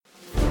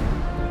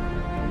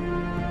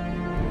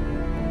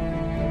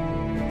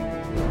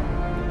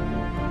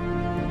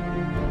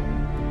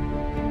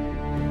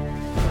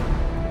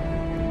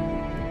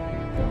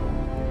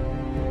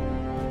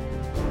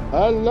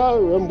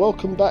Hello and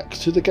welcome back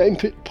to the Game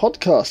Pit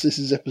podcast. This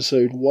is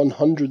episode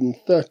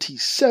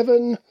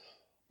 137.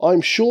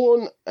 I'm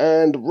Sean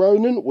and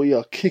Ronan. We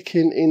are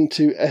kicking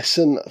into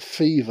Essen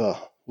fever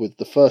with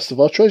the first of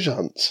our treasure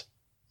hunts.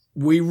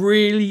 We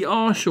really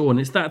are, Sean.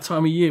 It's that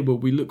time of year where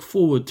we look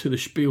forward to the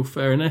Spiel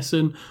Fair in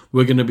Essen.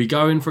 We're going to be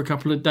going for a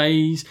couple of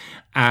days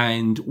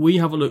and we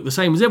have a look the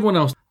same as everyone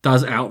else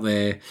does out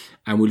there,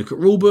 and we look at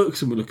rule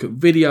books and we look at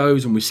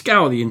videos and we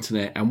scour the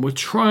internet and we're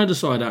trying to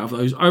decide out of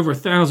those over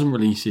 1,000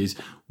 releases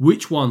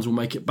which ones will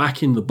make it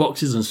back in the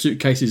boxes and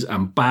suitcases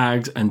and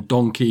bags and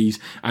donkeys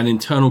and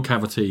internal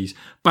cavities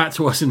back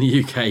to us in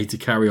the UK to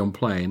carry on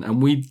playing.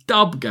 And we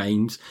dub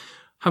games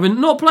having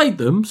not played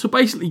them, so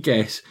basically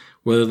guess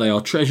whether they are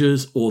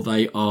treasures or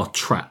they are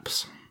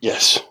traps.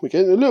 Yes, we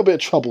get in a little bit of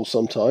trouble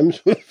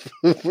sometimes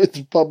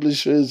with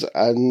publishers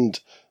and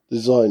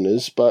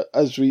designers, but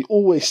as we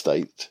always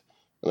state,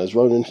 and as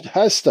Ronan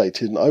has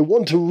stated, and I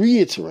want to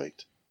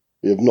reiterate,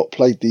 we have not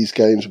played these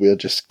games, we are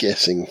just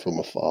guessing from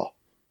afar.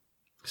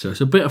 So it's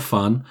a bit of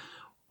fun.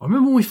 I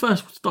remember when we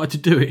first started to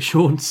do it,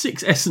 Sean,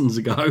 6 Essens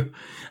ago,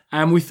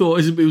 and we thought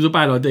it was a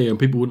bad idea and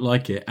people wouldn't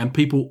like it. And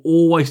people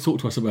always talk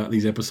to us about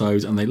these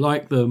episodes and they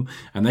like them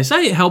and they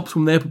say it helps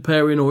when they're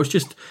preparing, or it's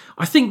just,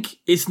 I think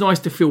it's nice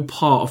to feel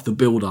part of the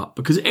build-up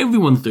because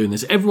everyone's doing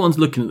this. Everyone's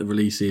looking at the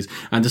releases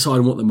and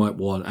deciding what they might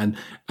want. And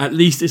at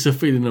least it's a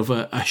feeling of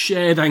a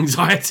shared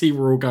anxiety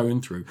we're all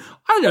going through.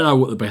 I don't know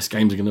what the best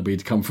games are going to be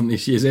to come from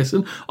this year's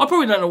Essen. I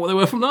probably don't know what they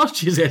were from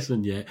last year's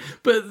Essen yet.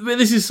 But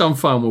this is some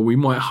fun where we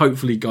might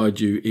hopefully guide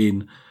you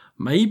in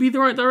maybe the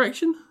right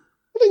direction.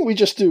 I think we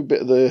just do a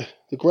bit of the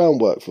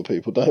groundwork for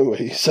people, don't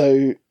we?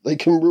 So they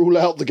can rule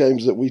out the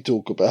games that we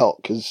talk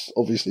about, because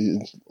obviously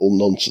it's all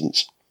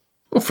nonsense.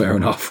 Well, fair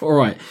enough. All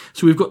right.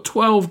 So we've got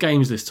 12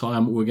 games this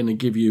time. We're going to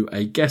give you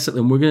a guess at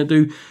them. We're going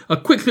to do a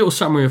quick little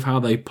summary of how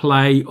they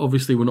play.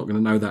 Obviously, we're not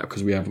going to know that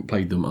because we haven't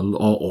played them a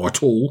lot, or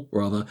at all,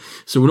 rather.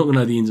 So we're not going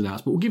to know the ins and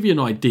outs, but we'll give you an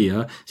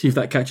idea, see if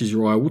that catches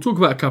your eye. We'll talk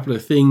about a couple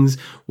of things,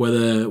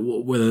 whether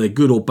they're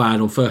good or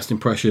bad on first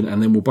impression,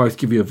 and then we'll both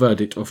give you a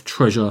verdict of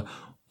treasure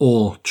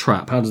or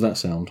trap. How does that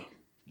sound?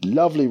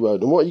 Lovely,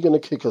 Ronan. What are you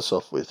going to kick us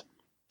off with?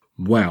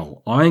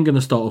 Well, I'm going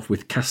to start off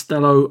with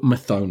Castello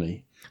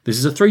Mathoni. This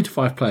is a 3 to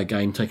 5 player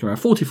game taking around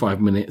 45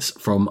 minutes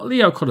from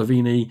Leo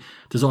Colavini,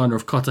 designer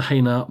of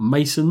Cartagena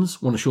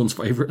Masons, one of Sean's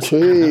favourites,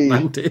 and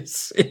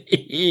Atlantis.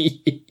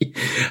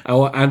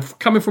 And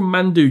coming from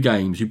Mandu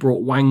Games, who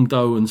brought Wang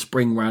Do and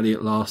Spring Rally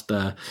at last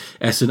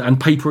Essen, and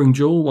Papering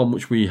Jewel, one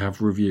which we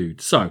have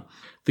reviewed. So,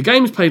 the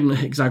game is played on a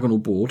hexagonal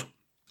board,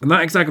 and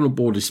that hexagonal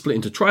board is split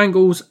into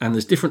triangles, and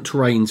there's different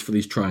terrains for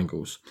these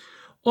triangles.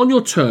 On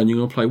your turn, you're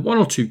going to play 1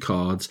 or 2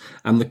 cards,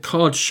 and the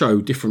cards show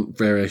different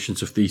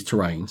variations of these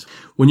terrains.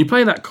 When you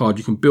play that card,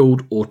 you can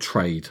build or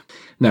trade.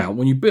 Now,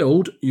 when you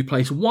build, you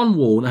place one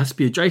wall, and it has to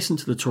be adjacent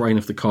to the terrain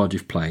of the card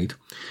you've played.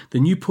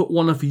 Then you put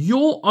one of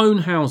your own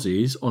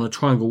houses on a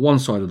triangle one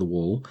side of the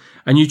wall,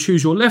 and you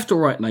choose your left or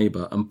right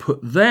neighbour and put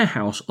their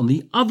house on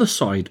the other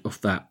side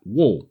of that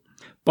wall.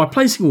 By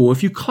placing a wall,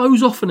 if you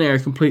close off an area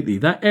completely,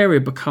 that area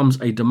becomes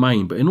a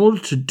domain. But in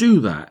order to do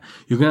that,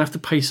 you're going to have to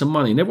pay some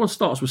money. And everyone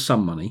starts with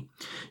some money.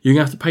 You're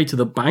going to have to pay to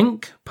the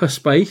bank per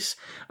space,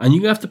 and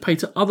you're going to have to pay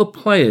to other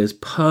players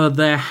per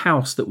their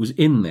house that was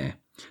in there.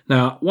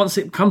 Now, once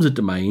it becomes a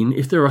domain,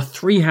 if there are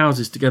 3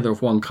 houses together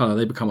of one colour,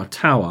 they become a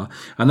tower.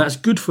 And that's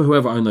good for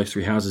whoever owned those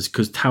 3 houses,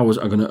 because towers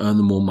are going to earn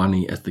them more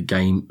money as the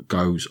game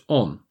goes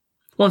on.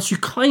 Once you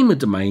claim a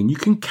domain, you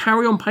can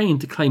carry on paying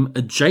to claim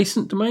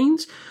adjacent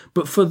domains,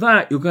 but for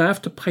that, you're going to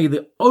have to pay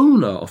the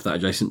owner of that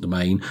adjacent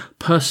domain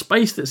per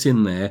space that's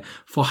in there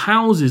for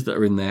houses that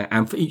are in there,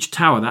 and for each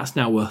tower, that's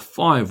now worth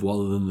 5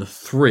 rather than the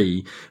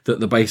 3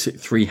 that the basic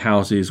 3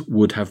 houses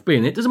would have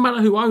been. It doesn't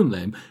matter who owned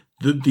them.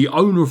 The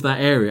owner of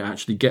that area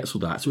actually gets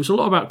all that. So it's a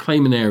lot about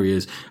claiming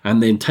areas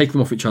and then taking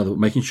them off each other, but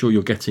making sure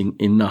you're getting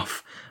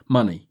enough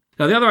money.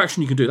 Now, the other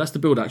action you can do, that's the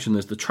build action.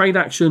 There's the trade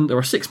action. There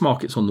are 6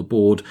 markets on the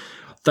board.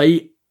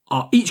 They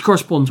are each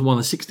correspond to one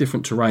of the 6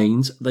 different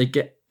terrains. They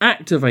get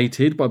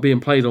activated by being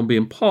played on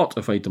being part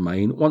of a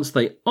domain. Once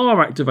they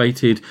are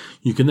activated,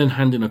 you can then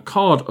hand in a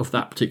card of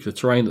that particular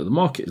terrain that the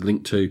market is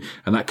linked to,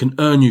 and that can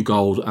earn you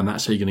gold, and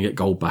that's how you're going to get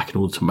gold back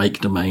in order to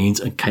make domains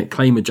and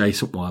claim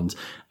adjacent ones,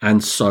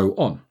 and so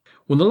on.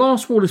 When the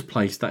last wall is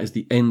placed, that is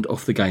the end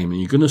of the game, and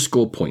you're going to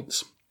score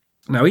points.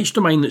 Now, each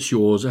domain that's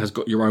yours has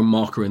got your own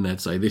marker in there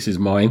to say, this is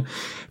mine.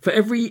 For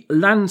every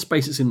land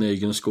space that's in there,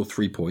 you're going to score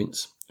 3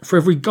 points. For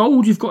every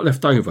gold you've got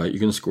left over, you're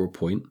going to score a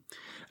point.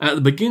 At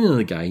the beginning of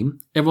the game,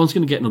 everyone's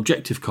going to get an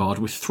objective card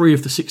with 3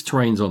 of the 6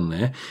 terrains on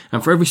there.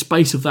 And for every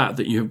space of that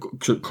you have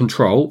got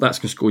control, that's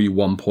going to score you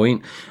 1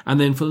 point. And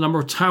then for the number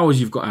of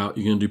towers you've got out,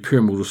 you're going to do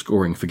pyramidal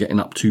scoring for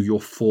getting up to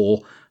your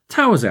 4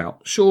 towers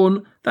out.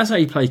 Sean, that's how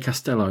you play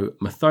Castello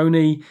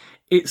Mathoni.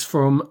 It's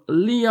from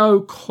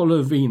Leo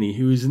Colavini,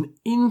 who is an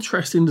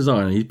interesting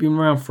designer. He's been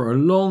around for a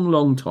long,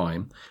 long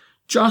time.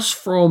 just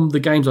from the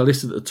games I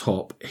listed at the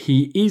top,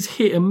 he is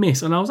hit and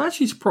miss. And I was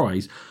actually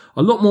surprised.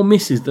 A lot more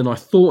misses than I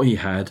thought he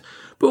had,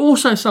 but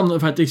also some that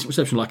have had decent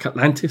reception, like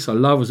Atlantis, I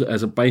love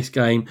as a base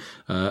game,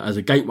 as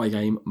a gateway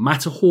game.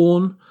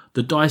 Matterhorn,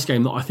 the dice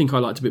game that I think I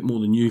liked a bit more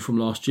than you from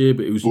last year,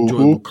 but it was an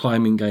enjoyable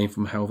climbing game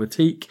from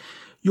Helvetique.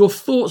 Your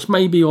thoughts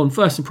maybe on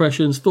first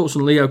impressions, thoughts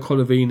on Leo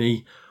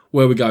Colovini,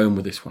 where we're going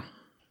with this one?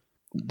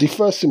 The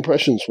first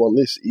impressions one,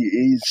 this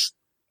is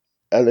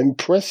an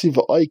impressive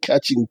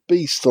eye-catching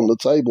beast on the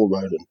table,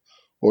 Ronan,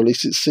 or at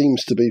least it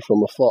seems to be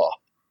from afar.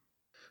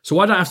 So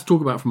I don't have to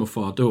talk about it from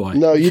afar, do I?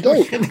 No, you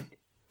don't.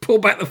 Pull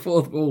back the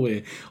fourth wall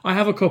here. I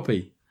have a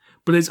copy,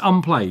 but it's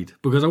unplayed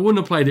because I wouldn't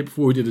have played it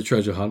before we did the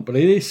treasure hunt, but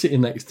it is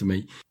sitting next to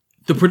me.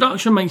 The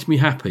production makes me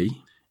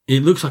happy.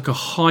 It looks like a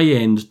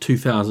high-end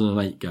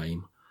 2008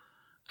 game,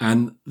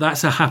 and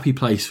that's a happy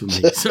place for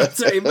me. So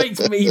it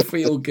makes me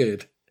feel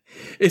good.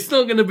 It's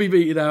not going to be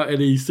beating out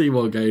any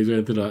C1 games or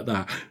anything like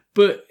that.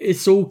 But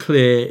it's all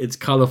clear, it's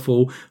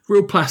colourful,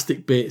 real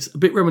plastic bits, a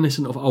bit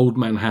reminiscent of old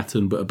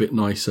Manhattan, but a bit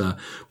nicer.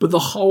 But the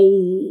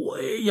whole,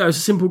 it's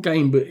a simple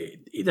game, but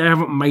they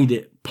haven't made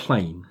it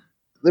plain.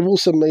 They've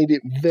also made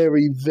it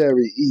very,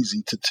 very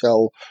easy to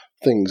tell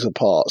things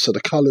apart. So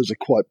the colours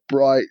are quite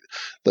bright,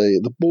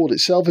 the board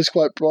itself is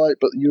quite bright,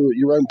 but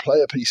your own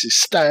player pieces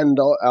stand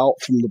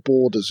out from the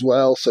board as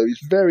well. So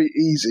it's very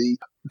easy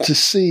to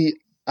see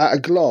at a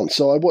glance.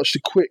 So I watched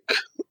a quick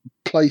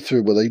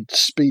playthrough where they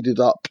speeded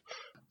up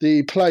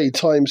the play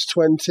times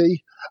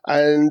 20,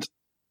 and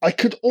I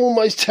could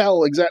almost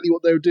tell exactly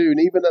what they were doing,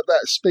 even at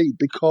that speed,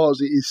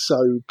 because it is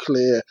so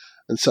clear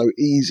and so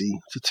easy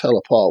to tell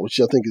apart, which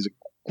I think is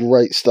a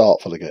great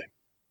start for the game.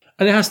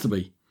 And it has to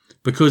be,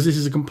 because this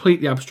is a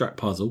completely abstract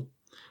puzzle.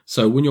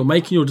 So when you're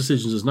making your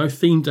decisions, there's no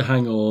theme to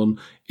hang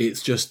on.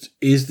 It's just,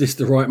 is this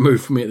the right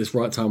move for me at this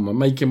right time? Am I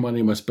making money?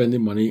 Am I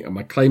spending money? Am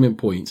I claiming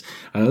points?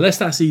 And unless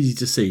that's easy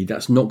to see,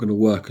 that's not going to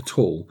work at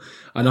all.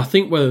 And I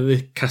think whether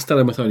the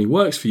Castello method only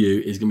works for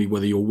you is going to be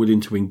whether you're willing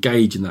to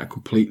engage in that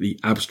completely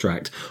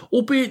abstract,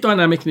 albeit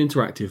dynamic and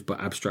interactive, but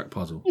abstract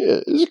puzzle. Yeah,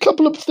 there's a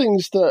couple of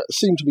things that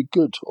seem to be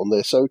good on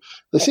there. So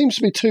there seems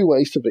to be two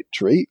ways to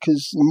victory,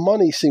 because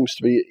money seems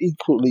to be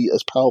equally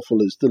as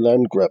powerful as the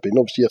land grabbing.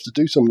 Obviously, you have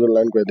to do some of the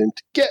land grabbing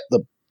to get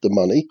the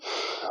money,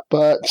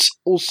 but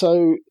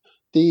also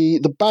the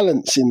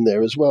balance in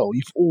there as well.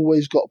 You've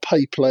always got to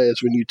pay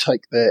players when you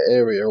take their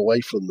area away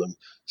from them.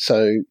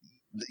 So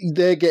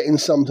they're getting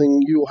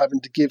something, you're having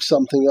to give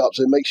something up.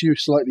 So it makes you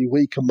slightly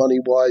weaker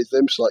money-wise,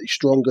 them slightly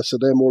stronger, so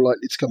they're more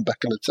likely to come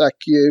back and attack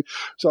you.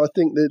 So I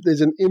think that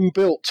there's an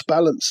inbuilt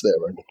balance there,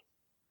 Ronan.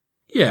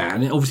 Yeah,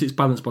 and obviously it's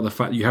balanced by the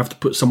fact that you have to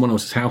put someone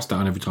else's house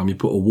down every time you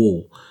put a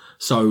wall.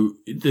 So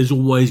there's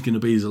always going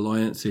to be these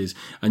alliances,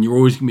 and you're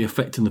always going to be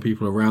affecting the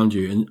people around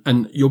you.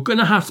 And you're going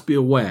to have to be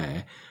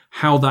aware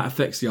how that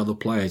affects the other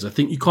players. I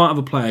think you can't have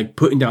a player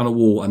putting down a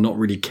wall and not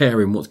really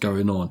caring what's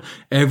going on.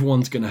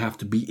 Everyone's going to have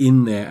to be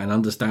in there and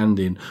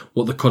understanding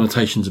what the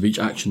connotations of each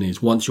action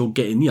is once you're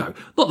getting, not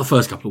the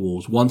first couple of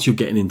walls, once you're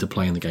getting into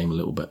playing the game a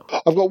little bit.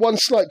 I've got one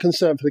slight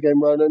concern for the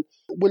game, Ronan.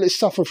 Will it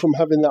suffer from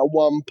having that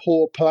one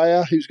poor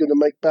player who's going to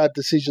make bad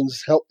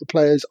decisions, help the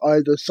players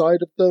either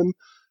side of them?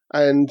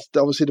 And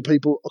obviously the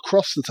people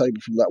across the table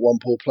from that one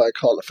poor player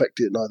can't affect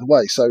it in either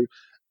way. So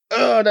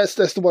that's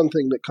the one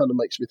thing that kind of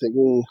makes me think,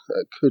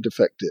 it could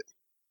affect it.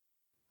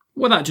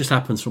 Well, that just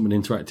happens from an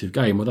interactive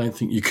game. I don't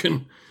think you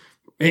can...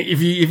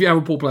 If you have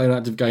a poor player in an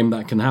active game,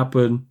 that can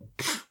happen.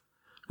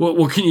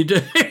 What can you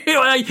do?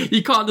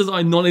 You can't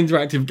design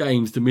non-interactive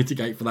games to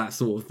mitigate for that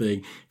sort of thing.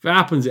 If it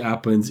happens, it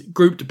happens.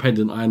 Group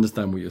dependent, I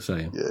understand what you're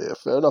saying. Yeah,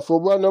 fair enough.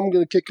 Well, Ronan, I'm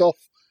going to kick off,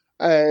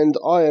 and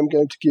I am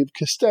going to give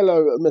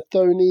Castello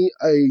Methoni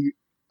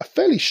a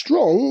fairly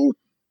strong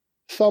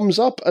thumbs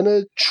up and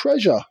a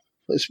treasure,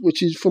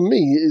 which is, for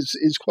me,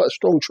 is quite a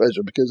strong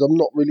treasure because I'm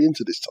not really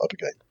into this type of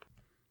game.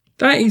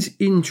 That is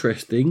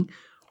interesting.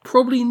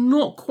 Probably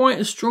not quite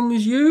as strong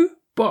as you,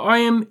 but I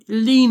am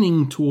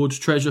leaning towards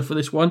treasure for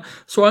this one.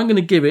 So I'm going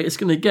to give it's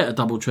going to get a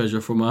double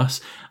treasure from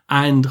us,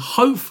 and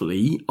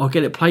hopefully I'll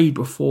get it played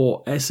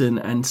before Essen,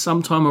 and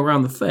sometime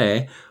around the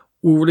fair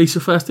we'll release the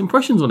first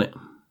impressions on it.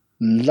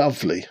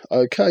 Lovely.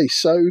 Okay,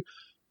 so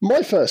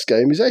my first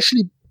game has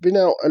actually been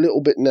out a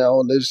little bit now,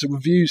 and there's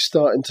reviews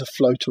starting to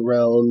float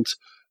around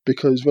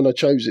because when I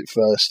chose it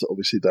first,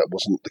 obviously that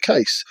wasn't the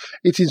case.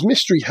 It is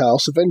Mystery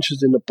House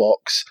Adventures in a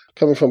Box,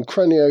 coming from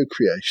Cranio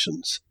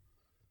Creations.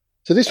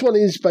 So this one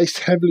is based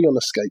heavily on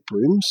escape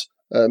rooms.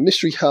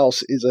 Mystery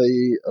House is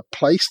a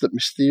place that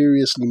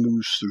mysteriously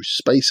moves through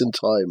space and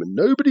time, and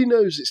nobody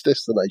knows its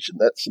destination.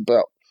 That's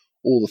about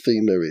all the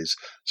theme there is.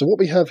 So what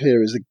we have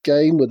here is a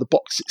game where the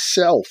box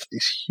itself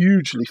is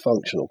hugely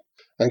functional,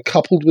 and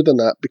coupled with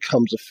an app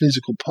becomes a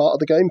physical part of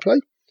the gameplay.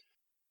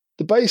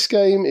 The base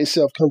game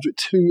itself comes with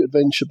 2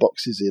 adventure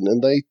boxes in,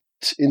 and they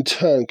in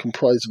turn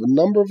comprise of a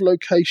number of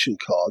location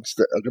cards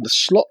that are going to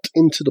slot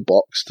into the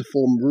box to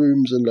form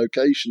rooms and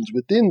locations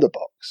within the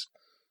box.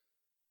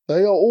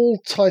 They are all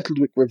titled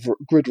with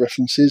grid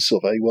references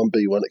of A1,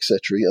 B1,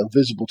 etc., and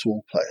visible to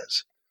all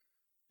players.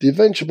 The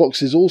adventure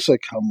boxes also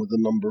come with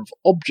a number of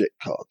object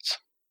cards.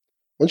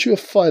 Once you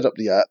have fired up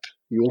the app,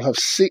 you will have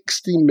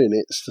 60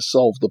 minutes to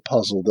solve the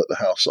puzzle that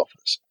the house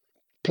offers.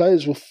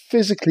 Players will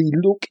physically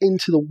look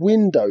into the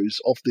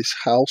windows of this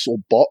house or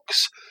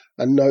box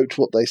and note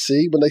what they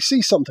see. When they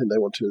see something they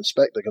want to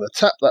inspect, they're going to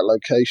tap that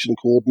location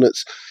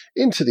coordinates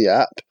into the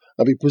app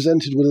and be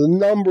presented with a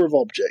number of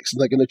objects,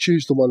 and they're going to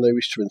choose the one they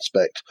wish to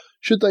inspect.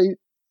 Should they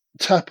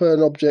tap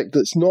an object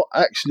that's not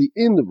actually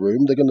in the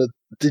room, they're going to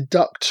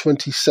deduct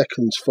 20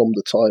 seconds from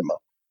the timer.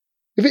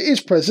 If it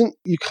is present,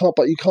 you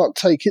can't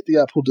take it. The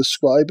app will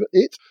describe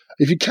it.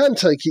 If you can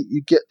take it,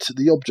 you get to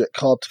the object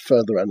card to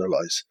further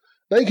analyse.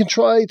 Now you can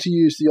try to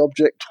use the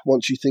object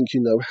once you think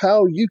you know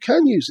how. You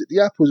can use it.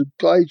 The app will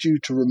guide you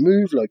to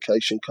remove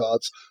location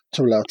cards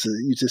to allow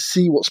you to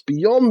see what's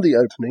beyond the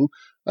opening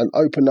and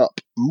open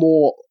up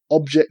more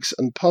objects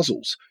and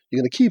puzzles.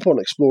 You're going to keep on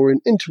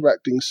exploring,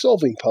 interacting,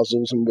 solving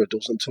puzzles and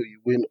riddles until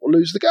you win or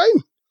lose the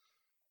game.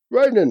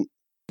 Ronan,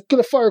 I'm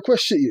going to fire a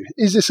question at you.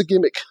 Is this a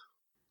gimmick?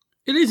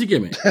 It is a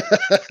gimmick.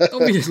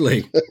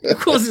 Obviously. Of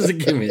course it's a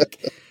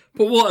gimmick.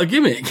 But what a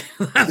gimmick.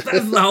 That's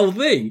the whole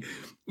thing.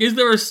 Is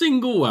there a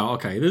single... Well,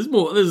 okay, there's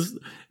more. There's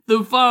the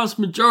vast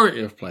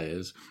majority of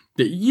players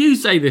that you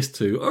say this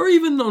to, or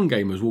even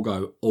non-gamers, will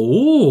go,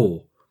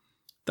 oh,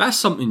 that's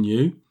something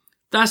new.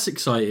 That's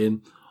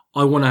exciting.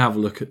 I want to have a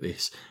look at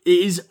this. It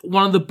is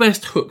one of the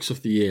best hooks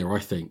of the year, I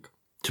think.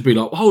 To be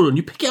like, hold on,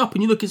 you pick it up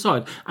and you look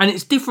inside, and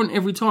it's different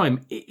every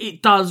time.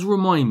 It does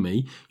remind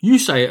me, you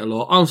say it a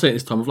lot, I'm saying it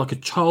this time, of like a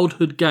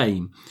childhood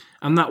game,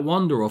 and that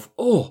wonder of,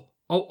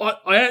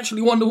 I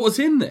actually wonder what's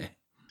in there.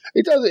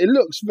 It does. It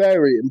looks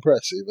very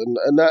impressive,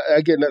 and that,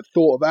 again, that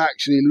thought of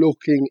actually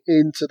looking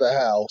into the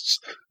house,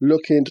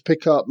 looking to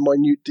pick up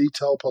minute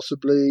detail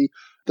possibly.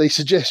 They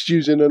suggest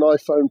using an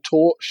iPhone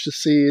torch to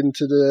see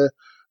into the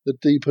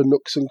deeper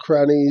nooks and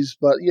crannies,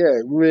 but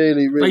yeah,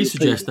 really, really. They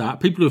suggest that.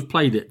 People who have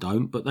played it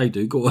don't, but they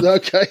do. Go on.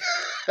 Okay.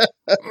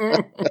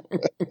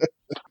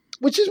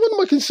 Which is one of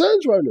my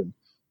concerns, Ronan.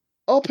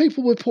 Are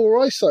people with poor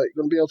eyesight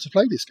going to be able to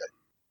play this game?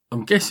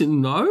 I'm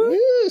guessing no.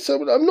 Yeah,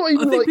 so I'm not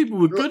even. I think people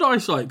with good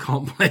eyesight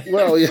can't play.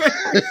 Well, yeah.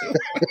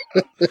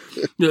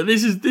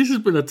 This has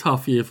been a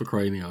tough year for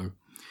Cranio,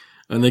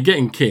 and they're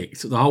getting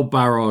kicked. The whole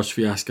Barrage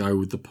fiasco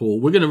with the pool.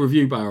 We're going to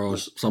review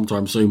Barrage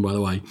sometime soon, by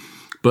the way.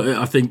 But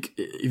I think,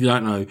 if you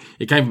don't know,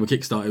 it came from a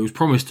Kickstarter. It was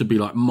promised to be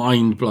like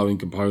mind-blowing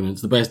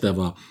components, the best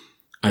ever.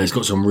 And it's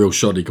got some real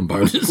shoddy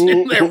components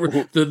in there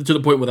to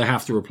the point where they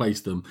have to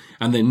replace them.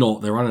 And they're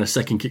not. They're running a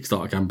second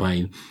Kickstarter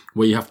campaign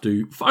where you have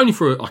to, only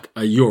for like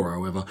 €1 or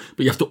whatever,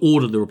 but you have to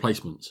order the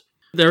replacements.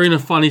 They're in a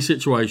funny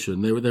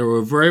situation. They were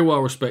a very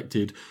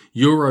well-respected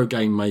Euro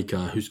game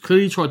maker who's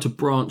clearly tried to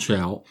branch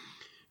out,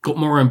 got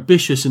more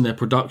ambitious in their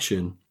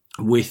production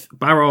with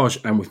Barrage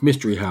and with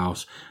Mystery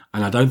House.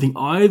 And I don't think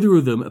either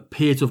of them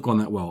appear to have gone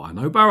that well. I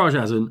know Barrage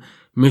hasn't.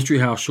 Mystery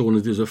House, Sean,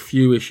 there's a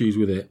few issues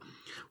with it.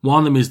 One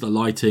of them is the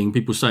lighting.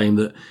 People saying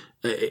that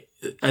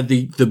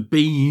the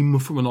beam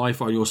from an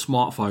iPhone or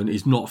smartphone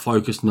is not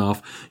focused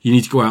enough. You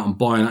need to go out and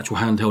buy an actual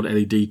handheld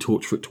LED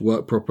torch for it to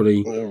work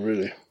properly. Oh,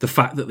 really? The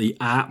fact that the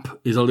app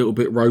is a little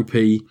bit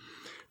ropey.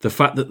 The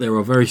fact that there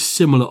are very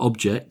similar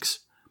objects.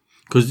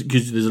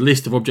 Because there's a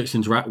list of objects to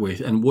interact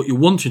with, and what you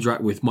want to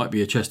interact with might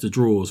be a chest of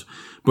drawers,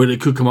 but it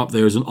could come up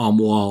there as an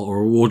armoire or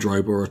a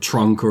wardrobe or a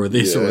trunk or a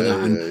this or a that.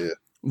 And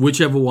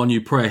whichever one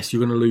you press, you're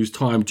going to lose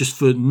time just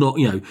for not,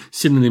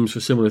 synonyms for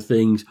similar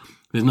things.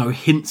 There's no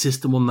hint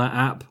system on that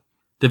app.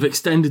 They've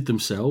extended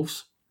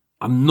themselves.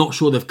 I'm not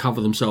sure they've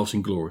covered themselves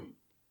in glory.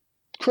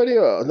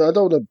 Cranio, I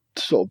don't want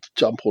to sort of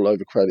jump all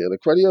over Cranio.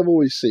 Cranio have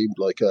always seemed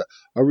like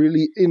a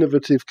really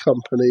innovative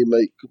company,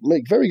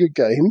 make very good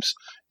games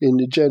in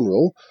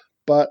general.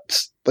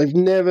 But they've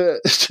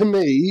never, to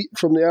me,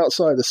 from the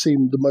outsider,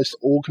 seemed the most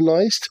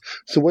organised.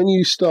 So when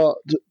you start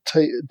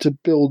to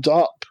build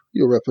up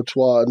your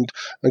repertoire and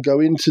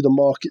go into the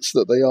markets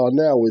that they are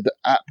now with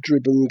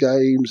app-driven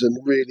games and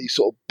really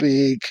sort of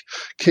big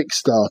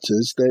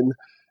Kickstarters, then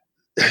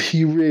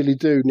you really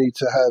do need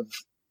to have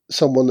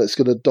someone that's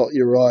going to dot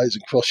your I's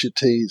and cross your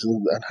T's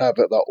and have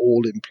that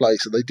all in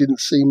place. And they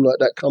didn't seem like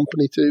that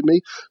company to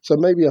me. So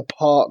maybe a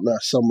partner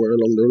somewhere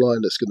along the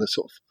line that's going to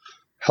sort of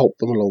help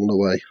them along the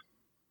way.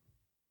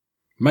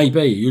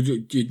 Maybe.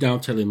 You now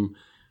tell him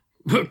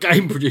what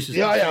game producers.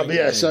 Yeah, I am.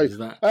 Yeah, so is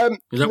that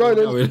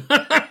Ronan,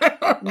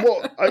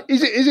 what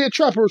is it? Is it a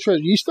trap or a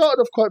treasure? You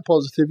started off quite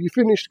positive. You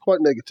finished quite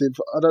negative.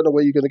 I don't know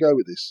where you're going to go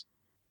with this.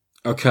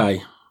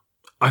 Okay.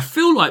 I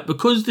feel like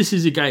because this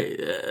is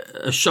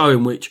a show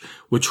in which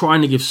we're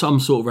trying to give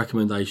some sort of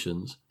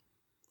recommendations,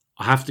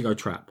 I have to go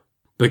trap.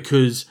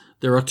 Because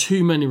there are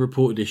too many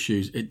reported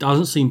issues. It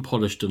doesn't seem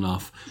polished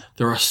enough.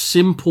 There are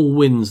simple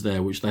wins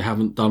there which they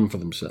haven't done for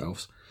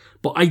themselves.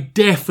 But I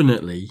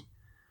definitely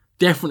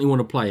want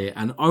to play it.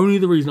 And only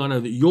the reason I know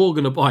that you're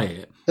going to buy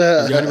it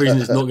is the only reason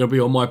it's not going to be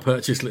on my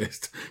purchase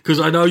list. Because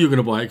I know you're going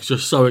to buy it because you're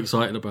so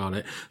excited about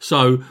it.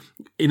 So,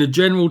 in a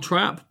general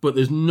trap, but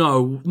there's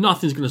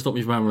nothing's going to stop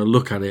me from having a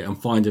look at it and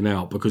finding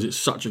out because it's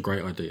such a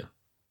great idea.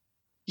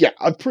 Yeah,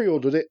 I've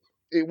pre-ordered it.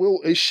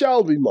 It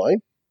shall be mine.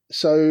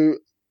 So,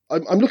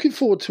 I'm looking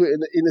forward to it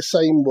in the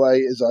same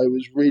way as I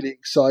was really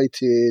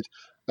excited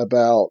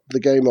about the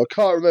game I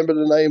can't remember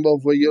the name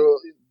of, where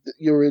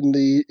you're in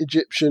the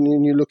Egyptian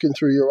and you're looking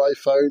through your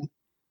iPhone.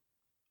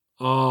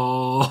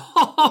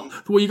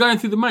 Oh, well, you're going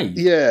through the maze?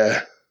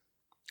 Yeah.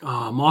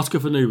 Mask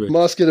of Anubis.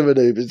 Mask of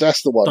Anubis,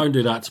 that's the one. Don't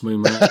do that to me,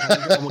 man.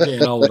 I'm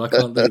getting old, I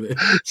can't do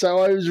this. So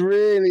I was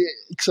really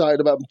excited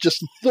about just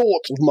the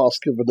thought of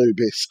Mask of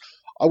Anubis.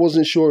 I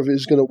wasn't sure if it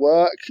was going to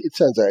work. It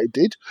turns out it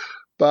did.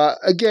 But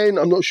again,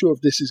 I'm not sure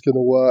if this is going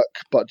to work,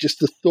 but just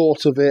the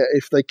thought of it,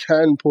 if they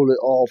can pull it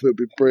off, it would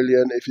be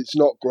brilliant. If it's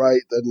not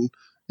great, then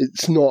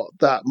it's not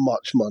that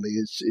much money.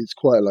 It's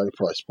quite a low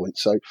price point.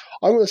 So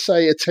I'm going to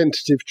say a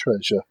tentative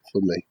treasure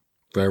for me.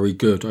 Very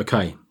good.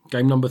 Okay,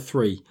 game number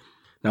 3.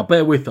 Now,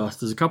 bear with us.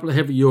 There's a couple of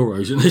heavy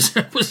Euros in this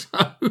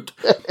episode.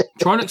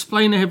 Try and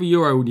explain a heavy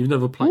Euro when you've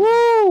never played.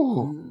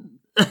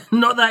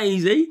 Not that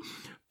easy.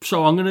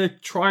 So I'm going to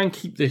try and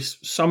keep this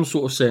some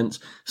sort of sense.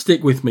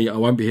 Stick with me. I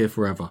won't be here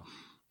forever.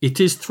 It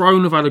is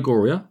Throne of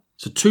Allegoria.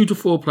 It's a 2 to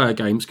 4 player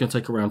game. It's going to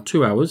take around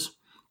 2 hours.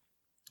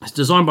 It's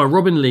designed by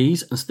Robin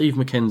Lees and Steve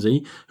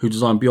McKenzie, who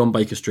designed Beyond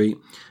Baker Street.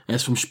 And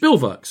it's from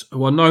Spielworks,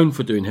 who are known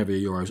for doing heavier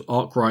Euros.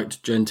 Arkwright,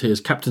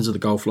 Gentiers, Captains of the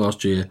Gulf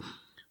last year.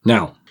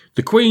 Now,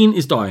 the Queen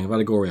is dying of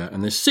Allegoria,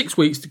 and there's 6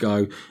 weeks to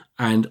go.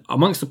 And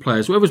amongst the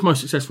players, whoever's most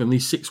successful in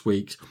these 6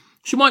 weeks,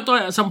 she might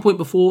die at some point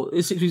before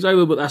it's 6 weeks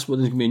over, but that's when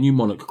there's going to be a new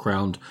monarch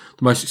crowned.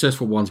 The most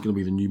successful one's going to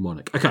be the new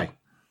monarch. Okay.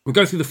 We'll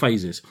go through the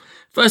phases.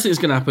 First thing that's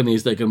going to happen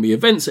is there are going to be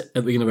events at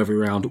the beginning of every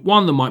round.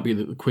 One, there might be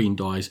that the Queen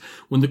dies.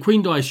 When the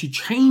Queen dies, she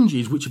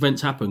changes which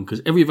events happen, because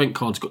every event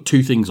card's got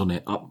 2 things on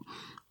it, up,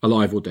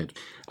 alive or dead.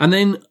 And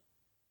then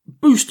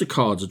booster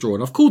cards are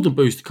drawn. I've called them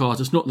booster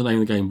cards. It's not the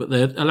name of the game, but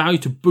they allow you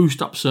to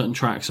boost up certain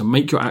tracks and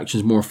make your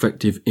actions more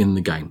effective in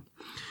the game.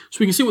 So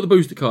we can see what the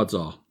booster cards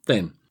are.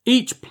 Then,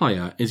 each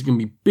player is going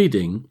to be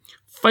bidding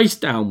face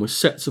down with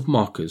sets of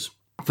markers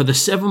for the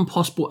 7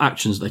 possible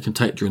actions they can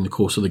take during the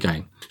course of the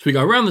game. So we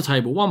go around the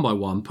table one by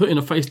one, put in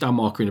a face down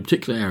marker in a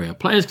particular area.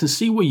 Players can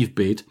see where you've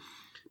bid,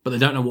 but they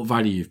don't know what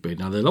value you've bid.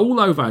 Now, they're all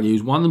low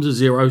values. One of them's a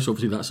 0, so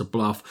obviously that's a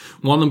bluff.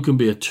 One of them can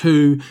be a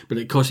 2, but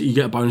it costs you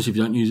get a bonus if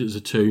you don't use it as a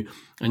 2.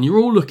 And you're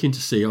all looking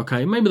to see,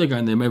 okay, maybe they're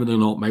going there, maybe they're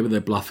not, maybe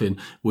they're bluffing,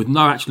 with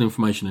no actual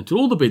information until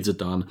all the bids are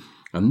done.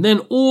 And then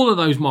all of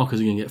those markers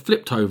are going to get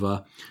flipped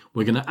over.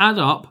 We're going to add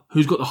up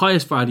who's got the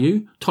highest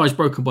value, ties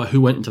broken by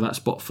who went into that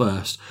spot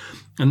first.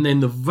 And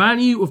then the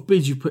value of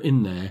bids you put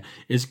in there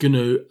is going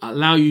to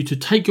allow you to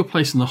take your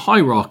place in the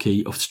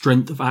hierarchy of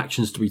strength of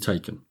actions to be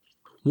taken.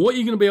 What are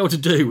you going to be able to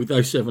do with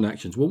those 7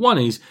 actions? Well, one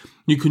is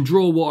you can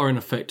draw what are in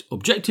effect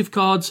objective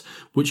cards,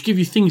 which give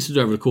you things to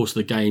do over the course of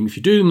the game. If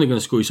you do them, they're going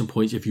to score you some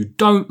points. If you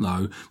don't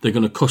know, they're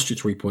going to cost you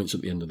 3 points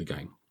at the end of the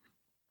game.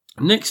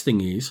 Next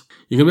thing is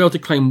you're going to be able to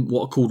claim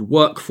what are called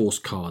workforce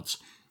cards,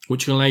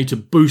 which can allow you to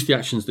boost the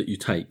actions that you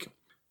take.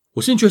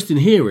 What's interesting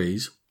here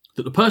is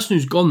that the person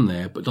who's gone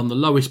there but done the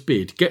lowest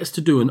bid gets to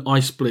do an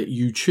I split,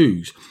 you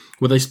choose,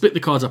 where they split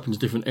the cards up into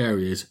different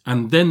areas,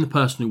 and then the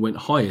person who went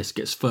highest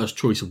gets first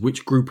choice of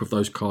which group of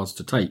those cards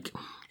to take.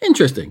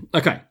 Interesting.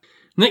 Okay.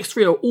 Next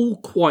 3 are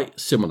all quite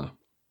similar.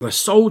 They're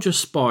soldier,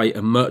 spy,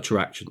 and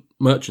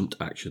merchant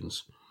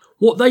actions.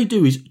 What they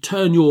do is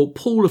turn your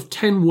pool of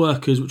 10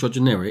 workers, which are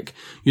generic,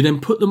 you then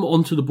put them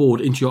onto the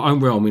board into your own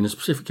realm in a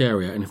specific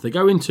area, and if they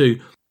go into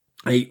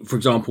for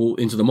example,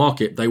 into the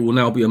market, they will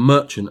now be a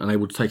merchant and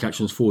able to take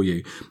actions for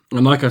you.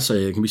 And like I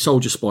say, it can be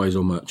soldier, spies,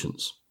 or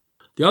merchants.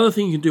 The other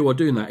thing you can do while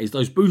doing that is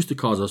those booster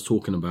cards I was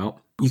talking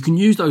about. You can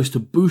use those to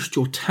boost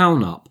your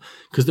town up,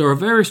 because there are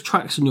various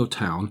tracks in your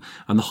town,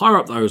 and the higher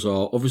up those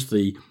are,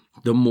 obviously,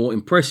 the more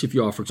impressive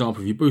you are. For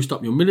example, if you boost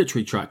up your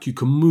military track, you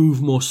can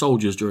move more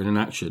soldiers during an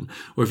action.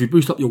 Or if you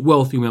boost up your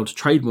wealth, you'll be able to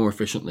trade more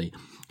efficiently.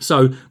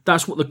 So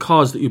that's what the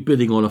cards that you're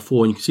bidding on are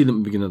for, and you can see them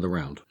at the beginning of the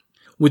round.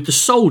 With the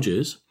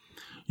soldiers,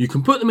 you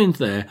can put them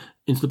into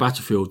the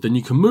battlefield, then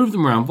you can move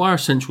them around via a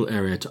central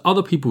area to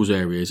other people's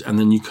areas, and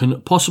then you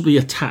can possibly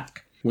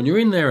attack. When you're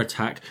in their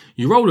attack,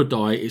 you roll a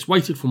die, it's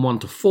weighted from 1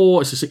 to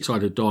 4, it's a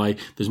 6-sided die,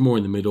 there's more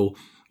in the middle.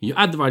 You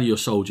add the value of your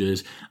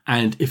soldiers,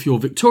 and if you're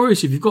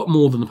victorious, if you've got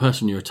more than the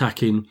person you're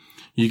attacking,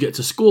 you get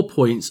to score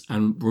points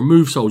and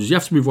remove soldiers. You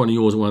have to move one of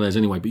yours and one of theirs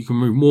anyway, but you can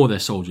remove more of their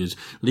soldiers,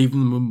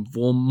 leaving them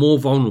more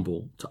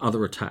vulnerable to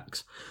other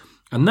attacks.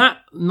 And that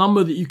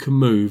number that you can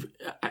move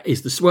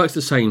works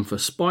the same for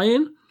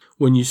spying.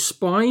 When you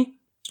spy,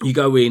 you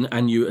go in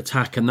and you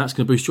attack, and that's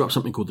going to boost you up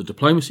something called the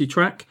diplomacy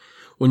track.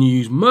 When you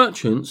use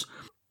merchants,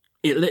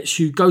 it lets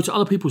you go to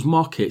other people's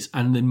markets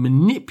and then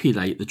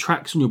manipulate the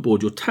tracks on your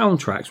board, your town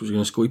tracks, which are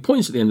going to score you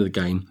points at the end of the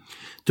game,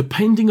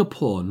 depending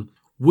upon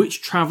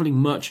which travelling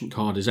merchant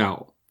card is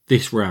out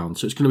this round.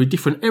 So it's going to be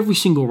different every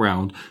single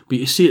round, but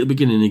you see at the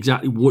beginning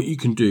exactly what you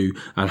can do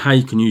and how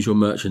you can use your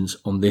merchants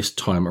on this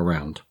time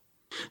around.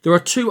 There are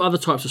 2 other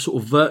types of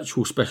sort of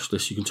virtual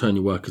specialists you can turn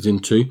your workers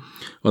into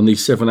on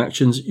these 7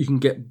 actions. You can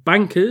get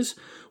bankers,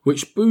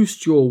 which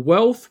boost your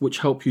wealth, which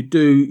help you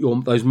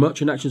do those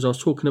merchant actions I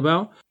was talking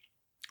about.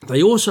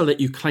 They also let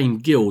you claim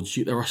guilds.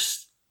 There are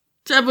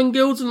 7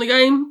 guilds in the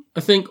game,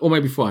 I think, or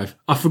maybe 5.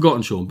 I've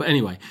forgotten, Sean. But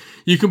anyway,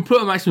 you can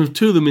put a maximum of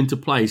 2 of them into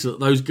play so that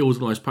those guilds are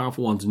the most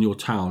powerful ones in your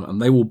town,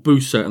 and they will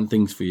boost certain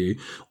things for you.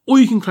 Or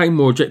you can claim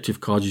more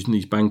objective cards using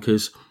these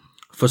bankers.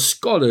 For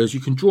scholars, you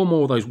can draw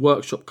more of those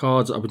workshop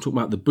cards. I've been talking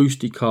about the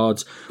boosty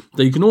cards.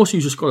 Then you can also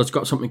use your scholars to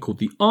got something called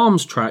the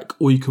arms track,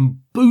 or you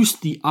can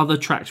boost the other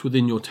tracks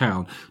within your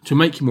town to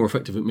make you more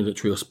effective at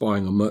military or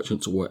spying on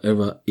merchants or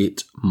whatever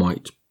it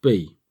might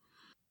be.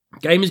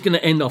 Game is going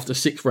to end after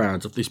 6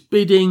 rounds of this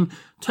bidding,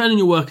 turning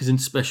your workers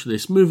into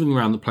specialists, moving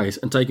around the place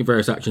and taking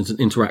various actions and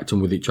interacting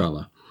with each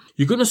other.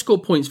 You're going to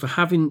score points for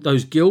having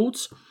those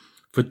guilds,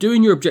 for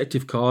doing your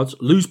objective cards,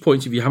 lose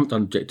points if you haven't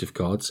done objective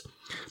cards.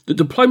 The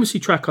diplomacy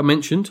track I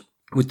mentioned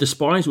with the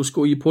spies will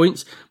score you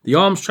points. The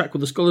arms track with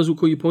the scholars will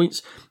score you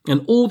points.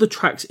 And all the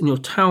tracks in your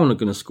town are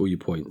going to score you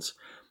points.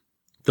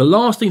 The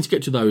last thing to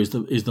get to though is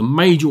the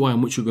major way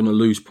in which you're going to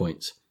lose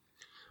points.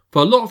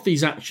 For a lot of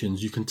these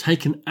actions, you can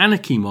take an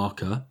anarchy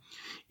marker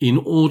in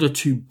order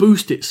to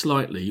boost it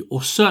slightly,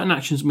 or certain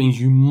actions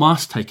means you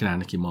must take an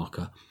anarchy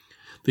marker.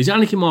 These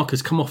anarchy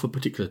markers come off a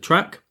particular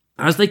track.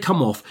 As they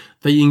come off,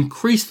 they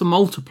increase the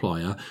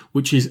multiplier,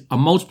 which is a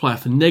multiplier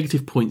for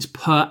negative points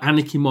per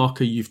anarchy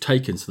marker you've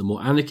taken. So the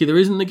more anarchy there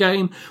is in the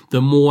game, the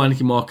more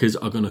anarchy markers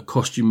are going to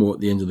cost you more at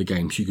the end of the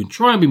game. So you can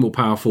try and be more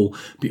powerful,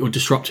 but you're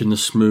disrupting the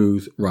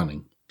smooth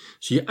running.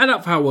 So you add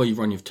up how well you've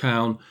run your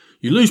town,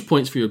 you lose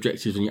points for your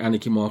objectives and your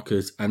anarchy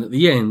markers, and at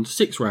the end,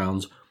 6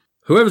 rounds,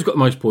 whoever's got the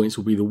most points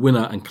will be the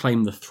winner and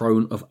claim the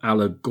throne of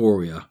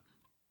Allegoria.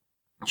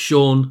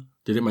 Sean,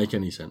 did it make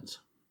any sense?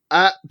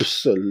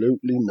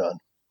 Absolutely none.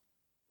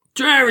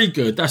 Very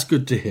good. That's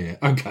good to hear.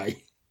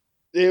 Okay.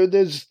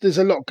 There's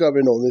a lot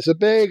going on. There's a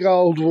big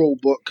old rule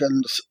book,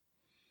 and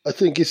I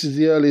think this is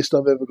the earliest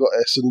I've ever got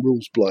Essen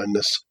rules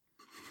blindness.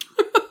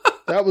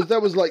 that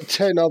was like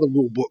 10 other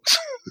rule books.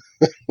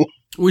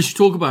 We should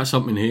talk about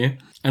something here,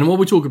 and while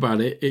we talk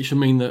about it, it should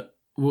mean that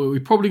we're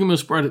probably going to be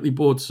sporadically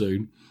bored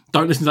soon.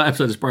 Don't listen to that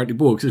episode of Sporadically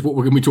Bored, because it's what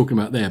we're going to be talking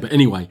about there. But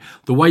anyway,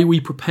 the way we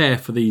prepare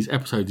for these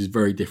episodes is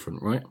very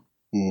different, right?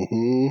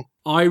 Mm-hmm.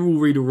 I will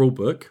read a rule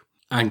book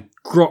and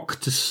grok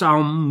to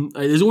some.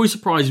 There's always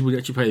surprises when you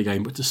actually play the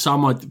game, but to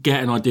some, I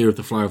get an idea of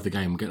the flow of the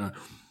game.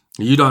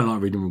 You don't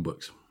like reading rule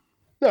books.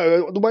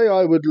 No, the way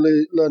I would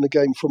learn a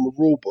game from a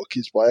rule book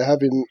is by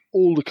having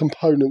all the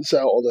components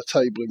out on the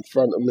table in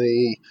front of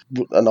me,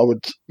 and I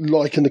would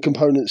liken the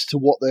components to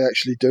what they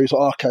actually do. So,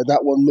 okay,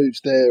 that one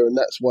moves there, and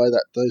that's why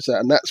that does that,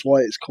 and that's why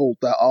it's called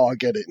that. Oh, I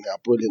get it now,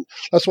 brilliant.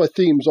 That's why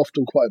theme's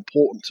often quite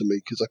important to me,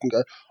 because I can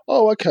go,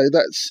 oh, okay,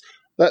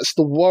 that's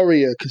the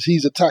warrior because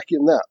he's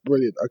attacking that.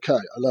 Brilliant. Okay,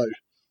 I know.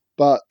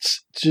 But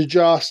to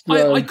just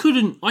I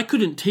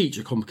couldn't teach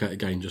a complicated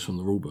game just from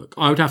the rule book.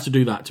 I would have to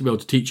do that to be able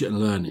to teach it and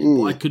learn it.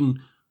 But I can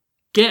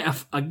get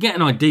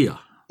an idea.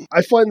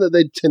 I find that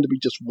they tend to be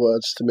just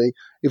words to me.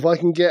 If I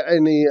can get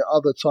any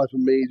other type of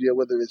media,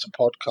 whether it's a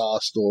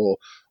podcast or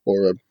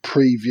a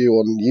preview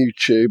on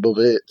YouTube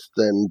of it,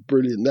 then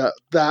brilliant.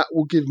 That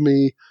will give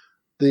me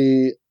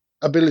the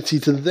ability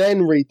to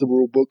then read the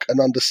rule book and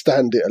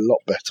understand it a lot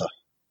better.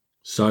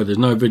 So there's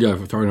no video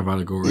for Throne of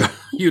Allegoria.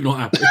 You're not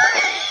happy.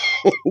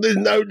 There's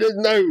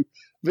no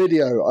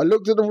video. I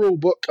looked at the rule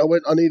book, I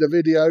went, I need a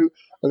video,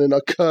 and then I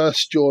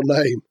cursed your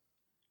name.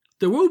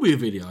 There will be a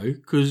video,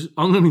 because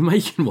I'm going to be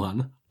making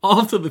one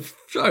after the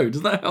show.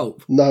 Does that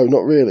help? No,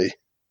 not really.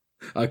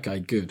 Okay,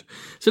 good.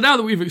 So now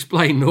that we've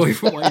explained the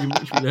different ways in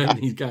which we learn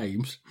these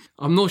games,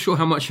 I'm not sure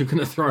how much you're going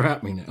to throw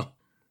at me now.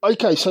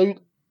 Okay, so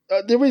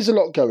there is a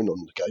lot going on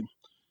in the game.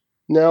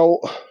 Now,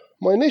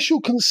 my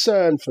initial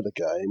concern for the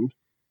game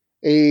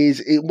is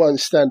it won't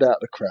stand out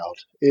the crowd.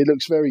 It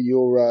looks very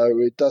Euro.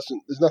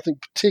 There's nothing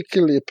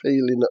particularly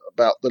appealing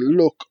about the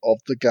look of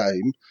the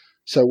game.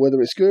 So whether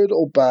it's good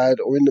or bad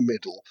or in the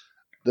middle,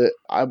 that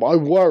I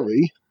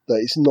worry that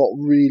it's not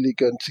really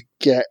going to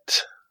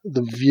get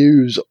the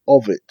views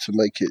of it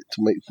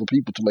for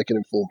people to make an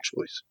informed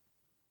choice.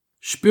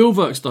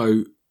 Spielwerks,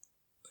 though,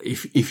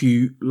 if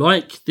you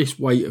like this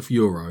weight of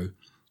Euro,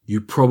 you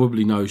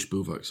probably know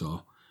Spielwerks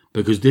are,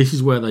 because this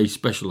is where they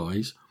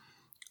specialise.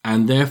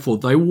 And therefore,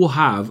 they will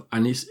have,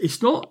 and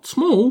it's not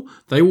small,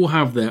 they will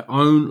have their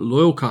own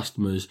loyal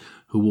customers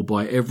who will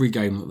buy every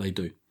game that they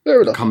do.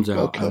 Fair enough. Comes out.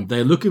 Okay. And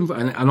they're looking for,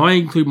 and I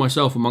include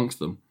myself amongst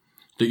them,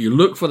 that you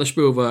look for the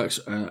Spielwerks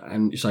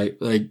and you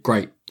say,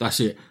 great,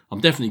 that's it.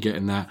 I'm definitely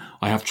getting that.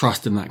 I have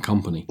trust in that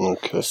company.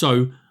 Okay.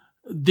 So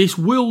this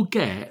will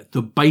get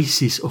the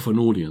basis of an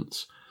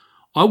audience.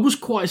 I was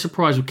quite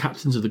surprised with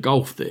Captains of the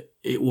Gulf that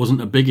it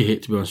wasn't a bigger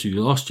hit, to be honest with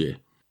you, last year.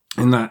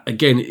 And that,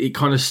 again, it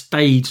kind of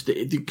staged.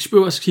 The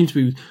Spielwerks seems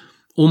to be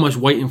almost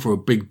waiting for a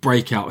big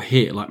breakout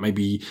hit, like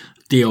maybe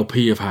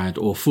DLP have had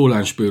or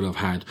Vorlandspiel have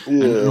had,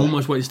 and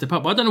almost waiting to step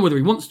up. But I don't know whether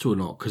he wants to or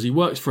not, because he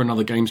works for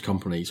another games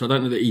company. So I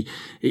don't know that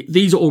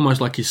these are almost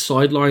like his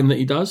sideline that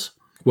he does,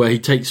 where he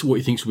takes what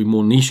he thinks will be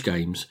more niche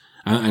games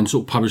and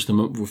sort of publish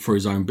them for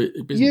his own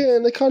business. Yeah,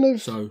 and they kind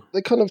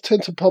of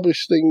tend to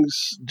publish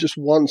things just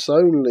once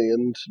only,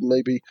 and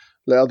maybe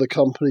let other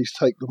companies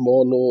take them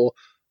on, or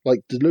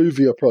like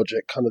Deluvia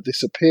project kind of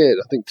disappeared.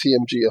 I think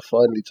TMG are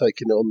finally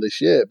taking it on this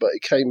year, but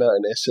it came out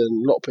in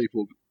Essen. A lot of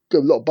people got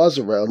a lot of buzz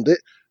around it,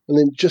 and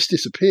then just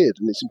disappeared,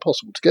 and it's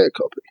impossible to get a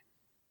copy.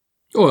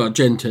 Or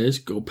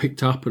Gentes got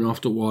picked up, and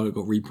after a while it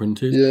got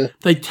reprinted. Yeah.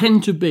 They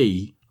tend to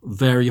be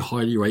very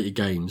highly rated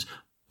games,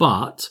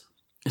 but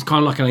it's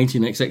kind of like an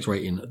 18xx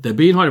rating. They're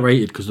being highly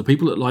rated because the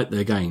people that like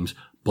their games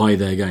buy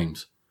their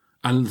games.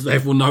 And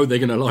therefore know they're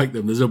going to like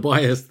them. There's a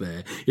bias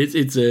there.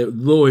 It's a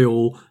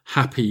loyal,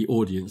 happy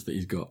audience that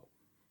he's got.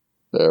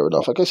 Fair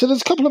enough. Okay, so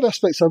there's a couple of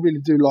aspects I really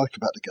do like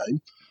about the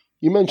game.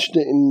 You mentioned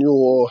it in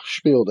your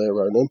spiel there,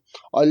 Ronan.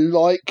 I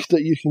like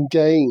that you can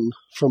gain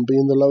from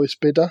being the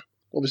lowest bidder.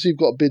 Obviously, you've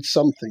got to bid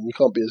something. You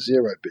can't be a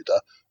zero bidder.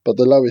 But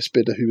the lowest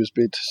bidder who has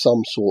bid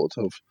some sort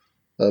of,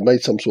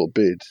 made some sort of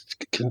bid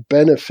can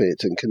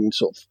benefit and can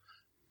sort of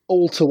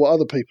alter what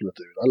other people are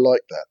doing. I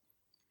like that.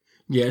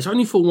 Yeah, it's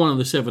only for one of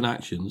the 7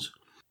 actions,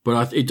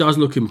 but it does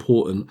look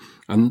important.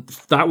 And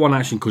that one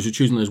action, because you're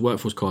choosing those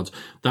workforce cards,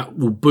 that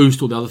will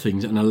boost all the other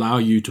things and allow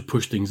you to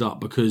push things up.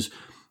 Because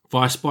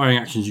via aspiring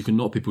actions, you can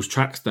knock people's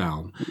tracks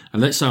down.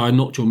 And let's say I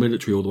knocked your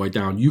military all the way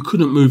down. You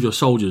couldn't move your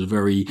soldiers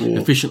very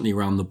efficiently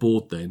around the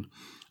board then.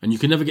 And you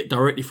can never get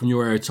directly from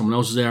your area to someone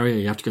else's area.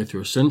 You have to go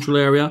through a central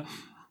area.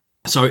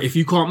 So if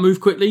you can't move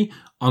quickly,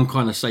 I'm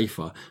kind of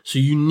safer. So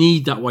you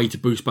need that way to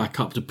boost back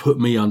up to put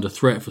me under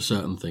threat for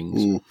certain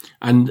things.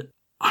 And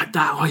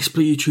that I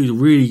Split You Choose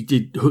really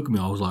did hook me.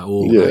 I was like,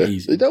 that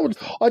easy.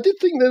 I did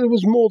think there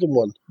was more than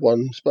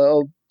one,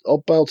 but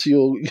I'll bow to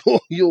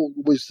your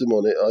wisdom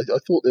on it. I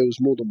thought there was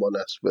more than one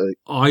aspect.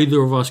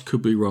 Either of us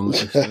could be wrong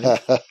at this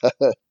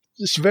stage.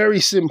 It's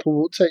very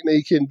simple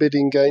technique in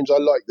bidding games. I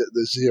like that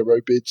there's 0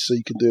 bids, so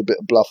you can do a bit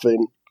of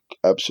bluffing.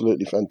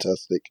 Absolutely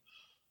fantastic.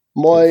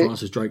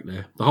 Francis Drake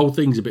there. The whole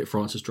thing's a bit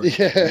Francis Drake.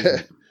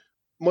 Yeah.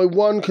 My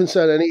one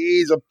concern, and it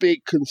is a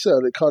big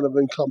concern, it kind of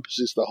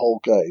encompasses the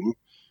whole game,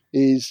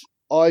 is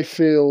I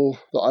feel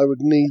that I would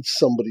need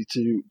somebody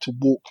to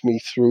walk me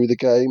through the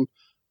game,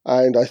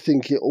 and I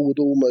think it would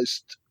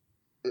almost,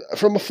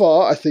 from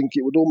afar, I think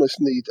it would almost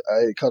need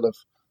a kind of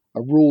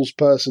a rules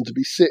person to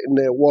be sitting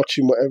there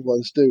watching what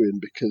everyone's doing,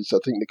 because I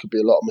think there could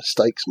be a lot of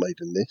mistakes made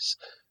in this.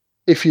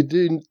 If you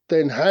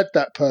then had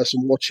that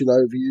person watching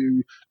over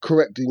you,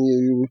 correcting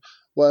you,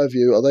 whatever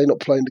you, are they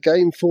not playing the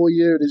game for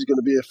you? And is it going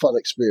to be a fun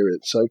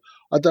experience? So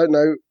I don't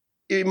know.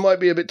 It might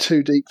be a bit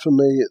too deep for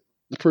me.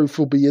 The proof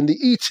will be in the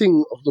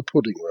eating of the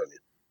pudding, Ronan.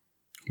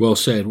 Well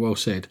said, well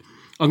said.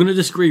 I'm going to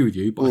disagree with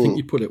you, but I think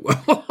you put it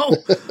well.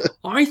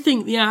 I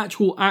think the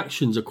actual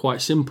actions are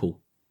quite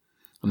simple.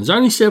 And there's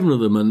only 7 of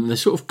them, and they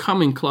sort of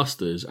come in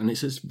clusters. And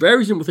it's this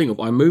very simple thing of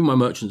I move my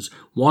merchants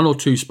 1 or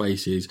 2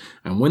 spaces,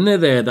 and when they're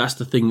there, that's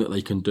the thing that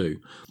they can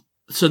do.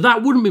 So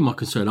that wouldn't be my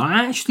concern.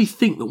 I actually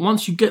think that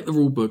once you get the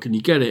rule book and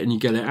you get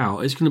it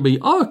out, it's going to be,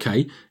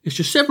 okay, it's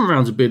just 7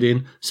 rounds of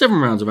bidding, 7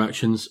 rounds of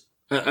actions,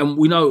 and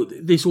we know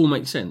this all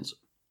makes sense.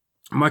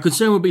 My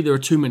concern would be there are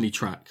too many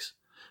tracks.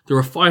 There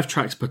are 5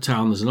 tracks per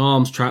town. There's an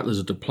arms track, there's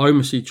a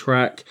diplomacy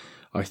track.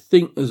 I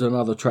think there's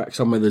another track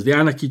somewhere. There's the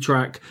anarchy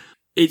track.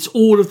 It's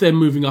all of them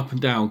moving up and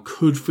down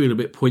could feel a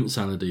bit point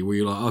salady, where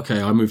you're like,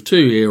 okay, I move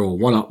 2 here, or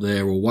 1 up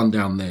there, or 1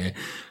 down there.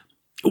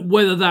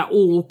 Whether that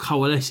all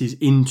coalesces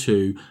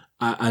into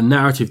a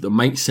narrative that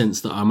makes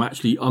sense, that I'm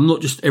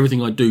not just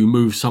everything I do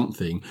move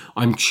something.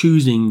 I'm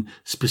choosing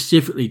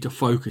specifically to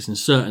focus in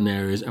certain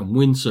areas and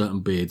win certain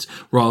bids,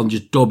 rather than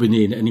just dobbing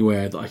in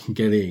anywhere that I can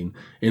get in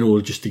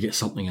order just to get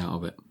something out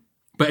of it.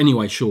 But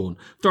anyway, Sean,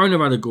 Throne of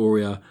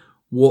Allegoria,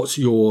 what's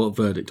your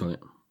verdict on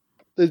it?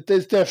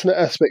 There's definite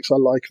aspects I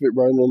like of it,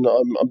 Ronan.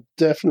 I'm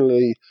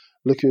definitely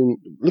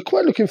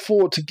quite looking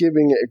forward to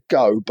giving it a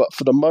go, but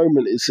for the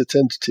moment it's a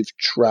tentative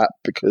trap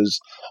because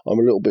I'm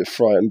a little bit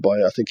frightened by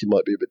it. I think it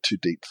might be a bit too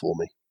deep for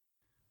me.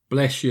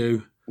 Bless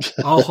you.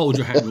 I'll hold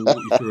your hand and walk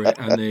you through it,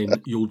 and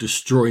then you'll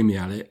destroy me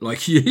at it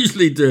like you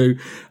usually do.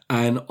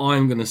 And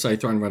I'm going to say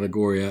Throne of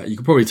Allegoria. You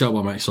can probably tell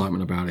by my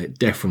excitement about it.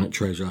 Definite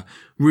treasure.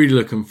 Really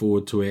looking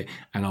forward to it.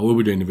 And I will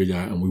be doing the video,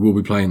 and we will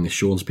be playing this,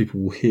 Sean, so people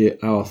will hear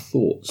our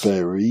thoughts.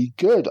 Very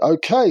good.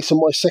 Okay, so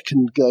my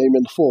second game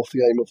and fourth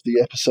game of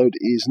the episode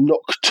is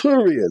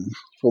Nocturian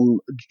from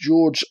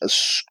George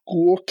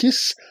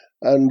Skorkis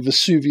and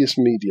Vesuvius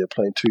Media,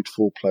 playing 2 to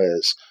 4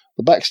 players.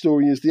 The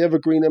backstory is the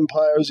Evergreen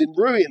Empire is in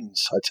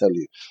ruins, I tell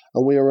you,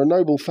 and we are a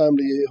noble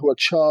family who are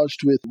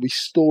charged with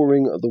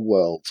restoring the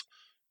world.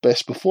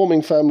 Best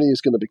performing family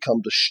is going to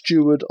become the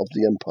steward of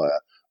the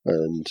empire,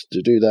 and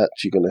to do that,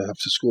 you're going to have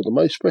to score the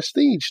most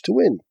prestige to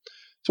win.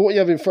 So what you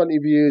have in front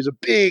of you is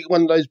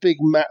one of those big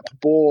map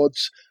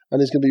boards,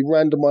 and there's going to be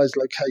randomized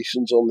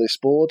locations on this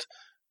board.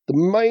 The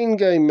main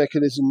game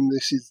mechanism in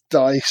this is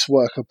dice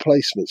worker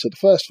placement. So the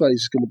first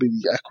phase is going to be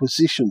the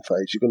acquisition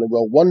phase. You're going to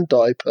roll 1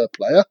 die per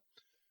player.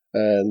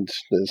 And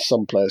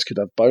some players could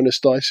have bonus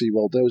dice, so you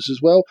roll those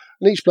as well.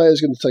 And each player is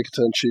going to take a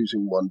turn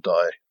choosing 1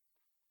 die.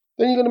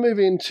 Then you're going to move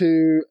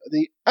into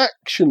the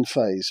action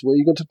phase, where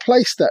you're going to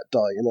place that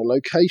die in a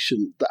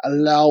location that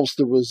allows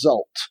the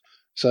result.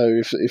 So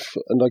if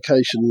a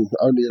location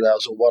only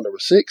allows a 1 or a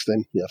 6,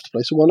 then you have to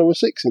place a 1 or a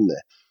 6 in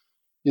there.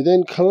 You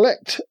then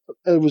collect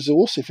a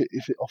resource if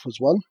it offers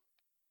one.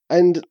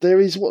 And there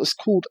is what's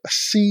called a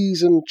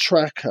season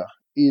tracker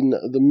in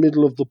the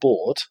middle of the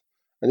board.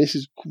 And this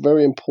is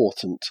very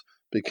important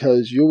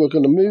because you are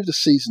going to move the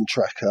season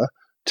tracker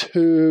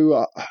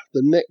to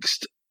the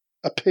next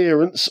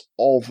appearance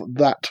of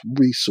that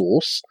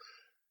resource.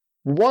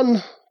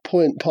 One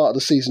part of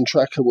the season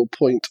tracker will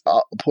point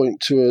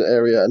to an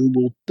area and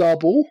will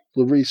double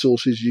the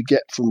resources you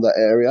get from that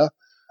area.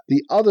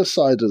 The other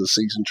side of the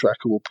season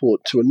tracker will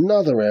point to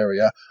another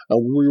area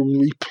and will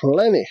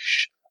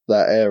replenish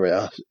that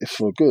area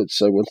for good.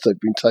 So once they've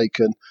been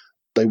taken,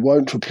 they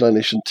won't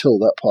replenish until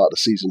that part of the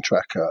season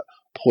tracker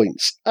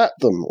points at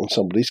them on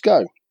somebody's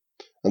go.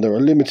 And there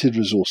are limited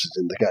resources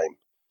in the game.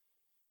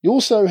 You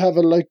also have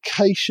a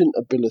location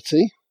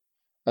ability,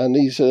 and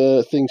these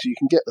are things you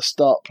can get the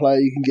start play.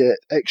 You can get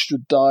extra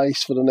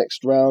dice for the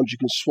next round. You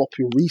can swap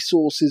your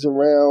resources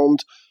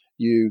around.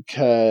 You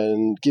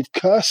can give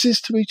curses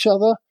to each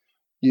other.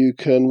 You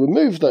can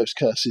remove those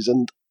curses.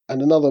 And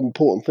another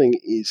important thing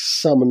is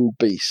summon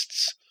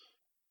beasts.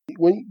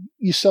 When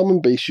you summon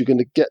beasts, you're going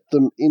to get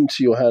them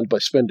into your hand by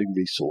spending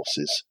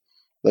resources.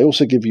 They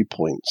also give you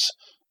points.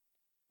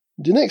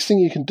 The next thing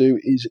you can do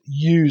is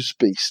use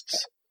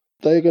beasts.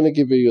 They're going to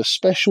give you a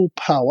special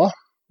power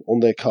on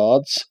their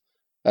cards,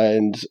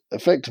 and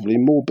effectively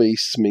more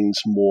beasts means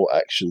more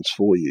actions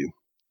for you.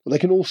 But they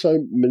can also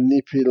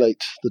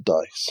manipulate the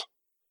dice.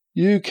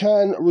 You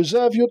can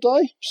reserve your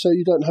die, so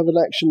you don't have an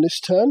action this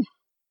turn,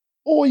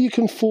 or you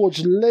can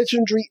forge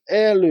legendary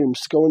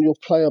heirlooms to go on your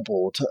player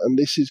board, and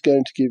this is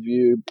going to give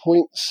you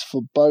points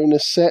for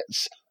bonus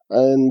sets,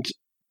 and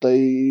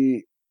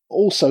they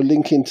also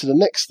link into the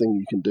next thing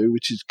you can do,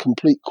 which is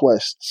complete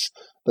quests.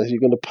 That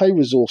you're going to pay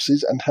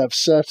resources and have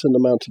certain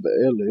amount of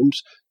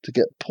heirlooms to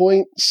get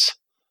points,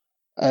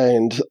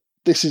 and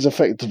this is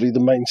effectively the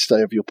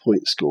mainstay of your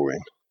point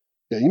scoring.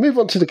 Yeah, you move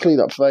on to the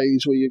cleanup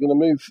phase where you're going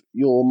to move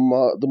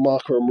the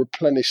marker and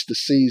replenish the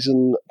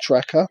season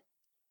tracker,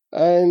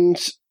 and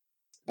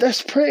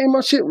that's pretty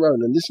much it,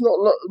 Ronan. There's not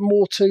a lot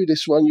more to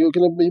this one. You're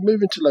going to be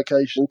moving to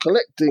location,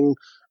 collecting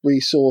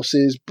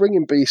resources,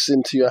 bringing beasts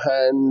into your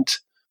hand,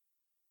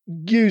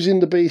 using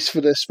the beasts for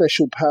their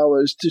special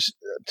powers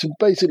to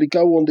basically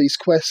go on these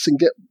quests and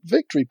get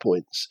victory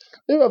points.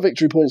 There are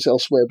victory points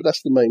elsewhere, but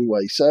that's the main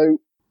way. So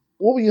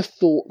what were your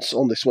thoughts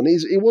on this one?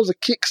 It was a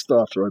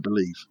Kickstarter, I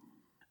believe.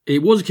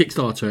 It was a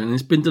Kickstarter, and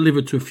it's been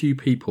delivered to a few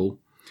people.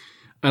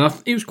 And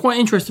it was quite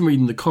interesting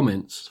reading the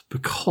comments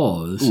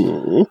because,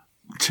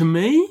 to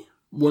me,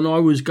 when I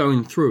was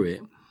going through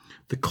it,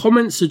 the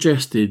comments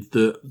suggested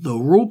that the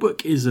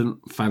rulebook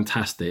isn't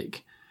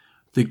fantastic.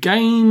 The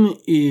game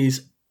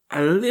is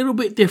a little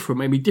bit different,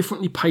 maybe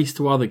differently paced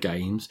to other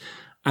games,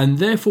 and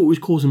therefore it was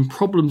causing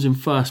problems in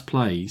first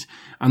plays.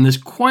 And there's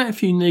quite a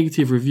few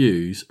negative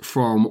reviews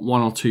from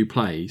one or two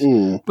plays.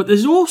 But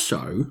there's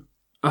also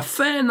a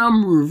fair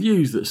number of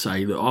reviews that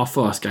say that our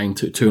first game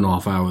took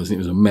 2.5 hours and it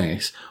was a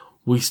mess.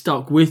 We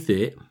stuck with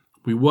it,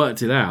 we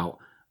worked it out,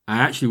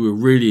 and actually we were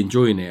really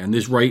enjoying it, and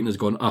this rating has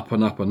gone up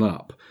and up and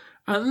up.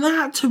 And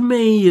that, to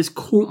me, has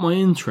caught my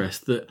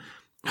interest that,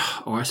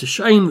 it's a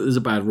shame that there's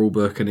a bad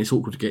rulebook and it's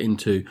awkward to get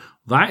into.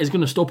 That is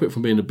going to stop it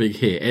from being a big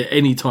hit at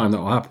any time that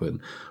will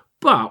happen.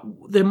 But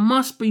there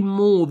must be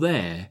more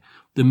there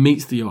than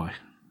meets the eye.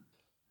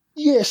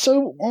 Yeah,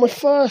 so my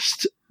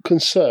first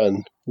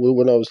concern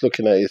when I was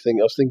looking at it, I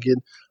was thinking,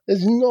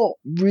 there's not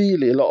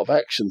really a lot of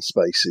action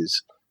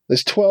spaces.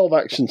 There's 12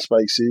 action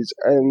spaces,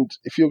 and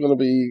if you're going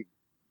to be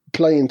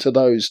playing to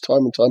those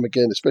time and time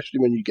again, especially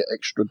when you get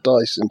extra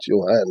dice into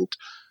your hand,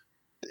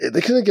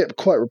 they're going to get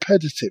quite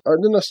repetitive.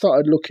 And then I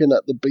started looking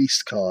at the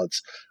beast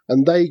cards,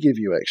 and they give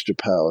you extra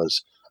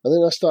powers. And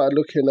then I started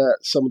looking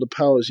at some of the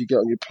powers you get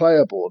on your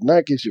player board, and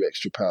that gives you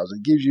extra powers.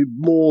 It gives you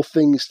more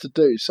things to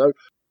do. So,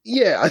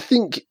 yeah, I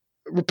think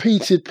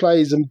repeated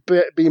plays and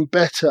being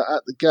better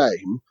at the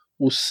game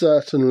will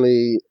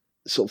certainly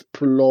sort of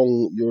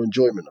prolong your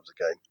enjoyment of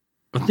the game.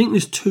 I think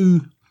there's two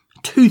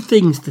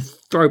things to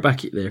throw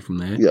back at there from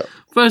there. Yeah.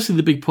 Firstly,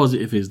 the big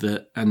positive is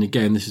that, and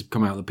again, this has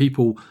come out, that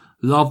people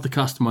love the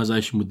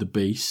customization with the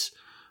beasts,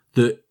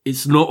 that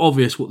it's not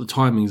obvious what the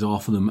timings are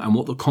for them and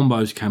what the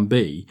combos can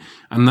be,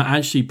 and that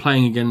actually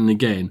playing again and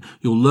again,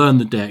 you'll learn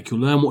the deck, you'll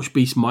learn which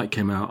beast might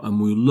come out, and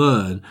we'll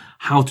learn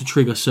how to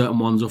trigger certain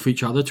ones off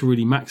each other to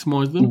really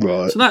maximise them.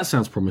 Right. So that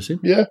sounds promising.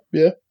 Yeah,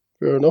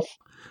 fair enough.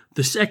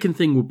 The second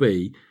thing will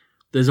be,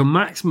 there's a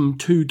maximum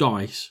 2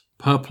 dice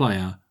per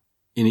player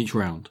in each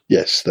round.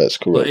 Yes, that's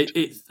correct.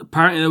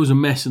 Apparently there was a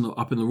mess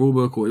up in the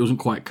rulebook, or it wasn't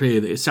quite clear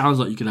that it sounds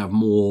like you could have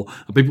more,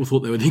 and people thought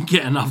they didn't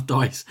get enough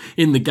dice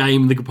in the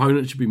game, the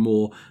components should be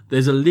more.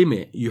 There's a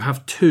limit. You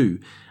have 2.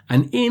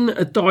 And in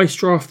a dice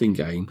drafting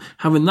game,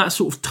 having that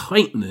sort of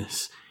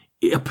tightness,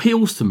 it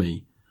appeals to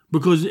me,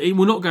 Because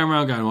we're not going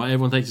around going, right,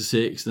 everyone takes a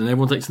 6, then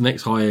everyone takes the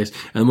next highest,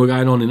 and we're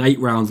going on in 8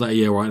 rounds that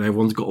year, right, and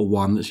everyone's got a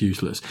 1 that's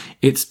useless.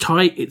 It's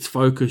tight, it's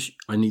focused.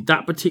 I need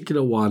that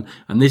particular one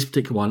and this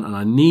particular one, and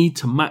I need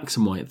to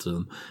maximise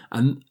them.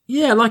 And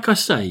yeah, like I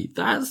say,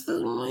 I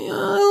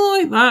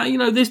like that. You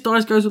know, this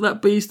dice goes with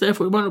that beast,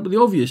 therefore it might not be the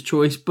obvious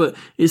choice, but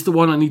it's the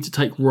one I need to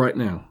take right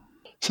now.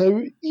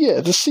 So, yeah,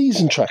 the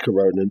season tracker,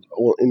 Ronan,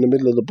 in the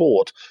middle of the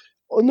board.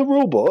 On the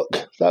rule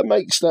book, that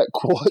makes that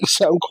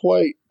sound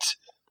quite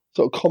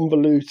sort of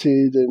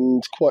convoluted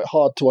and quite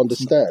hard to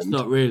understand. It's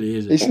not really,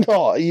 is it? It's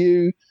not.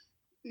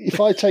 If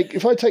I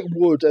take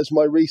wood as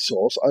my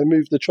resource, I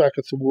move the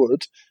tracker to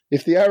wood.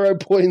 If the arrow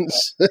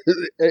points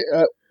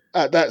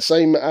at that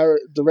same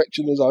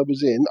direction as I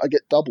was in, I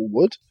get double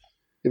wood.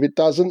 If it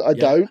doesn't, I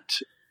don't.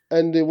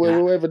 And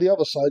wherever the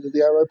other side of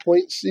the arrow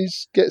points,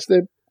 gets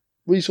their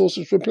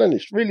resources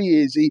replenished. Really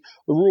easy.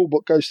 The rule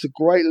book goes to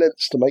great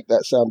lengths to make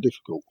that sound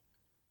difficult.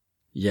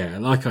 Yeah,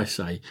 like I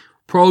say,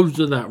 problems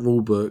with that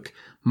rule book,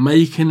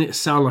 making it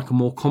sound like a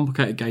more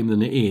complicated game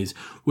than it is,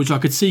 which I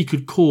could see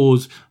could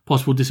cause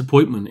possible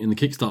disappointment in the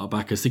Kickstarter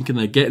backers, thinking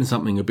they're getting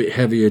something a bit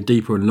heavier,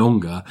 deeper and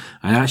longer,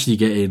 and actually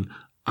getting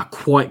a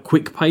quite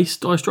quick-paced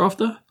dice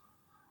drafter.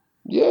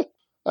 Yeah,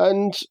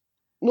 and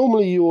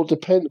normally you're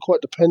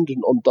quite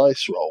dependent on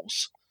dice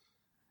rolls,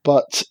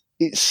 but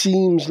it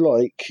seems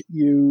like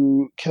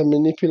you can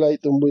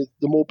manipulate them with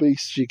the more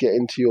beasts you get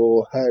into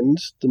your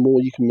hands, the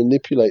more you can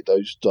manipulate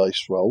those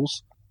dice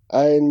rolls.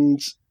 And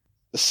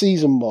the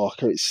season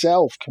marker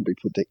itself can be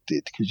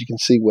predicted because you can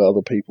see where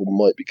other people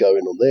might be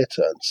going on their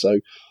turn.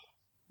 So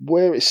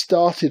where it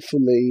started for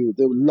me,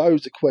 there were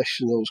loads of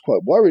questions. I was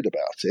quite worried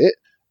about it.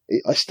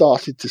 I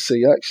started to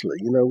see, actually,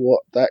 you know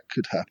what, that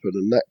could happen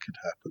and that could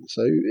happen.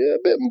 So yeah,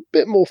 a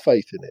bit more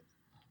faith in it.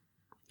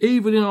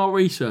 Even in our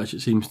research,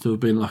 it seems to have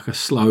been like a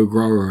slow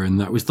grower in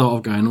that we start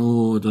off going,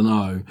 I don't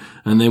know.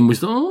 And then we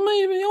start,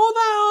 maybe.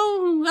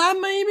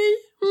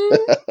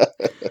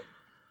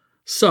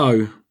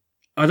 So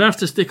I'd have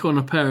to stick on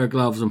a pair of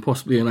gloves and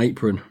possibly an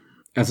apron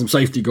and some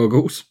safety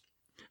goggles.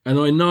 And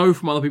I know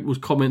from other people's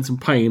comments and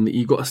pain that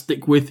you've got to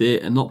stick with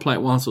it and not play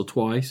it once or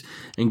twice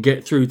and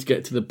get through to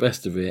get to the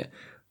best of it.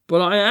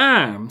 But I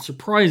am,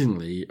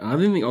 surprisingly, I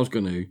didn't think I was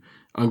going to,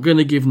 I'm going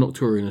to give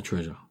Nocturian a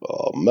treasure.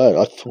 Oh, man,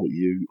 I thought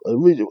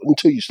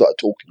until you started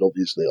talking,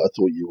 obviously, I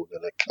thought you were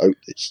going to coat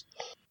this.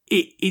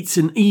 It's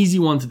an easy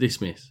one to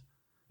dismiss.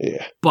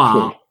 Yeah. But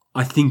sure.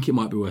 I think it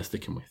might be worth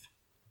sticking with.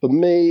 For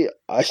me,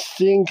 I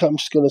think I'm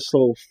just going to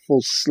sort of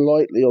fall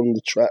slightly on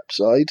the trap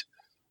side.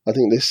 I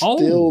think there's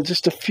still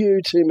just a few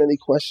too many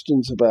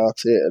questions about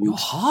it. And you're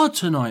hard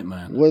tonight,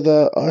 man.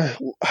 Whether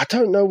I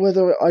don't know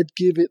whether I'd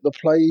give it the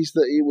plays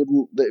that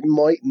it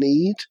might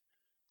need.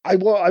 I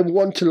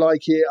want to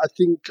like it. I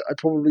think I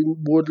probably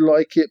would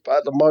like it, but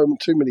at the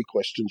moment, too many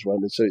questions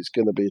running, so it's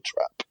going to be a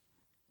trap.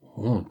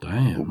 Oh,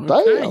 damn.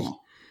 Damn.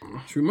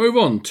 Should we move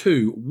on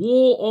to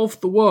War of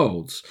the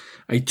Worlds,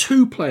 a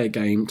 2-player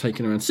game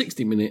taking around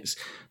 60 minutes,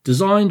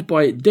 designed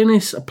by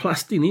Denis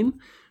Plastinin,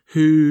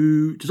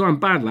 who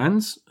designed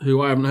Badlands,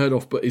 who I haven't heard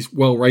of but is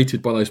well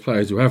rated by those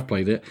players who have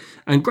played it,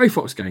 and Grey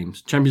Fox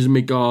Games, Champions of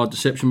Midgard,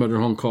 Deception Murder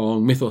in Hong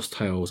Kong, Mythos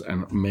Tales,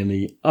 and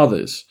many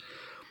others.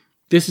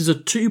 This is a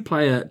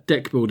 2-player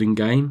deck-building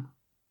game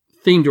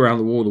themed around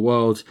the War of the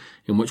Worlds,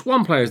 in which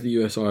one player is the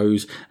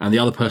USOs and the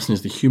other person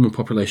is the human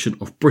population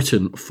of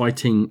Britain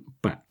fighting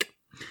back.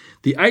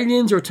 The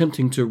aliens are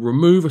attempting to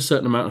remove a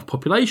certain amount of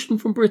population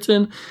from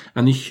Britain,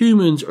 and the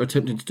humans are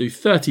attempting to do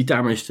 30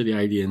 damage to the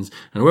aliens,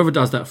 and whoever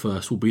does that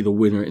first will be the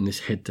winner in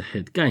this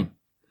head-to-head game.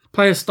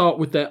 Players start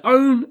with their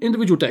own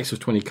individual decks of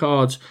 20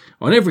 cards.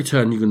 On every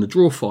turn, you're going to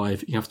draw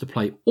 5. You have to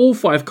play all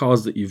 5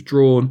 cards that you've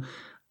drawn,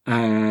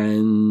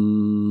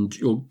 and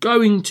you're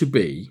going to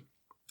be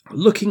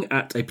looking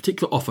at a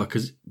particular offer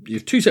because you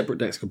have 2 separate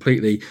decks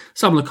completely.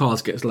 Some of the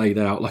cards gets laid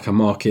out like a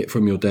market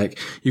from your deck.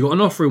 You've got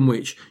an offer in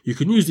which you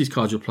can use these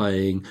cards you're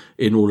playing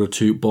in order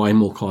to buy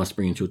more cards to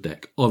bring into your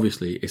deck.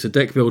 Obviously, it's a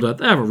deck builder.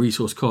 They have a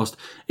resource cost.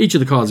 Each of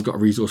the cards has got a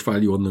resource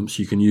value on them,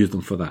 so you can use them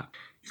for that.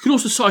 You can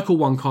also cycle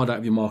 1 card out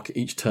of your market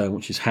each turn,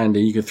 which is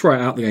handy. You can throw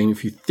it out the game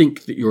if you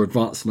think that you're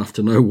advanced enough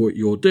to know what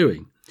you're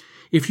doing.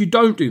 If you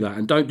don't do that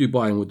and don't do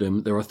buying with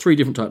them, there are 3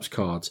 different types of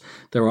cards.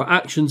 There are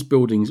actions,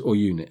 buildings, or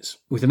units.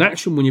 With an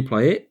action, when you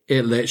play it,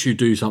 it lets you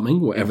do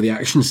something, whatever the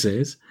action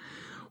says.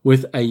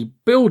 With a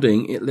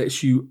building, it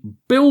lets you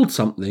build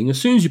something as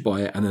soon as you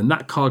buy it, and then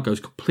that card goes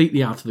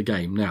completely out of the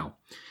game. Now,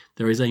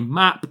 there is a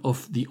map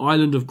of the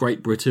island of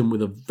Great Britain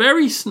with a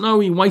very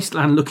snowy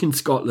wasteland-looking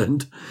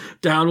Scotland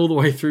down all the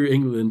way through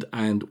England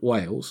and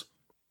Wales.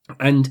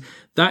 And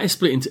that is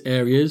split into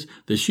areas.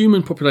 There's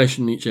human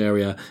population in each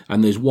area,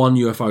 and there's 1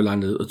 UFO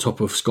landed at the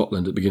top of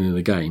Scotland at the beginning of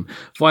the game.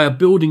 Via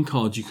building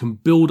cards, you can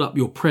build up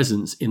your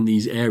presence in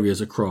these areas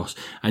across,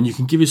 and you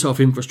can give yourself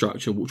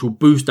infrastructure which will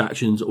boost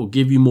actions or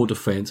give you more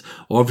defense.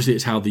 Or obviously,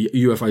 it's how the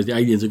UFOs, the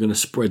aliens, are going to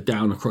spread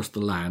down across the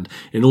land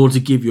in order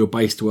to give you a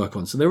base to work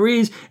on. So there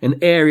is an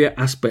area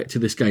aspect to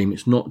this game.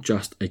 It's not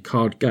just a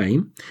card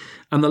game.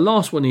 And the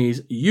last one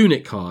is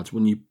unit cards.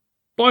 When you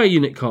buy a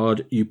unit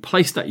card, you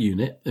place that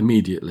unit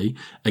immediately,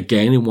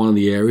 again, in one of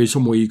the areas,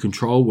 somewhere you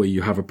control, where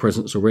you have a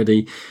presence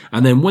already.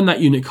 And then when that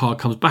unit card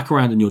comes back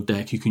around in your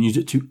deck, you can use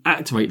it to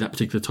activate that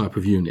particular type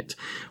of unit.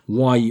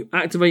 Why are you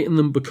activating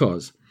them?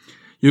 Because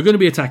you're going to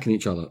be attacking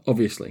each other,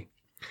 obviously.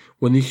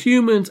 When the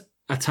humans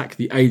attack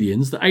the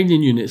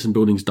alien units and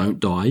buildings don't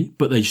die,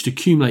 but they just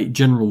accumulate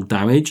general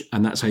damage,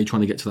 and that's how you're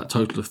trying to get to that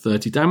total of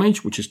 30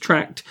 damage, which is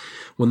tracked.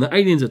 When the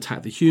aliens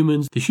attack the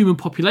human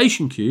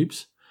population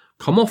cubes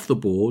come off the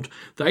board.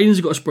 The aliens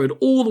have got to spread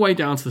all the way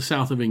down to the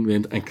south of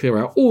England and clear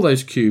out all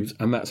those cubes,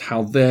 and that's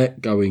how they're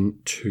going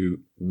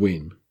to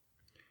win.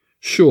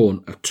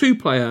 Sean, a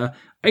 2-player,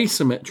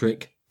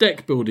 asymmetric,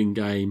 deck-building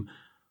game.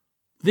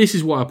 This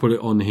is why I put it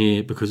on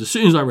here, because as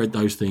soon as I read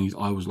those things,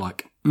 I was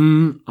like,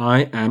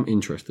 I am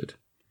interested.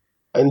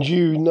 And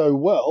you know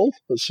well,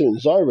 as soon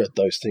as I read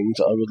those things,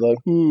 I was like,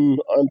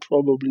 I'm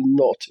probably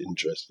not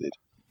interested.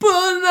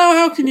 But now,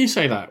 how can you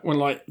say that when,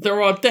 like,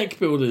 there are deck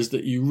builders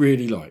that you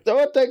really like? There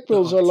are deck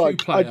builders I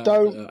like. I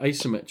don't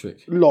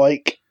asymmetric.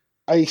 like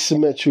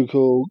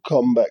asymmetrical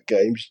combat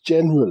games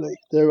generally.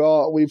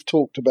 We've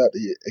talked about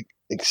the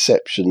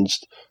exceptions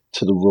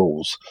to the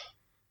rules.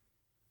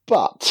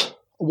 But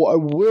what I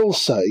will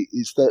say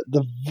is that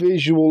the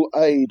visual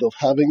aid of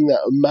having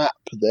that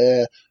map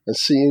there and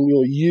seeing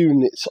your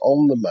units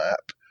on the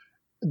map,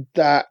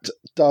 that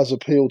does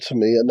appeal to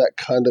me, and that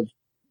kind of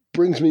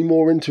brings me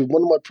more into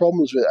one of my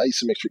problems with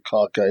asymmetric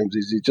card games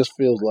is it just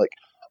feels like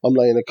I'm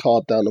laying a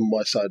card down on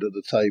my side of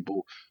the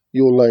table,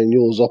 you're laying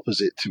yours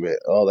opposite to it.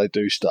 Oh, they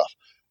do stuff.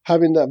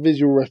 Having that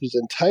visual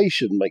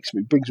representation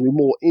brings me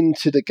more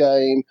into the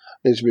game,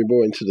 brings me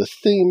more into the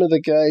theme of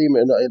the game,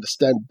 and I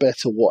understand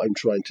better what I'm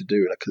trying to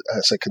do,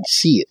 as I can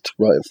see it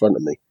right in front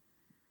of me.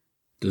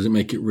 Does it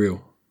make it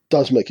real?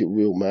 Does make it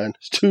real, man.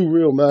 It's too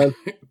real, man.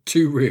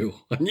 Too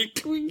real. And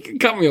you can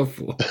cut me off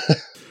for.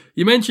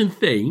 You mentioned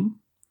theme.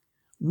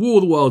 War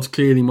of the Worlds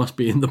clearly must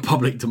be in the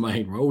public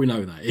domain, right? We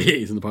know that. It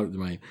is in the public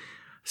domain.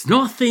 It's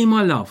not a theme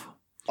I love.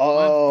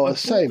 I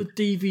same. bought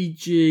the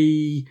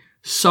DVG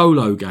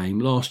solo game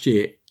last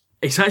year.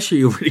 It's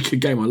actually a really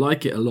good game. I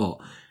like it a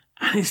lot.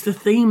 And it's the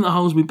theme that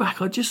holds me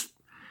back. I just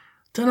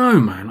don't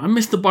know, man. I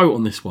missed the boat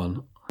on this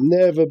one.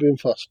 Never been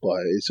fussed by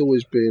it. It's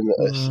always been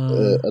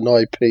an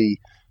IP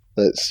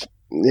that's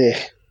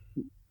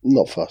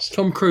not fussed.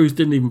 Tom Cruise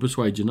didn't even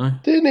persuade you, no?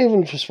 Didn't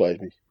even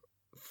persuade me.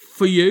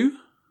 For you,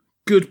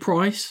 good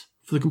price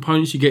for the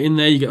components you get in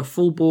there. You get a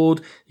full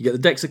board, you get the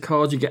decks of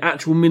cards, you get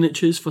actual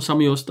miniatures for some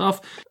of your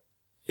stuff.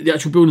 The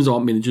actual buildings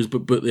aren't miniatures,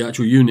 but the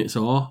actual units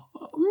are.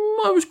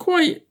 It's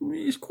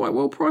quite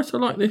well priced. I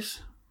like this.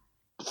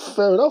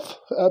 Fair enough.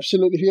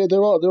 Absolutely. Yeah,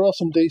 there are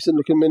some decent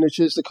looking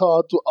miniatures. The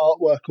card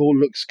artwork all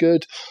looks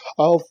good.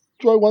 I'll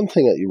throw one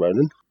thing at you,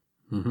 Ronan.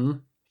 Mm-hmm.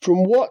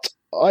 From what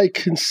I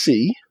can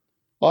see,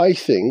 I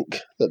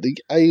think that the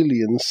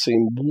aliens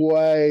seem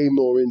way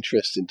more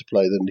interesting to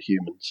play than the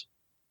humans.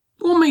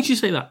 What makes you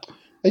say that?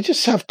 They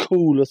just have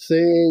cooler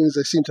things.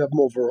 They seem to have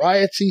more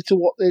variety to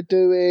what they're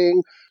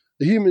doing.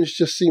 The humans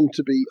just seem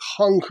to be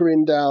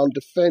hunkering down,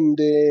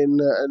 defending,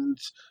 and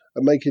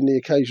making the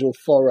occasional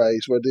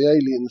forays, where the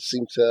aliens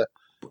seem to...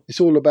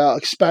 It's all about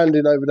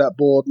expanding over that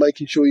board,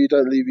 making sure you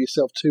don't leave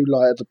yourself too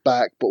light at the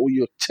back, but all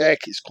your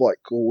tech is quite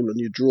cool and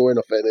you're drawing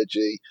off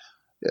energy.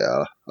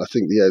 Yeah, I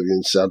think the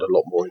aliens sound a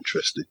lot more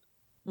interesting.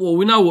 Well,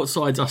 we know what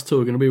sides us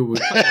two are going to be when we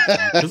play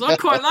because I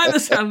quite like the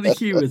sound of the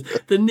humans.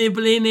 The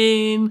nibbling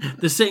in,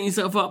 the setting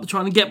yourself up,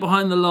 trying to get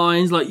behind the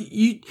lines. Like,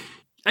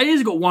 aliens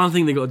have got one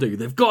thing they've got to do.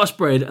 They've got to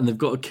spread and they've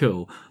got to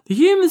kill. The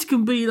humans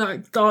can be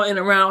like darting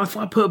around. If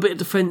I put a bit of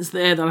defence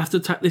there, they'll have to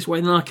attack this way,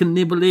 then I can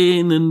nibble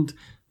in and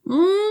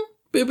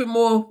be a bit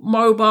more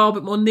mobile, a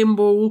bit more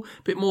nimble,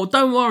 a bit more,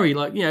 don't worry,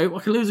 like, you know, I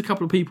can lose a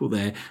couple of people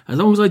there. As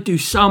long as I do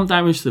some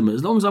damage to them,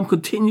 as long as I'm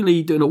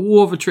continually doing a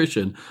war of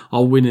attrition,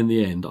 I'll win in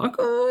the end. I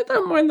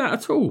don't mind that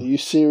at all. Are you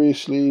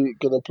seriously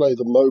going to play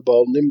the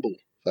mobile nimble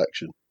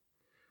faction?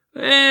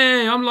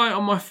 Hey, I'm light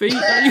on my feet.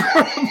 Don't you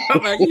worry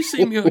about that. You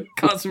see me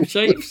cut some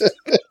shapes.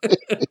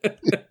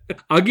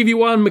 I'll give you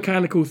one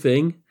mechanical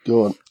thing.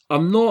 Go on.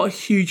 I'm not a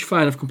huge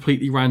fan of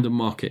completely random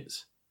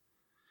markets.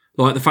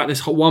 Like the fact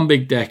there's one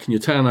big deck and you're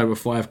turning over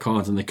 5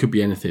 cards and there could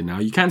be anything. Now,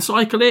 you can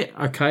cycle it.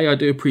 Okay, I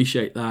do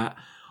appreciate that.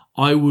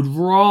 I would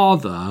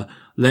rather,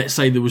 let's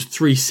say there was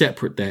 3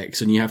 separate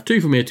decks and you have 2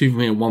 from here, 2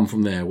 from here, 1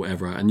 from there,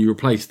 whatever, and you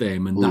replace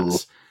them. And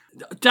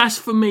that's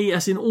for me,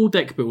 as in all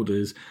deck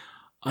builders,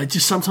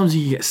 sometimes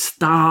you get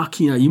stuck.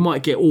 You know, you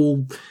might get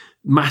all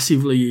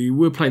massively... We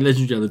were playing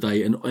Legendary the other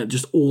day and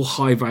just all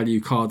high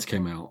value cards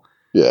came out.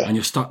 Yeah. And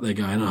you're stuck there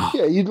going, oh.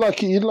 Yeah, you'd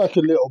like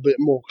a little bit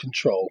more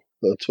control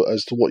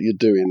as to what you're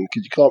doing,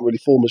 because you can't really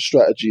form a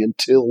strategy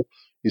until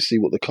you see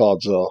what the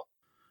cards are.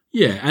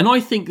 Yeah, and I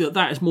think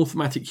that is more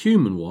thematic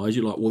human-wise.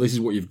 You're like, well, this is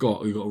what you've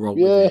got to roll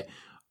with it.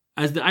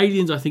 As the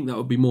aliens, I think that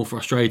would be more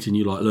frustrating.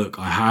 You're like, look,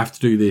 I have to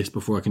do this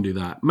before I can do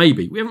that.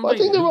 Maybe. I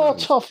think there are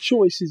tough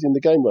choices in the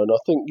game, Ron. I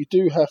think you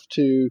do have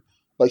to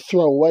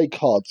throw away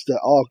cards that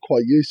are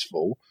quite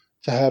useful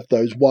to have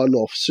those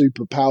one-off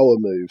super power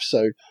moves.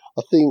 So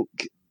I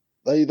think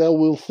they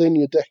will thin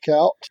your deck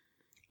out.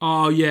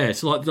 Oh, yeah.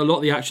 So like a lot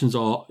of the actions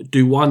are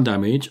do 1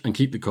 damage and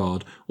keep the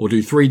card, or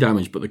do 3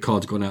 damage but the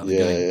card's gone out of the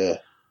game. Yeah.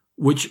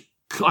 Which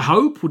I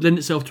hope would lend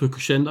itself to a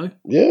crescendo.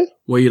 Yeah.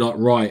 Where you're like,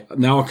 right,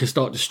 now I can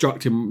start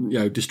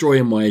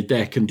destroying my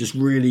deck and just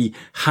really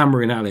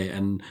hammering at it,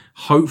 and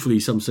hopefully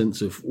some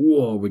sense of,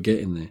 whoa, we're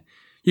getting there.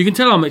 You can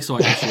tell I'm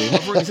excited, Sean.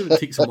 I've already sort of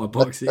ticked all my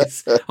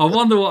boxes. I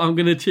wonder what I'm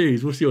going to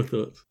choose. What's your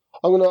thoughts?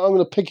 I'm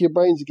gonna pick your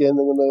brains again.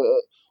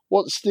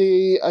 What's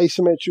the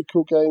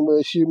asymmetrical game where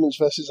it's humans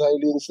versus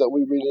aliens that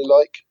we really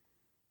like?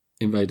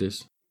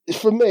 Invaders.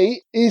 For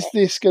me, is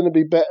this going to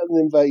be better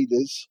than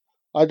Invaders?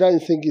 I don't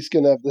think it's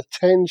going to have the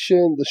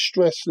tension, the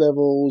stress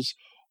levels,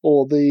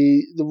 or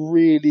the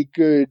really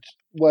good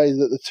way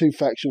that the two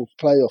factions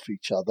play off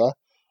each other.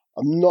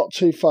 I'm not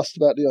too fussed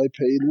about the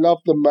IP. Love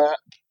the map.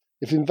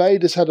 If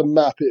Invaders had a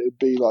map, it would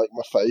be like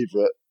my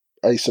favourite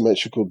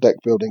asymmetrical deck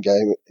building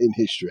game in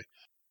history.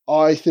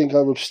 I think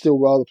I would still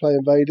rather play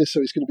Invaders,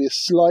 so it's going to be a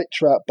slight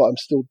trap, but I'm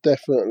still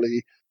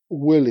definitely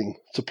willing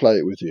to play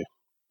it with you.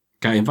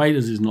 Okay,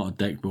 Invaders is not a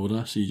deck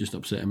builder, so you're just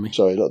upsetting me.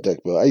 Sorry, not deck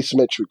builder.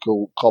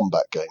 Asymmetrical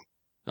combat game.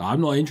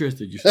 I'm not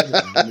interested. You've said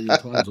it a million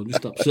times. I'm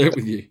just upset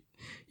with you.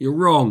 You're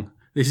wrong.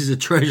 This is a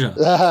treasure.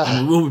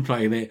 And we will be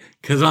playing it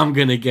because I'm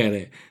going to get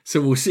it.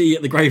 So we'll see you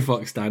at the Grey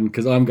Fox stand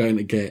because I'm going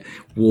to get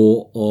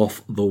War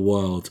of the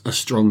Worlds, a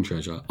strong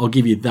treasure. I'll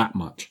give you that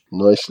much.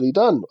 Nicely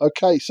done.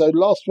 Okay, so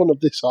last one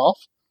of this half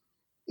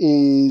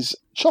is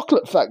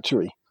Chocolate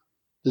Factory,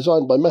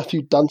 designed by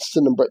Matthew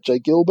Dunstan and Brett J.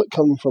 Gilbert,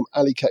 coming from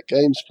Alley Cat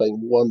Games,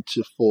 playing 1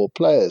 to 4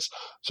 players.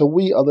 So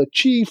we are the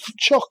chief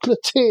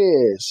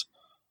chocolatiers,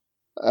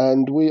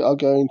 and we are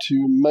going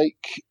to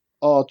make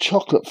our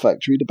chocolate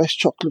factory the best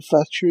chocolate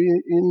factory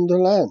in the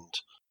land.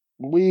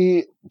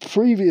 We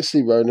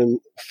previously, Ronan,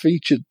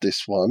 featured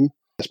this one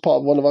as part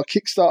of one of our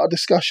Kickstarter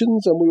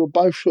discussions, and we were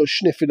both sort of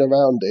sniffing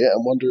around it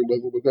and wondering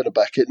whether we're going to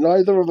back it.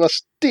 Neither of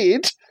us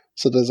did,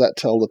 so does that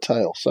tell the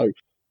tale? So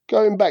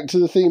going back to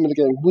the theme of the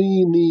game,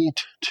 we need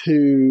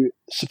to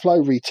supply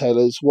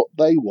retailers what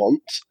they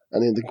want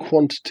and in the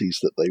quantities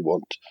that they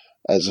want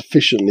as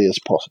efficiently as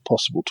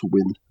possible to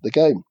win the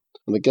game.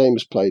 And the game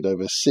is played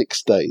over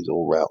 6 days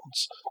or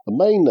rounds. The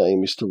main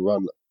aim is to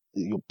run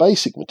your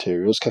basic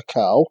materials,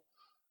 cacao,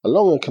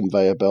 along a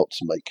conveyor belt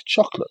to make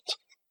chocolate.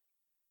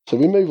 So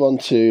we move on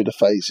to the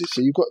phases.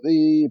 So you've got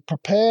the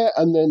prepare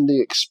and then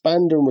the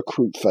expand and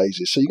recruit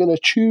phases. So you're going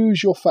to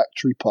choose your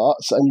factory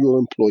parts and your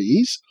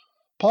employees.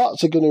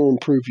 Parts are going to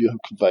improve your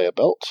conveyor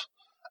belt,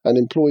 and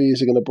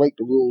employees are going to break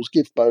the rules,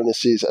 give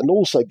bonuses, and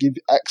also give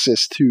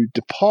access to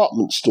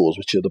department stores,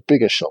 which are the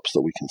bigger shops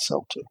that we can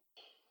sell to.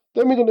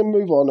 Then we're going to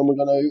move on and we're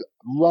going to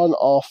run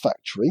our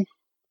factory,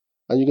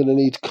 and you're going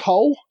to need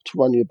coal to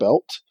run your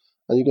belt,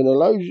 and you're going to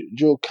load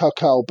your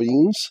cacao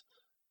beans,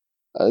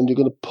 and you're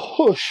going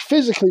to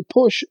physically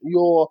push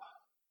your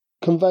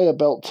conveyor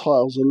belt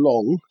tiles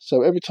along.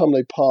 So every time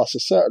they pass a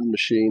certain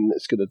machine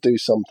that's going to do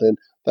something,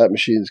 that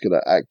machine is going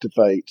to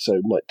activate. So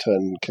it might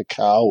turn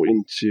cacao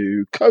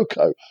into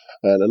cocoa,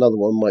 and another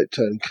one might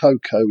turn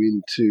cocoa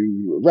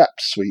into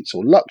wrapped sweets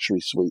or luxury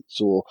sweets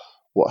or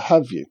what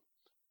have you.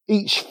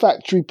 Each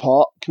factory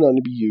part can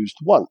only be used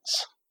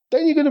once.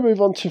 Then you're going to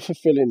move on to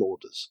fulfilling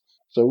orders.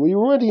 So we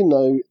already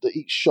know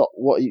that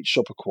what each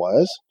shop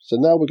acquires. So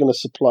now we're going to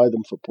supply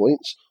them for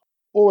points.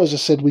 Or as I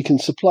said, we can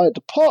supply a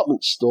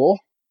department store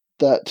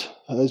that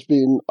has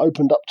been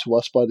opened up to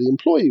us by the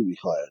employee we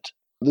hired.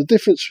 The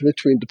difference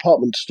between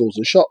department stores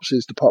and shops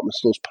is department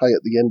stores pay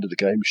at the end of the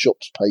game,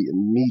 shops pay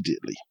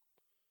immediately.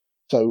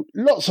 So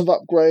lots of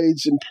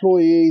upgrades,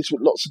 employees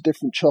with lots of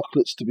different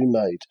chocolates to be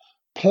made.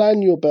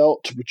 Plan your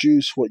belt to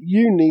produce what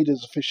you need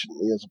as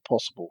efficiently as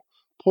possible.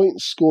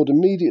 Points scored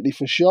immediately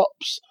for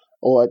shops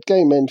or at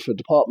game end for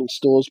department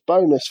stores.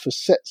 Bonus for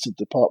sets of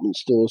department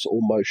stores or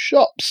most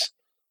shops.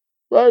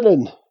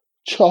 Roland,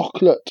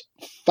 Chocolate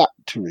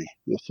Factory,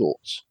 your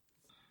thoughts?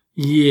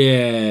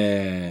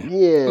 Yeah. I'm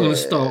going to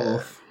start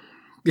off.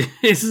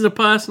 This is a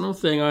personal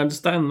thing, I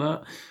understand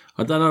that.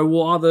 I don't know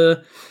what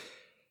other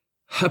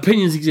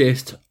opinions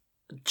exist.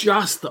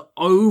 Just the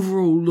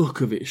overall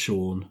look of it,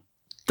 Sean,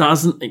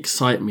 doesn't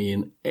excite me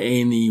in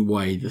any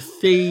way. The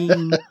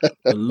theme,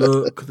 the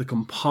look, the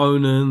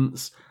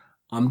components.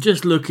 I'm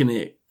just looking at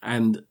it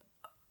and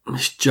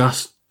it's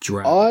just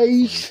drab.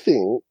 I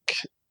think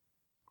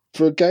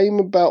for a game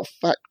about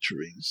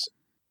factories,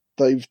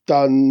 they've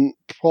done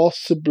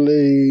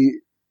possibly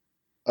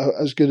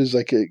as good as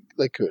they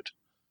could.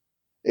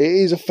 It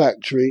is a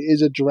factory. It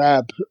is a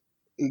drab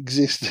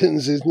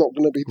existence. It's not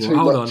going to be too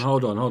much.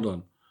 Hold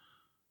on.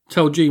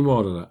 Tell Gene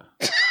Wilder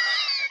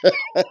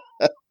that.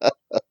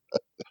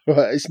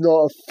 Right, it's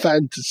not a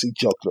fantasy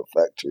chocolate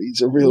factory.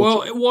 It's a real.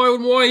 Well,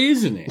 why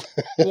isn't it?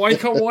 Why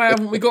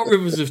haven't we got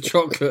rivers of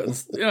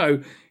chocolate?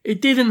 And, it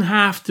didn't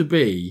have to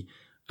be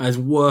as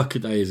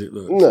workaday as it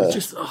looks. No. It's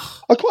just,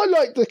 I quite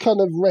like the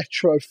kind of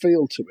retro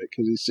feel to it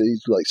because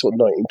it's like sort of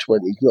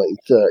 1920s,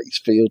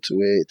 1930s feel to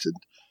it, and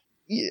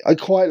yeah, I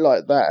quite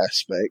like that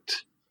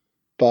aspect.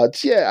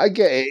 But yeah, I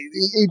get it.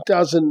 It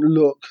doesn't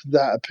look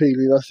that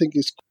appealing. I think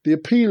it's the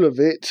appeal of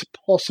it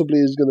possibly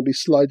is going to be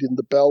sliding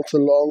the belt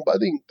along, but I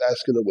think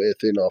that's going to wear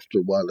thin after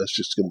a while. It's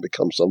just going to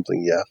become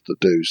something you have to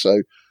do.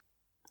 So,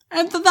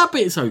 and that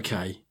bit's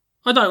okay.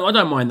 I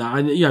don't mind that.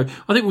 And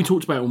I think we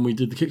talked about it when we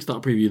did the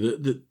Kickstarter preview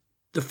that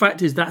the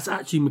fact is that's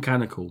actually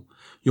mechanical.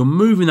 You're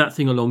moving that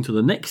thing along to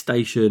the next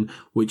station,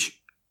 which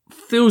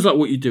feels like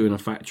what you do in a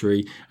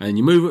factory, and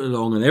you move it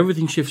along and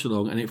everything shifts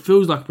along and it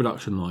feels like a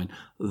production line.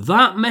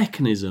 That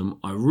mechanism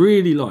I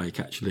really like,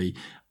 actually,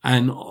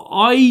 and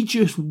I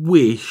just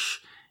wish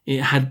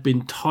it had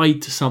been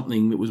tied to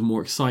something that was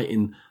more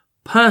exciting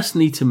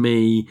personally to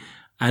me,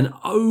 and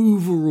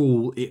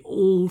overall it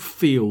all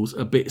feels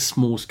a bit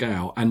small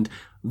scale, and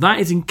that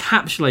is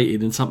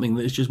encapsulated in something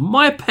that is just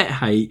my pet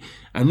hate,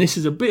 and this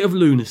is a bit of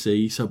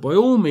lunacy, so by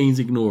all means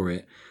ignore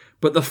it.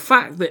 But the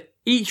fact that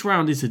each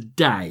round is a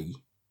day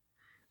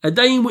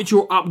in which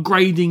you're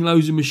upgrading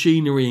loads of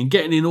machinery and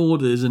getting in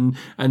orders and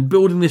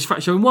building this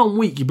factory. So in 1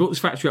 week, you built this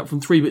factory up from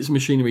 3 bits of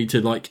machinery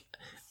to like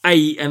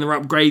 8, and they're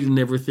upgrading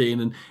everything.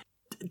 And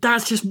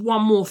that's just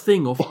one more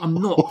thing of, I'm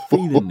not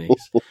feeling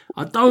this.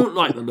 I don't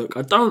like the look.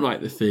 I don't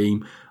like the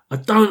theme. I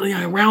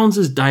don't, rounds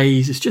as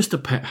days. It's just a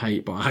pet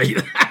hate, but I hate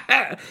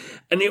that.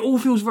 And it all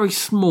feels very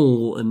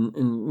small and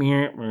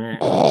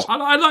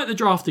I like the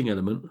drafting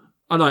element.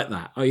 I like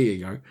that. Oh, here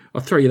you go.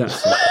 I'll throw you that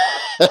stuff.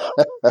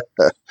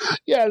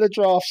 Yeah, the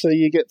draft, so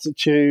you get to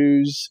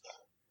choose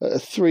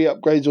 3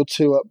 upgrades or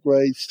 2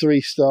 upgrades,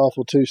 3 staff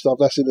or 2 staff.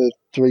 That's in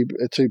a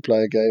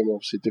 2-player game,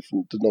 obviously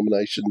different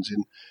denominations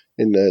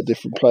in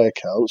different player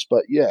counts.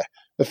 But yeah,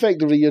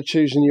 effectively you're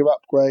choosing your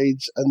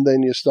upgrades and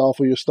then your staff,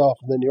 or your staff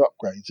and then your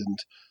upgrades, and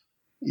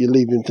you're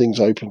leaving things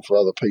open for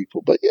other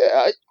people. But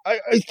yeah,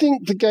 I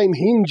think the game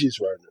hinges,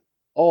 Ronan,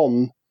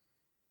 on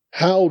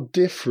how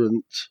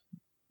different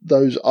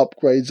those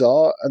upgrades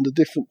are and the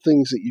different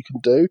things that you can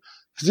do.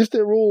 Because if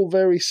they're all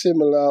very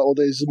similar, or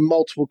there's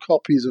multiple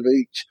copies of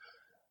each,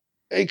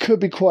 it could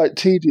be quite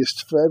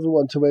tedious for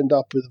everyone to end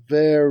up with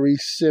very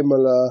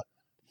similar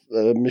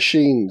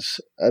machines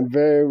and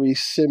very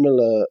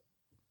similar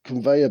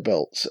conveyor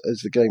belts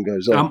as the game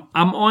goes on.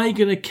 Am I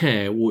going to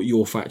care what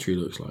your factory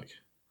looks like?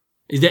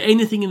 Is there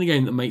anything in the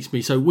game that makes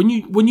me... So when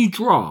you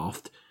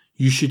draft,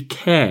 you should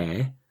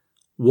care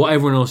what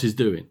everyone else is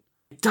doing.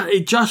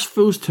 It just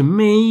feels to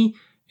me,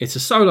 it's a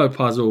solo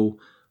puzzle.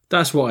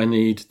 That's what I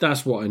need.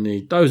 That's what I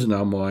need. Those are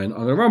now mine.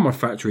 I'm going to run my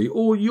factory.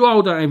 Or you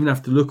all don't even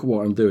have to look at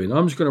what I'm doing.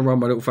 I'm just going to run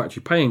my little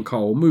factory, paying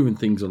coal, moving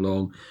things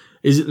along.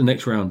 Is it the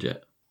next round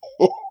yet?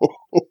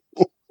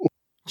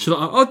 Should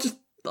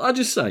I'll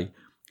just say,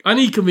 I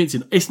need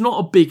convincing. It's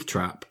not a big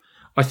trap.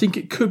 I think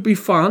it could be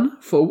fun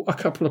for a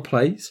couple of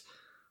plays.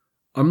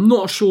 I'm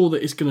not sure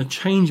that it's going to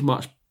change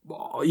much,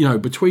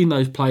 between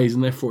those plays,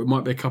 and therefore it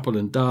might be a couple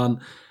and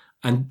done.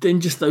 And then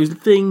just those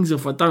things,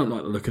 if I don't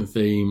like the look and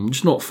theme, I'm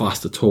just not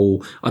fussed at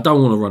all. I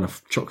don't want to run a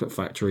chocolate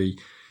factory.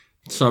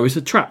 So it's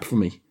a trap for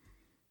me.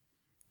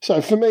 So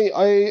for me,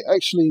 I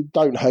actually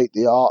don't hate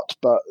the art,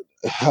 but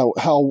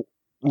how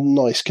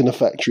nice can a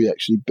factory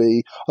actually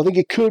be? I think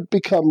it could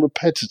become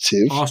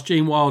repetitive. Ask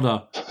Gene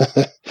Wilder.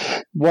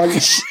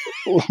 Once,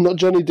 not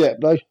Johnny Depp,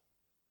 no.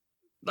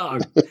 No.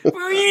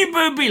 Well, you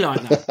would be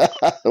like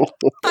that.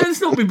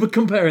 Let's not be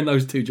comparing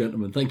those two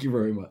gentlemen. Thank you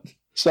very much.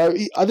 So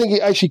I think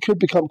it actually could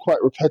become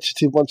quite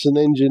repetitive once an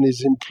engine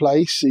is in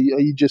place.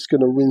 Are you just going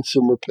to rinse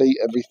and repeat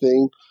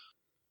everything?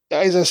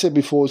 As I said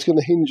before, it's going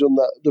to hinge on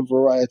the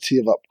variety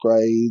of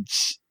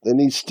upgrades. There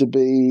needs to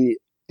be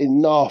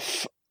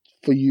enough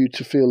for you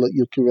to feel that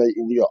you're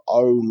creating your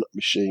own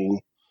machine.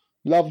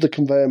 Love the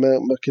conveyor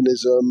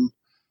mechanism.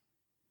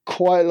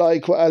 Quite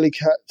like what Alley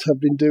Cat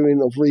have been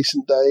doing of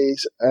recent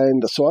days.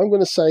 And so I'm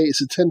going to say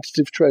it's a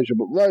tentative treasure.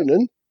 But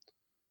Ronan...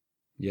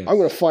 Yes. I'm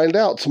going to find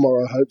out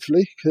tomorrow,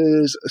 hopefully,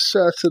 because a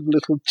certain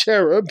little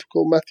cherub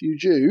called Matthew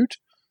Jude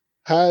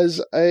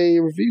has a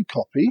review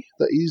copy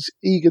that he's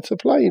eager to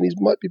play, and he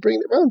might be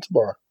bringing it round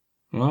tomorrow.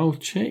 I'll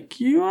check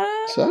you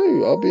out.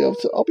 So I'll be able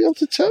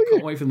to tell you.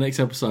 Can't wait for the next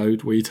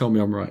episode where you tell me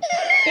I'm right.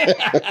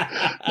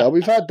 Now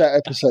we've had that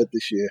episode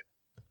this year.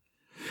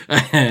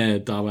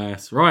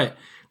 Dumbass. Right,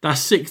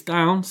 that's 6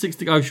 down, 6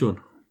 to go, Sean.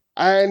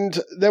 And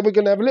then we're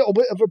going to have a little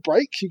bit of a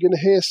break. You're going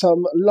to hear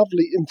some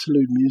lovely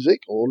interlude music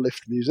or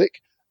lift music.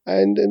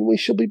 And then we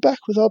shall be back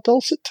with our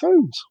dulcet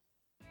tones.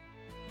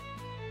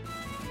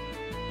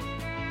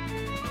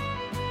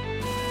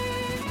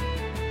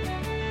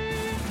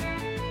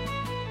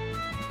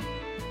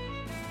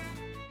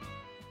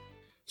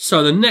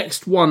 So the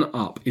next one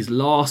up is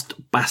Last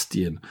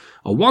Bastion,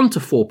 a 1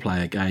 to 4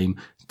 player game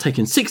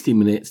taking 60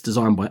 minutes,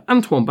 designed by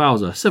Antoine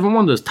Bowser, Seven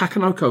Wonders,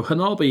 Takenoko,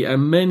 Hanabi,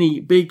 and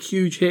many big,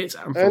 huge hits,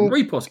 and from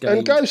Repos Games.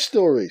 And Ghost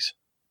Stories.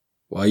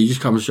 Well, you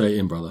just come straight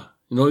in, brother.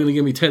 You're not going to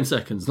give me 10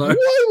 seconds, no?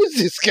 Why was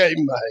this game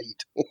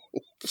made?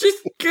 Just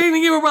going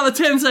to give a brother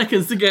 10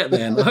 seconds to get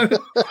there, no?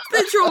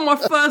 Literally on my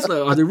first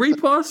line. I do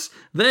Repos,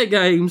 their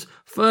games,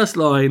 first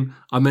line,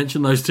 I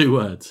mention those 2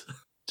 words.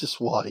 Just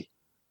why?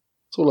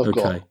 That's all I've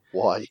got.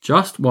 Why?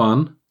 Just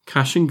One,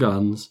 Cash and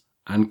Guns,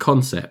 and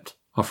Concept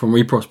are from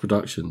Repos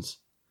Productions.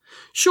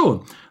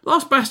 Sean,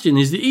 Last Bastion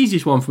is the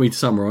easiest one for me to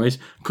summarise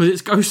because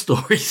it's ghost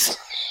stories.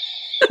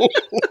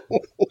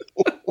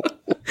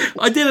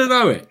 I didn't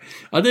know it.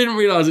 I didn't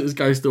realise it was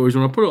ghost stories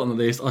when I put it on the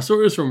list. I saw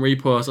it was from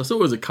Repass. I saw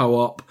it was a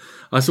co-op.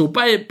 I saw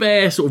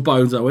bare sort of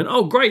bones. I went,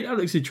 oh, great, that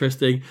looks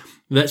interesting.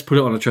 Let's put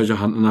it on a treasure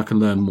hunt and I can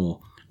learn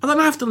more. I don't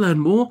have to learn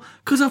more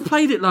because I've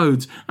played it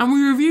loads and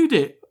we reviewed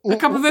it a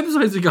couple of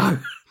episodes ago.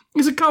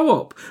 It's a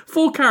co-op.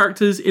 4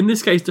 characters, in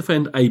this case,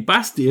 defend a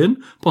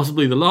bastion,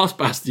 possibly the last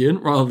bastion,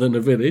 rather than a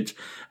village.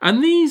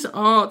 And these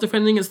are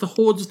defending against the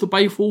hordes of the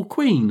Bayfall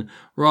Queen,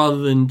 rather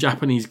than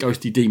Japanese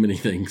ghosty demony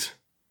things.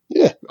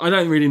 Yeah. I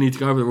don't really need to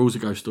go over the rules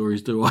of ghost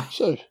stories, do I?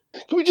 So,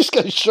 can we just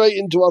go straight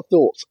into our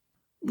thoughts?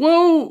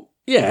 Well,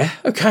 yeah,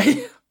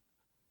 okay.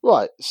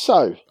 Right,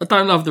 so... I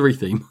don't love the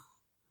retheme.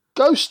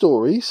 Ghost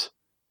Stories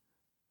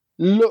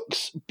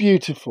looks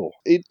beautiful.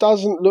 It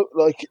doesn't look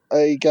like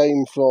a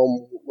game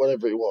from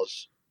whatever it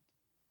was.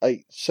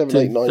 7,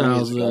 8, 9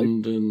 years ago.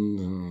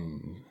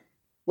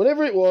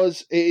 Whenever it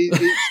was, it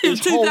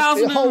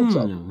holds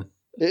up.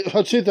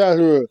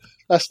 2000,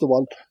 that's the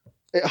one.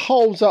 It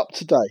holds up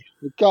today,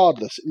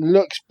 regardless. It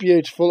looks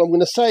beautiful. I'm going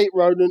to say it,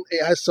 Ronan.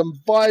 It has some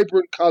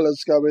vibrant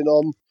colours going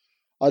on.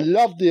 I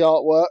love the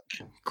artwork.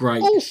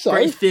 Great. Also,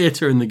 great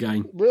theatre in the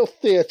game. Real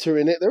theatre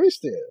in it. There is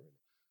theatre.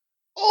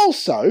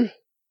 Also,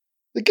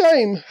 the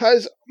game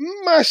has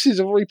masses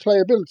of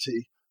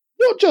replayability.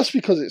 Not just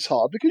because it's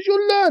hard, because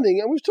you're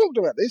learning, and we've talked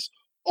about this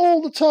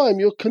all the time.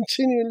 You're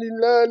continually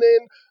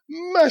learning.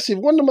 Massive.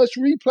 One of the most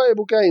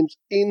replayable games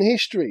in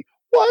history.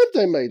 Why have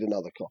they made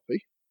another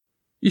copy?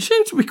 You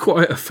seem to be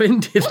quite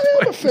offended. I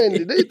am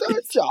offended.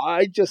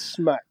 I just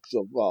smacks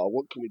of,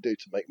 what can we do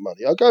to make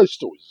money? Our Ghost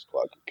Stories is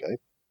quite a good game.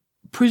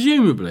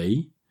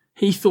 Presumably,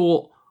 he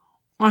thought,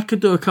 I could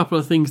do a couple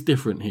of things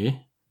different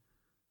here.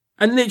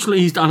 And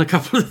literally, he's done a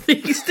couple of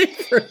things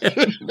different.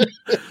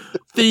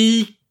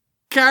 The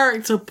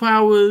character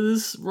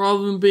powers,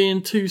 rather than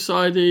being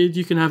two-sided,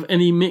 you can have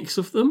any mix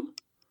of them,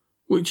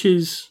 which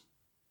is,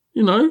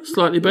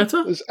 slightly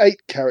better. There's 8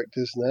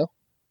 characters now.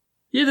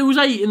 Yeah, there was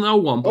 8 in the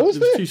old one, but there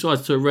was 2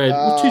 sides to red.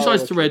 Two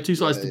sides to red, 2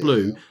 sides to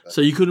blue. Yeah.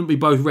 So you couldn't be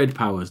both red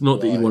powers.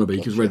 Not that you'd want to be,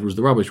 because red was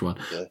the rubbish one.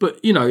 Yeah.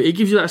 But, it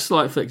gives you that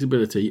slight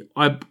flexibility.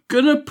 I'm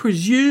going to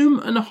presume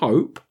and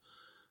hope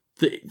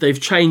that they've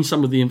changed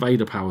some of the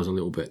invader powers a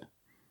little bit.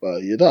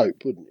 Well, you'd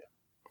hope, wouldn't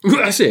you?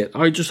 That's it.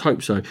 I just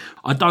hope so.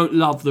 I don't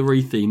love the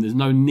retheme. There's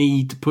no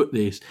need to put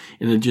this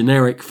in a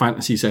generic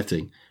fantasy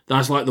setting.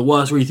 That's like the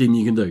worst retheme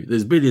you can do.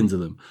 There's billions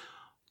of them.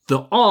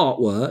 The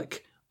artwork...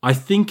 I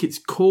think it's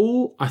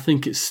cool. I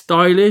think it's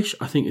stylish.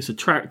 I think it's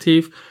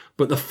attractive.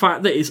 But the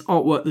fact that it's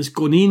artwork that's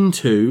gone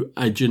into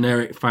a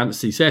generic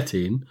fantasy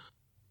setting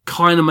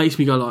kind of makes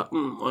me go like,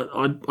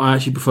 I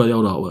actually prefer the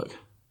old artwork.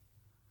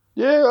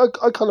 Yeah,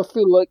 I kind of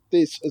feel like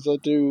this, as I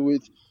do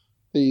with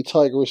the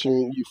Tigris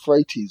and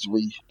Euphrates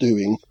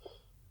redoing,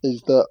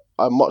 is that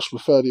I much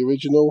prefer the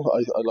original.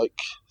 I like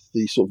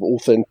the sort of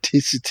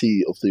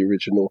authenticity of the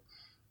original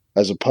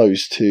as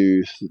opposed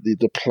to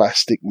the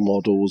plastic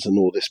models and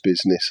all this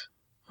business.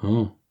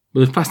 Oh,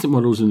 but there's plastic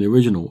models in the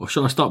original. Or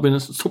should I stop being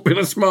a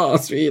smart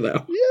ass for you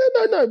now?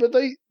 Yeah, no, but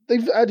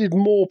they've added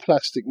more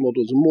plastic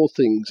models and more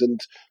things, and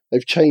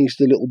they've changed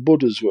the little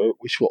Buddhas,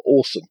 which were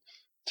awesome,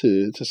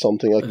 to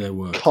something like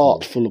a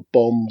cart full of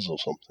bombs or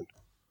something.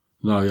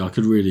 No, I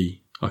could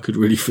really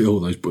feel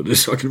those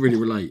Buddhas. I could really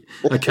relate.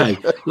 Okay,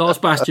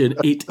 Last Bastion.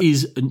 It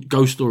is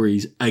Ghost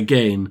Stories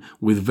again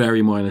with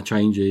very minor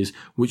changes,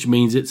 which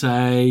means it's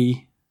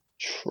a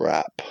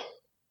trap.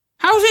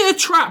 How's it a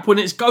trap when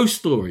it's Ghost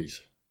Stories?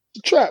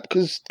 It's a trap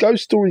because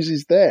Ghost Stories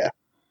is there.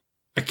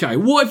 Okay,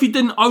 what if you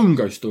didn't own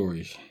Ghost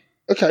Stories?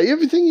 Okay,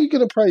 everything you're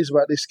going to praise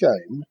about this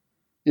game,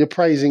 you're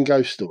praising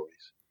Ghost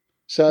Stories.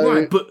 So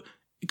right, but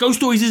Ghost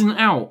Stories isn't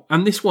out,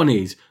 and this one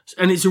is,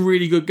 and it's a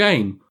really good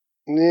game.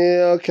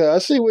 Yeah, okay, I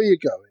see where you're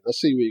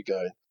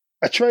going.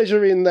 A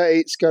treasure in that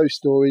it's Ghost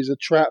Stories, a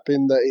trap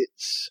in that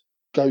it's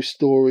Ghost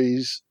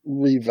Stories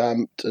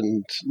revamped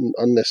and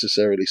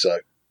unnecessarily so.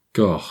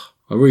 God,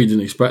 I really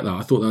didn't expect that.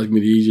 I thought that was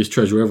going to be the easiest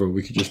treasure ever.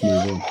 We could just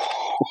move on.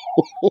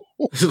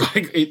 It's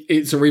like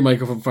it's a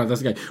remake of a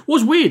fantastic game.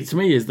 What's weird to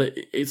me is that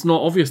it's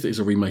not obvious that it's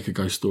a remake of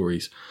Ghost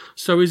Stories.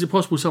 So is it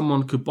possible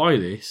someone could buy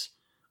this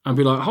and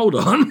be like, hold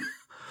on,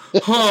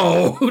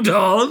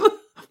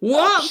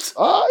 what?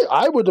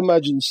 I would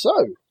imagine so.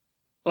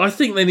 I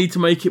think they need to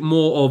make it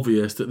more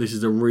obvious that this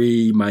is a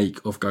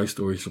remake of Ghost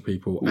Stories for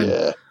people. And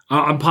yeah.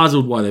 I'm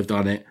puzzled why they've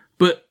done it,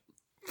 but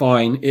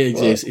fine, it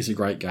exists. Right. It's a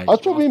great game. I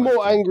was probably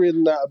more angry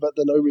than that, but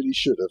then I really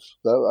should have.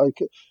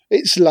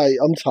 It's late.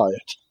 I'm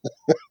tired.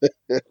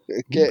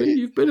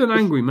 You've been an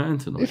angry man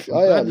tonight.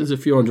 There's a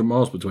few hundred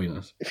miles between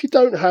us. If you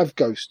don't have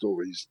Ghost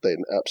Stories, then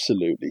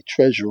absolutely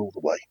treasure all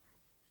the way.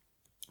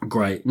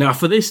 Great. Now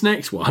for this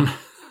next one,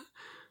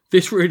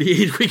 this really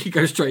is. We could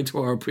go straight to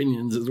our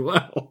opinions as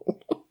well.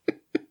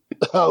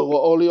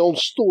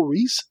 Orleans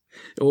Stories.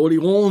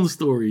 Orleans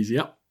Stories.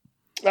 Yep.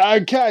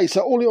 Okay,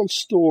 so Orleans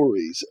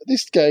Stories.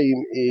 This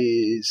game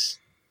is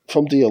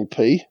from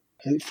DLP,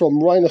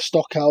 from Rainer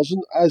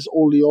Stockhausen, as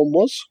Orleans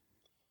was.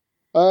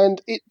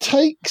 And it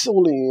takes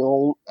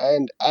Orleans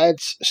and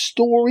adds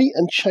story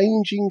and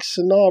changing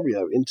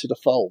scenario into the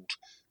fold.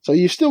 So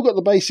you've still got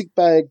the basic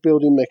bag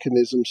building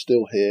mechanism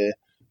still here.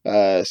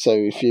 So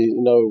if you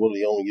know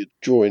Orleans, you're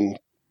drawing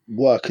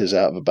workers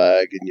out of a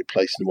bag and you're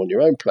placing them on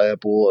your own player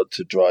board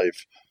to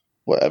drive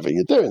whatever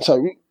you're doing.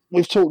 So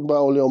we've talked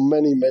about Orleans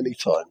many, many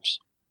times.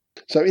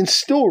 So in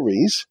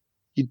stories,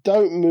 you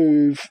don't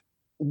move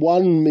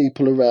one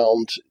meeple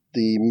around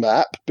the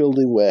map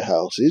building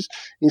warehouses.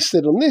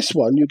 Instead, on this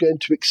one, you're going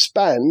to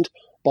expand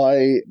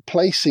by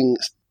placing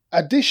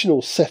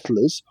additional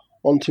settlers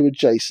onto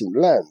adjacent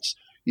lands.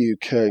 You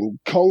can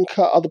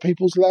conquer other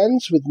people's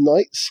lands with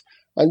knights,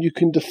 and you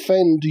can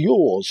defend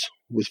yours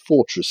with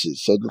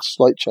fortresses. So the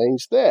slight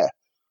change there.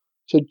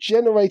 So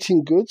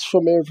generating goods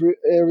from every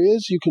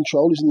areas you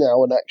control is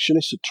now an action.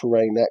 It's a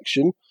terrain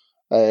action.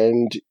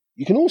 And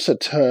you can also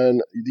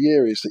turn the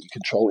areas that you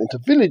control into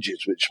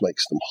villages, which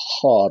makes them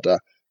harder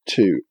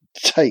to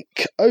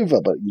take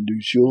over, but you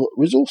lose your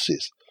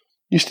resources.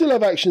 You still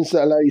have actions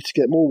that allow you to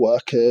get more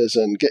workers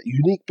and get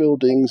unique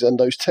buildings, and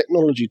those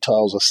technology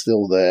tiles are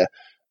still there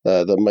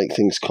that make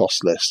things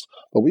cost less.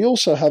 But we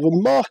also have a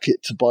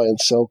market to buy and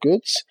sell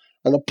goods,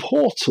 and a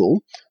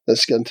portal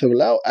that's going to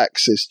allow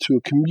access to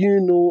a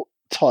communal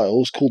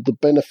tiles called the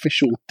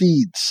beneficial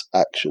deeds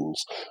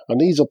actions, and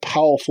these are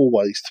powerful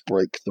ways to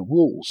break the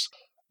rules.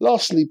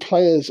 Lastly,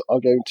 players are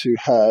going to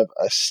have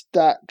a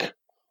stack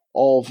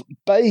of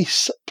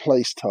base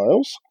place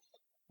tiles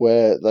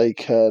where they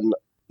can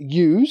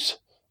use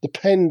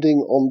depending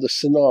on the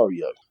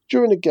scenario.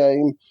 During a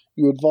game,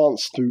 you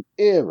advance through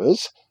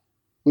eras,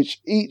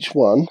 which each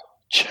one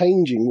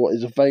changing what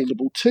is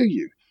available to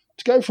you.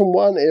 To go from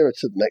one era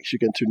to the next, you're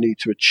going to need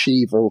to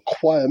achieve a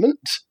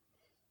requirement,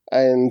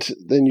 and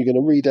then you're going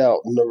to read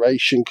out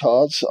narration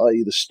cards,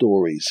 i.e. the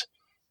stories.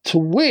 To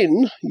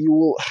win, you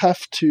will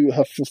have to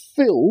have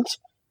fulfilled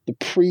the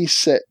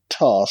preset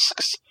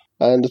tasks,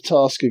 and the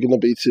tasks are going to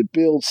be to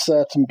build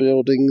certain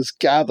buildings,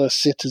 gather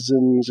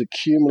citizens,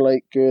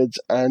 accumulate goods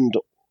and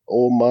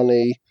or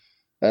money,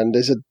 and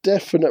there's a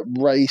definite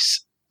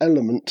race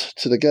element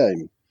to the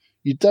game.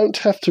 You don't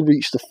have to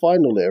reach the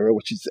final era,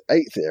 which is the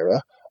 8th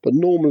era, but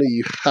normally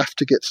you have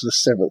to get to the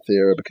 7th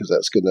era because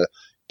that's going to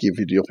give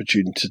you the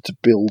opportunity to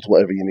build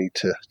whatever you need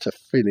to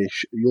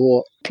finish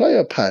your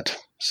player pad.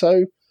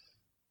 So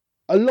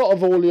a lot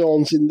of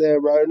Orleans in there,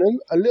 Ronan,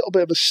 a little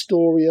bit of a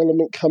story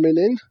element coming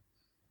in,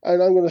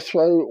 and I'm going to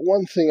throw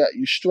one thing at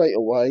you straight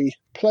away,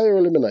 player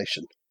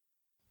elimination.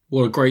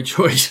 What a great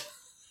choice.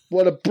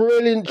 What a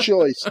brilliant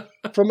choice.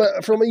 From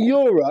a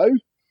Euro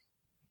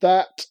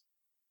that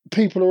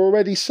people are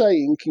already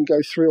saying can go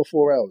 3 or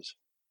 4 hours.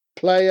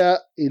 Player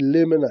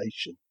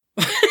elimination.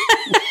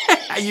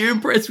 Are you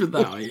impressed with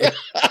that, are you?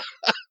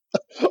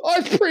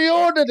 I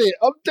pre-ordered it.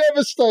 I'm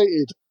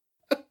devastated.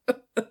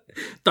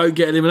 Don't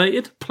get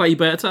eliminated. Play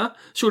better.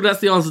 Sure, that's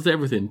the answer to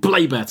everything.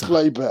 Play better.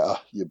 Play better,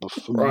 you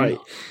buffoon. Right.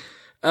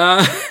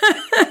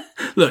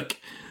 Look,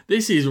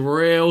 this is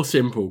real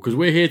simple because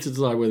we're here to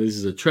decide whether this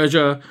is a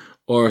treasure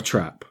or a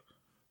trap.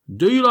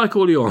 Do you like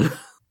Orleans?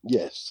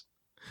 Yes.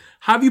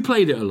 Have you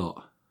played it a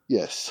lot?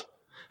 Yes.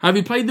 Have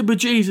you played the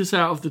bejesus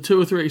out of the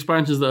 2 or 3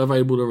 expansions that are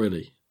available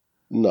already?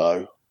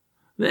 No.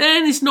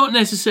 Then it's not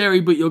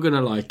necessary, but you're going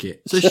to like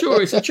it. So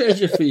sure, it's a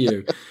treasure for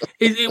you.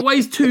 It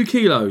weighs 2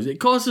 kilos. It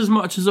costs as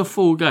much as a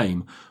full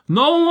game.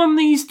 No one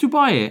needs to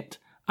buy it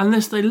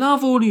unless they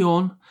love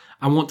Orleans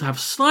and want to have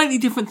slightly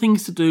different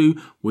things to do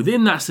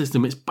within that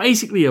system. It's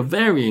basically a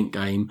variant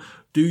game.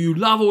 Do you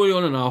love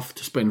Orleans enough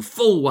to spend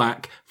full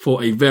whack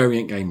for a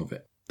variant game of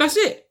it? That's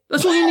it.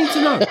 That's all you need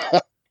to know.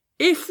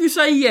 If you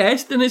say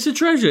yes, then it's a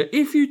treasure.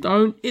 If you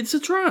don't, it's a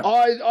trap.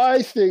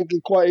 I think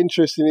quite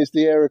interesting is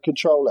the area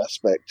control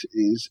aspect,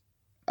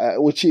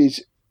 which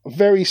is a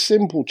very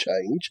simple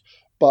change,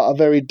 but a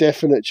very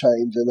definite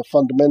change and a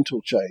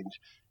fundamental change.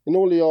 In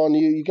Orleans,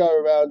 you go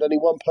around, only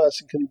one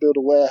person can build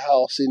a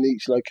warehouse in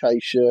each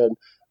location,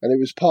 and it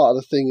was part of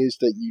the thing is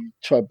that you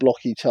try to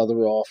block each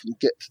other off and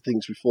get to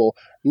things before.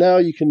 Now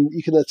you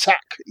can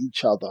attack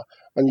each other,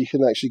 and you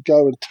can actually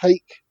go and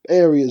take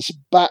areas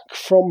back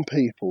from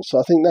people. So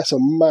I think that's a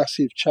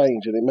massive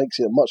change, and it makes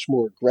it a much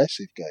more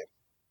aggressive game.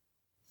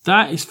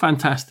 That is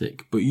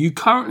fantastic, but you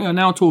currently are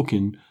now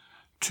talking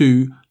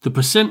to the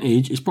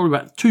percentage, it's probably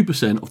about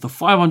 2% of the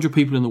 500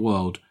 people in the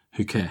world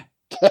who care.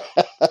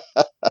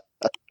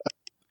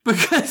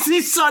 Because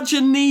it's such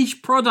a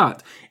niche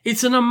product.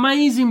 It's an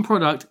amazing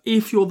product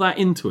if you're that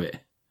into it.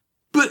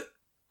 But,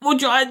 I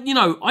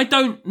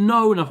don't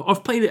know enough.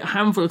 I've played it a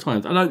handful of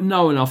times. I don't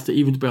know enough to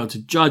even be able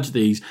to judge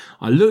these.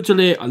 I looked at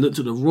it. I looked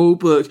at the rule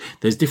book.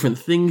 There's different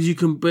things you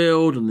can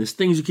build and there's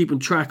things you're keeping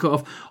track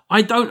of.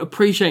 I don't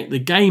appreciate the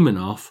game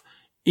enough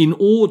in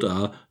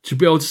order to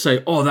be able to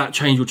say, oh, that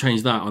change will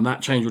change that and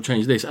that change will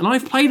change this. And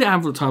I've played it a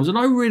handful of times and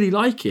I really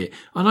like it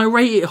and I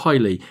rate it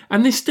highly.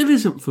 And this still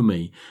isn't for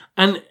me.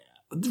 And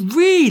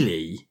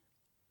really,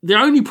 the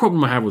only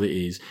problem I have with it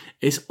is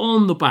it's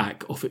on the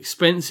back of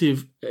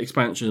expensive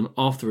expansion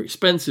after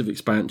expensive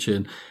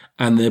expansion,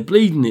 and they're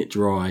bleeding it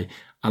dry,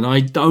 and I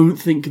don't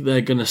think they're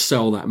going to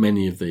sell that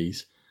many of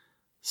these.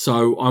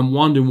 So I'm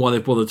wondering why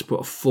they've bothered to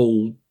put a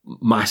full,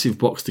 massive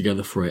box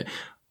together for it.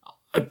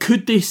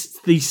 Could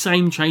these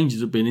same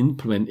changes have been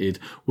implemented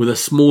with a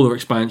smaller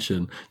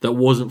expansion that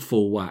wasn't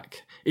full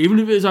whack? Even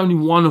if it's only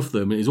one of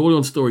them, it's All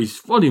On Stories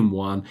Volume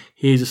 1,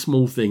 here's a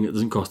small thing that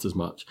doesn't cost as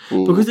much.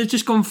 Because they've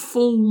just gone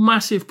full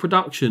massive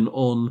production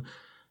on,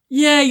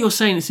 yeah, you're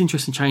saying it's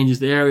interesting changes,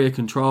 the area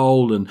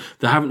control, and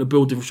they're having to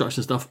build different structures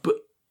and stuff, but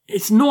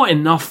it's not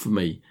enough for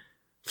me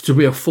to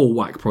be a full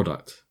whack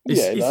product.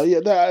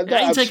 That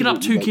ain't taking up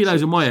 2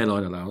 kilos of my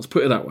airline allowance,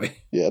 put it that way.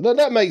 Yeah,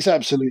 that makes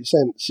absolute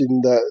sense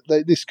in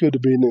that this could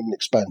have been an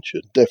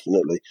expansion,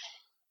 definitely.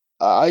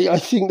 I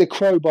think the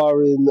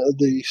crowbar in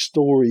the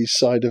stories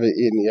side of it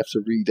you have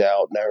to read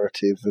out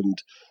narrative,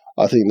 and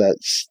I think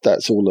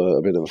that's all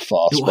a bit of a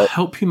farce. It will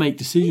help you make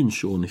decisions,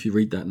 Sean, if you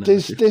read that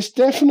narrative. There's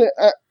definite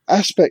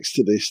aspects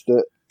to this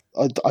that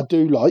I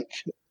do like,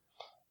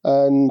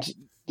 and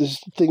there's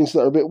things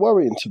that are a bit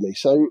worrying to me.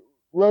 So,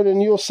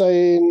 Ronan, you're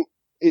saying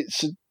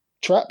it's a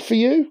trap for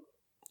you?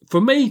 For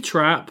me,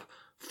 trap.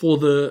 For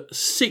the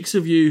 6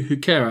 of you who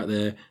care out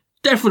there,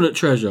 definite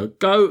treasure.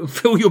 Go and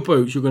fill your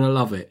boots. You're going to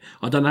love it.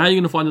 I don't know how you're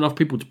going to find enough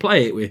people to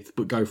play it with,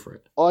 but go for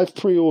it. I've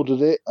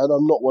pre-ordered it, and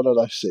I'm not one of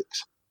those 6.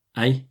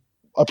 Eh?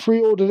 I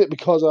pre-ordered it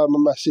because I'm a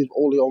massive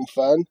Orleans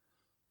fan.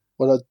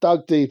 When I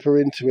dug deeper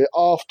into it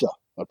after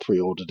I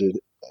pre-ordered it,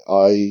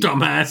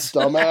 Dumbass.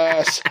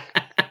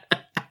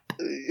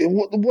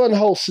 One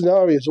whole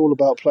scenario is all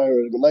about player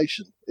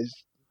elimination.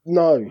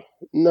 No,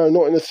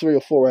 not in a 3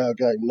 or 4 hour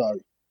game. No,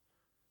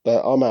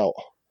 but I'm out.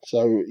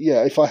 So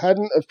yeah, if I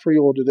hadn't have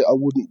pre-ordered it, I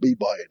wouldn't be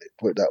buying it.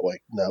 Put it that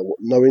way. Now,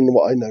 knowing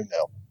what I know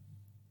now,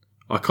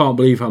 I can't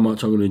believe how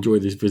much I'm going to enjoy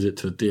this visit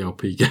to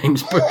DLP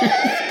Games booth.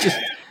 Just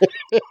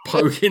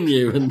poking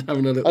you and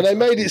having a little. And they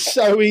made it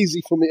so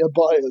easy for me to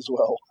buy as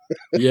well.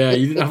 Yeah,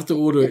 you didn't have to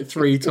order it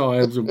 3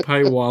 times and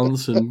pay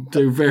once and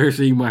do various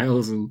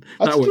emails, and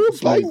that went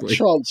smoothly. Bank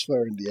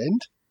transfer in the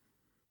end.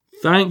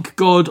 Thank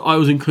God I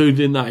was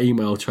included in that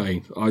email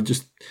chain.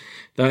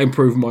 That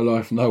improved my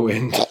life no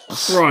end.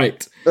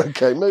 Right.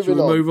 Okay,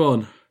 move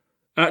on.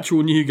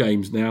 Actual new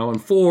games now,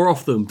 and 4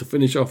 of them to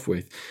finish off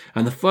with.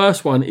 And the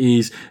first one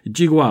is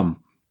Jiguan.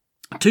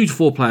 2 to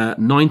 4 player,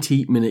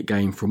 90-minute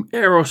game from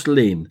Eros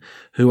Lin,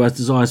 who has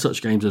designed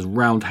such games as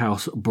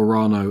Roundhouse,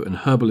 Burano, and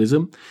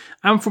Herbalism,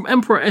 and from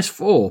Emperor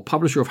S4,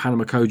 publisher of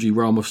Hanamakoji,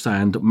 Realm of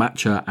Sand,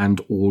 Matcha, and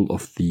all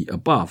of the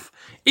above.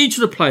 Each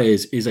of the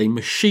players is a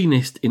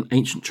machinist in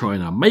ancient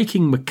China,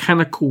 making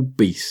mechanical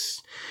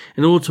beasts.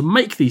 In order to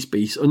make these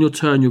beasts, on your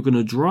turn, you're going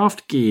to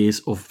draft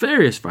gears of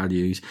various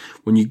values.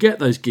 When you get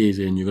those gears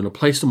in, you're going to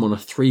place them on a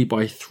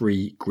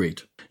 3x3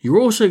 grid. You're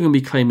also going to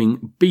be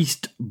claiming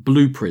beast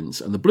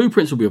blueprints, and the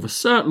blueprints will be of a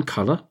certain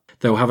colour.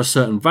 They'll have a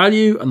certain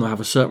value, and they'll have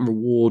a certain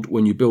reward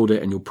when you build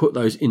it, and you'll put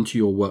those into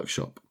your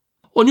workshop.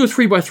 On your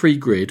 3x3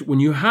 grid, when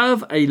you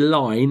have a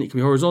line, it can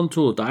be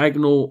horizontal or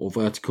diagonal or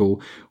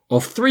vertical,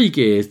 of 3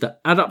 gears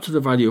that add up to the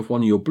value of one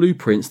of your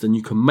blueprints, then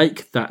you can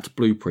make that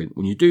blueprint.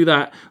 When you do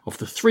that, of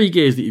the 3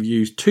 gears that you've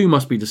used, 2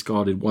 must be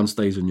discarded, 1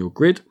 stays on your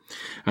grid.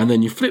 And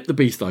then you flip the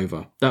beast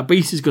over. That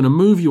beast is going to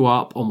move you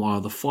up on one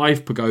of the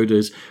 5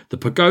 pagodas. The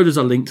pagodas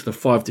are linked to the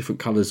 5 different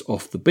colours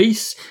of the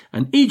beasts.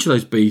 And each of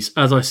those beasts,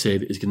 as I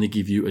said, is going to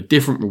give you a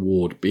different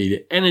reward, be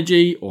it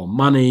energy or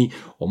money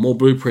or more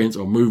blueprints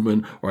or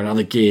movement or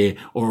another gear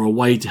or a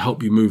way to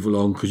help you move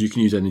along, because you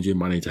can use energy and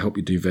money to help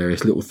you do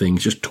various little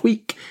things. Just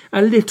tweak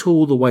a little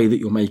the way that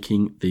you're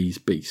making these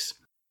beasts.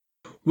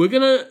 We're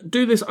going to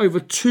do this over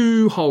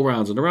 2 whole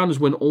rounds, and the round is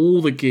when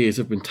all the gears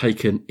have been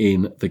taken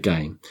in the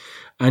game.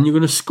 And you're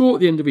going to score at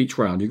the end of each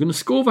round. You're going to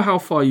score for how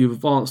far you've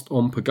advanced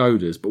on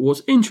pagodas, but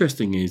what's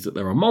interesting is that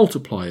there are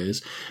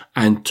multipliers,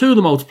 and 2 of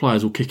the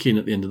multipliers will kick in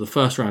at the end of the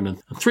first round, and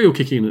 3 will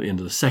kick in at the end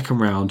of the second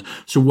round.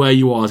 So where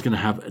you are is going to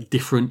have a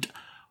different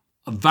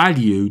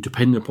value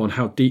depending upon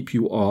how deep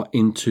you are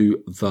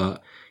into the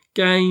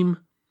game.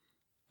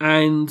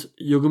 And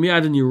you're going to be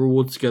adding your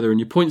rewards together, and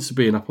your points are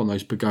being up on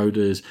those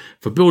pagodas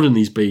for building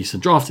these beasts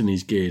and drafting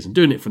these gears and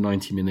doing it for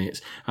 90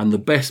 minutes. And the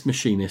best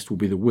machinist will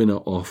be the winner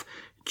of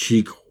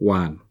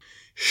Jiguan.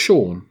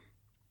 Sean,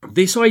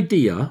 this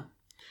idea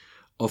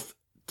of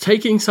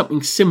taking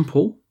something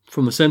simple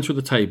from the centre of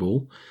the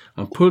table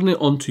and putting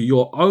it onto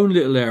your own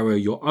little area,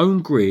 your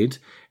own grid,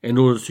 in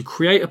order to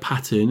create a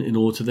pattern, in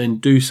order to then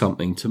do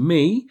something, to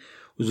me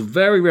was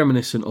very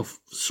reminiscent of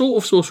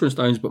sort of Sorcerer and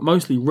Stones, but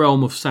mostly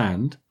Realm of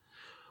Sand,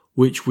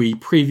 which we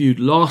previewed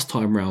last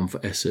time round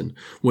for Essen,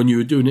 when you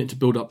were doing it to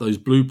build up those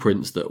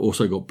blueprints that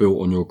also got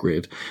built on your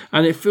grid.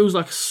 And it feels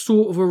like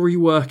sort of a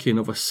reworking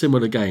of a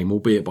similar game,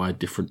 albeit by a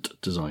different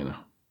designer.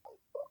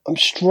 I'm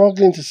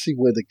struggling to see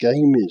where the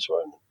game is,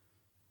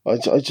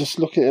 Ron. I just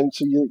look at it and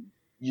so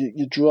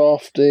you're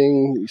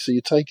drafting, so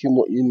you're taking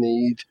what you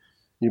need,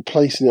 you're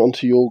placing it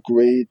onto your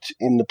grid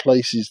in the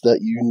places that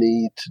you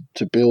need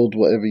to build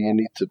whatever you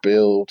need to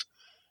build.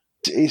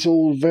 It's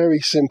all very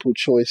simple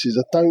choices.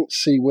 I don't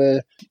see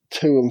where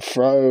to and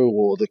fro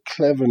or the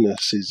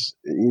cleverness is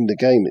in the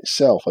game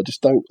itself. I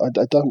just don't.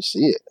 I don't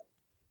see it.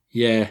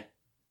 Yeah,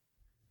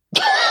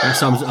 That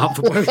sums it up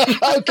for both.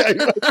 Okay,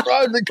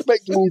 I was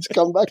expecting you to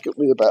come back at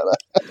me about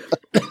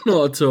that.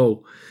 Not at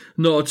all.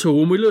 Not at all.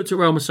 When we looked at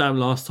Realm of Sam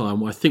last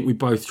time, I think we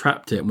both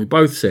trapped it, and we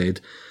both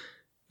said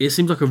it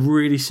seems like a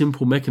really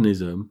simple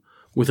mechanism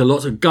with a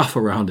lot of guff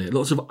around it,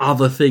 lots of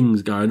other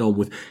things going on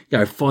with,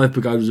 5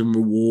 pagodas and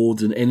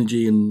rewards and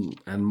energy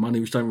and money,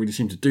 which don't really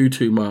seem to do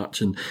too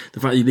much. And the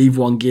fact that you leave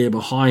one gear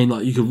behind,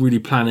 like you could really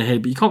plan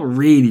ahead, but you can't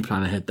really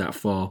plan ahead that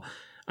far.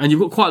 And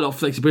you've got quite a lot of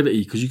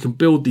flexibility because you can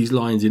build these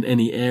lines in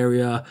any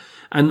area.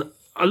 And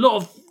a lot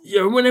of,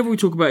 whenever we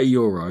talk about a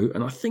Euro,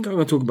 and I think I'm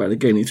going to talk about it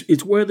again,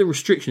 it's where the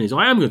restriction is.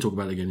 I am going to talk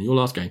about it again in your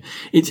last game.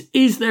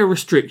 Is there a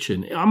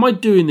restriction? Am I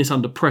doing this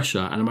under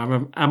pressure? And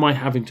am I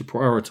having to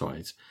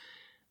prioritise?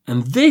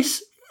 And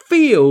this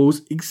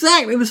feels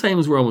exactly the same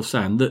as Realm of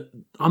Sand, that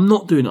I'm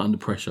not doing it under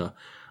pressure.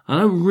 I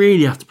don't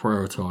really have to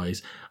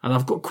prioritise, and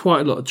I've got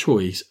quite a lot of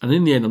choice. And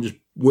in the end,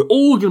 we're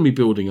all going to be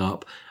building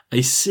up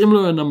a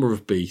similar number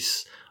of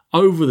beasts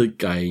over the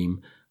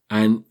game,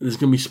 and there's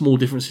going to be small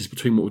differences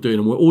between what we're doing,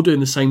 and we're all doing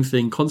the same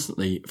thing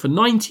constantly for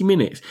 90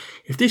 minutes.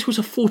 If this was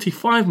a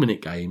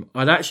 45-minute game,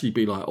 I'd actually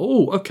be like,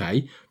 oh,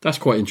 okay, that's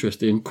quite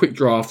interesting. Quick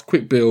draft,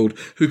 quick build,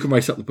 who can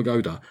race up the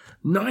pagoda?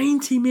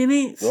 90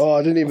 minutes? Oh,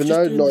 I didn't even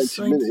know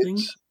 90 minutes. Thing.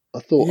 I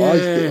thought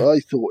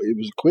it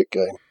was a quick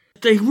game.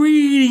 They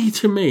really,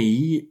 to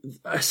me,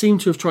 seem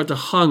to have tried to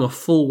hung a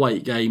full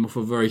weight game off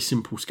a very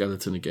simple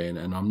skeleton again,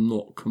 and I'm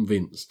not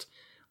convinced.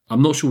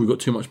 I'm not sure we've got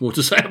too much more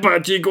to say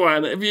about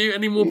Jiguan. Have you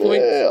any more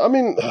points? Yeah, I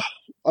mean,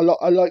 I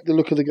like the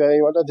look of the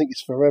game. I don't think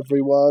it's for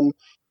everyone.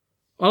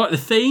 I like the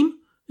theme.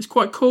 It's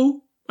quite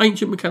cool.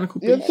 Ancient mechanical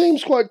beast. Yeah, the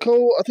theme's quite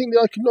cool. I think the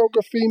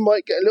iconography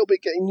might get a little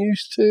bit getting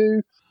used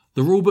to.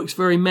 The rulebook's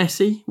very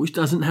messy, which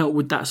doesn't help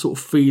with that sort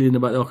of feeling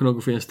about the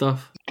iconography and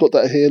stuff. Got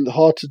that here,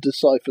 hard to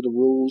decipher the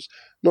rules.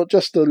 Not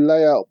just the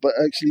layout, but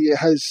actually it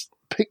has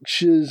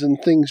pictures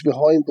and things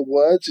behind the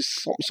words.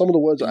 Some of the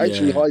words are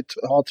actually hard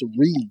to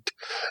read.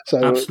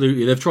 So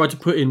absolutely, they've tried to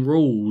put in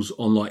rules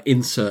on like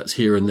inserts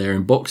here and there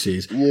in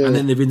boxes, and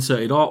then they've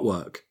inserted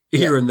artwork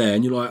here and there,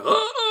 and you're like,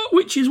 oh,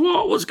 which is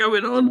what? What's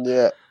going on?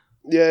 Yeah.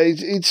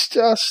 It's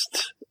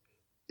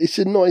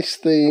a nice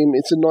theme.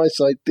 It's a nice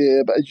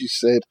idea, but as you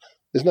said,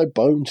 there's no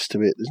bones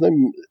to it. There's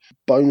no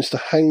bones to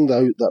hang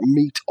that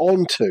meat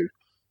onto.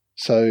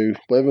 So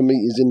whatever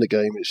meat is in the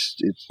game, it's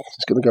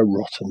going to go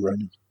rotten,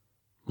 really.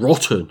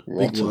 Rotten.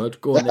 Big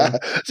word. Go on then.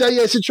 So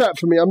yeah, it's a trap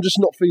for me. I'm just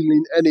not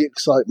feeling any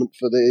excitement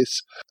for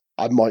this.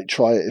 I might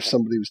try it if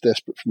somebody was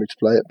desperate for me to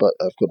play it, but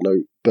I've got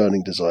no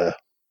burning desire.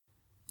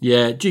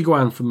 Yeah,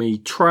 Jiguan for me,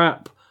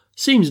 trap.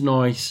 Seems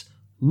nice.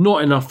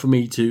 Not enough for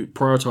me to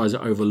prioritise it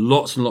over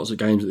lots and lots of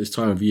games at this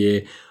time of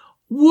year.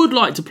 Would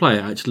like to play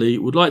it, actually.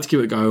 Would like to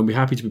give it a go and be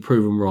happy to be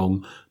proven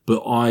wrong,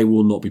 but I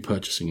will not be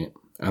purchasing it.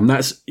 And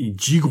that's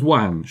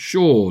Jiguan.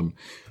 Sean,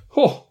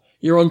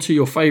 you're on to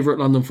your favourite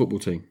London football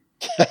team.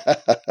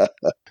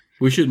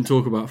 We shouldn't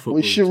talk about football.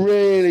 We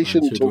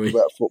shouldn't talk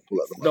about football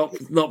at the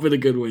moment. Not been a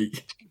good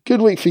week.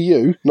 Good week for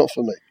you, not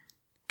for me.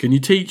 Can you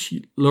teach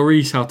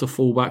Lloris how to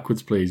fall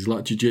backwards, please?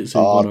 Like Jiu-Jitsu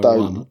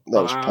 101. Don't.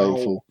 That was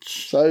painful.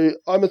 So,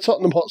 I'm a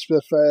Tottenham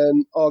Hotspur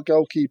fan. Our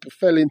goalkeeper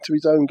fell into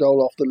his own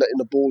goal after letting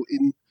the ball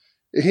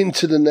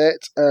into the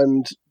net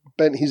and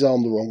bent his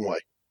arm the wrong way.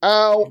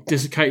 Ow!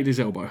 Dislocated his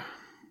elbow.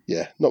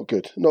 Yeah, not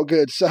good. Not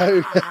good.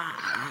 So,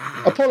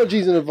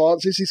 apologies in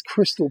advance. This is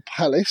Crystal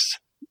Palace,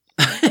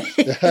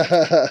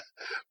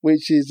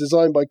 which is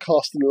designed by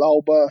Carsten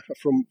Lauber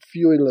from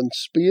Fuel and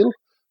Spiel,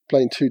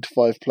 playing 2 to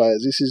 5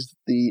 players. This is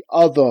the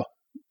other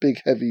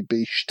big heavy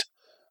beast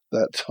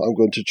that I'm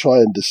going to try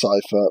and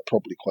decipher,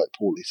 probably quite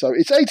poorly. So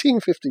it's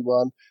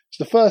 1851. It's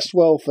the first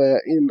World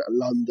Fair in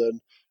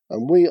London,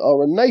 and we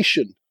are a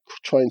nation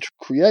trying to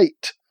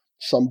create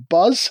some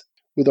buzz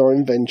with our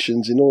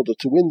inventions in order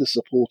to win the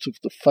support of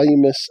the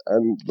famous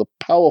and the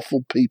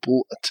powerful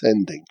people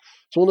attending.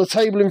 So on the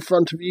table in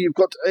front of you, you've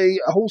got a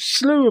whole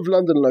slew of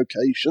London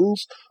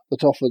locations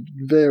that offer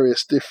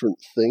various different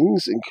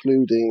things,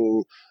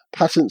 including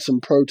patents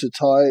and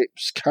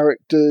prototypes,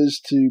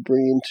 characters to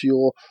bring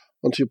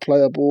onto your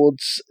player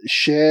boards,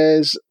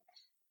 shares,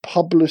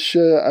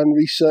 publisher and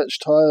research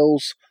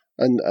tiles,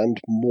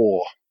 and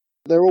more.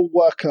 They're all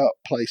worker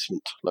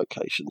placement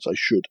locations, I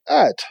should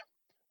add.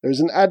 There is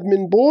an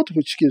admin board,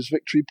 which gives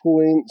victory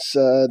points.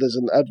 There's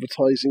an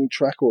advertising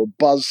track or a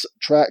buzz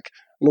track,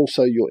 and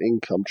also your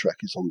income track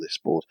is on this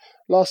board.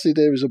 Lastly,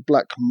 there is a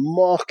black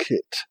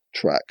market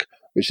track,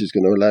 which is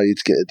going to allow you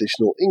to get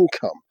additional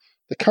income.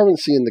 The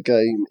currency in the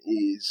game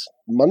is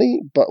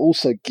money, but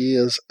also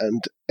gears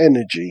and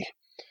energy.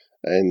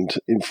 And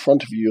in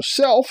front of you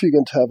yourself, you're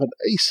going to have an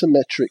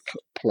asymmetric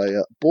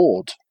player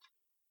board.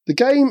 The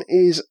game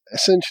is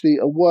essentially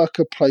a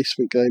worker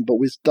placement game, but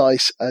with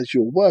dice as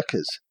your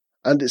workers.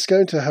 And it's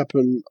going to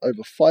happen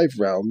over 5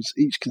 rounds,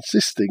 each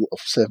consisting of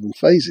 7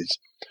 phases.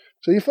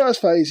 So your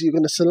first phase, you're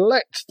going to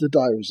select the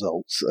die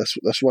results.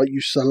 That's right, you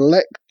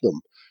select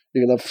them.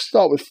 You're going to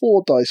start with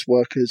 4 dice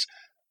workers,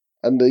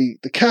 and the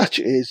catch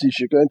is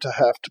you're going to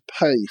have to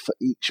pay for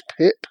each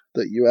pip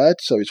that you add.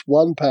 So it's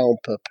 £1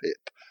 per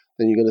pip.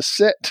 Then you're going to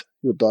set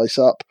your dice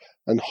up,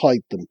 and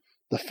hide them.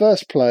 The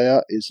first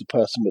player is the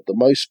person with the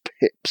most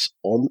pips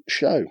on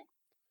show.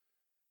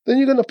 Then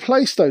you're going to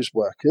place those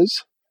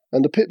workers,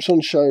 and the pips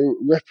on show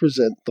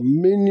represent the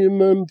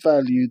minimum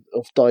value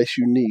of dice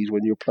you need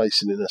when you're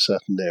placing in a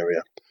certain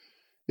area.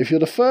 If you're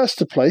the first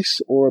to place,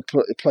 or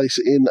place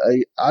in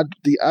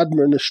the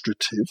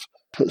administrative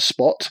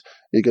spot,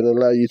 you're going to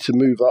allow you to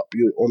move up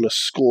on a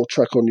score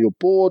track on your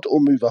board or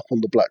move up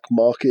on the black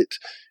market.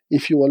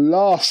 If you are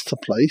last to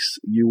place,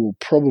 you will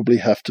probably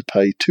have to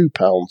pay £2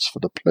 for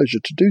the pleasure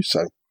to do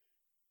so.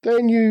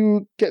 Then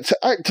you get to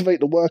activate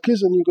the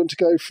workers, and they're going to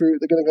go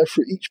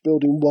through each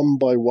building one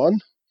by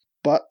one,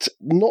 but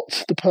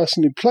not the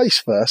person who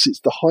placed first. It's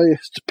the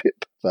highest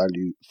pip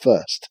value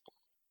first.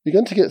 You're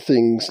going to get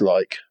things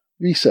like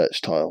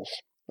research tiles,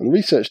 and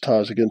research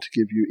tiles are going to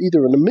give you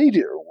either an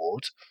immediate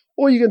reward,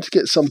 or you're going to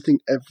get something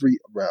every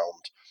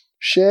round.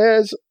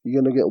 Shares,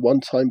 you're going to get a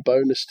one-time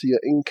bonus to your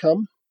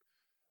income.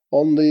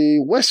 On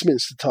the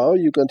Westminster tile,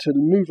 you're going to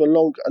move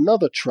along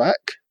another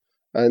track,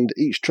 and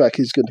each track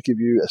is going to give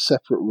you a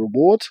separate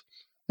reward.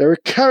 There are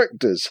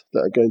characters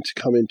that are going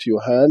to come into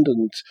your hand,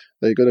 and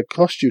they're going to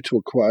cost you to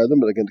acquire them,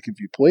 but they're going to give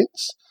you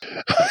points.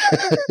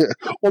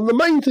 One of the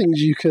main things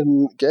you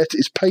can get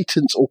is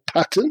patents or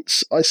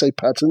patents. I say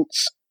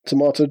patents.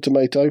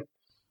 Tomato.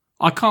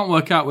 I can't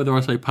work out whether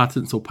I say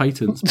patents or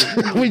patents.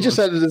 We just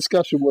had a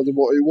discussion whether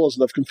what it was,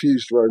 and I've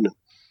confused Ronan.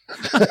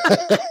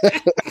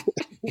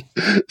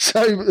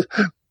 So,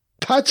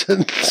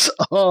 patents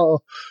are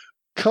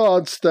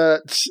cards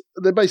that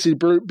they're basically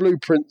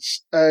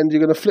blueprints, and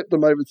you're going to flip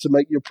them over to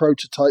make your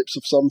prototypes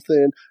of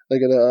something. They're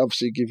going to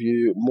obviously give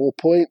you more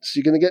points.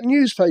 You're going to get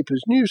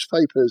newspapers.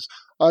 Newspapers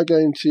are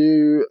going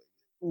to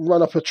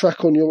run up a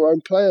track on your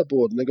own player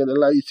board, and they're going to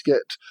allow you to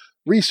get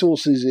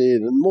resources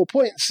in and more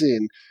points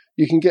in.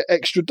 You can get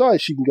extra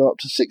dice. You can go up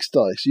to 6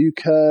 dice. You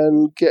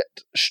can get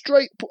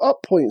straight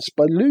up points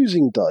by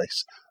losing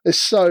dice.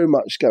 There's so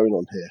much going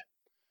on here.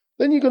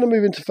 Then you're going to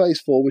move into phase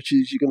 4, which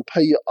is you're going to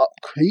pay your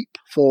upkeep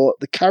for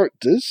the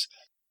characters.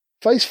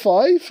 Phase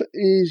 5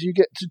 is you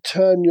get to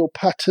turn your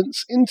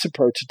patents into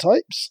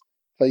prototypes.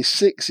 Phase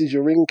 6 is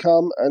your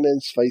income, and then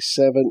phase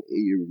 7,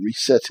 you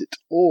reset it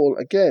all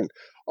again.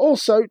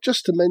 Also,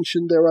 just to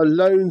mention, there are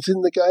loans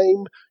in the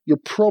game. You're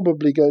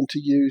probably going to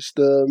use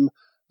them.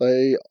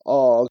 They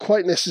are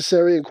quite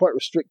necessary and quite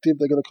restrictive.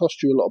 They're going to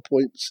cost you a lot of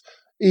points.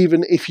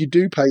 Even if you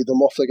do pay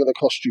them off, they're going to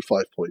cost you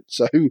 5 points.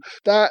 So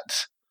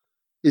that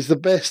is the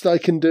best I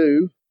can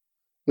do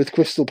with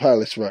Crystal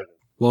Palace, Ronan.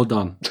 Well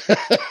done.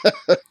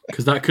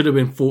 Because that could have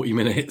been 40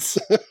 minutes.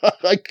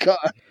 I can't.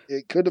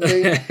 It could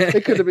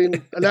have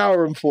been an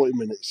hour and 40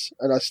 minutes,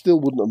 and I still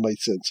wouldn't have made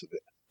sense of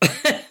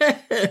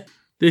it.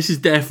 This is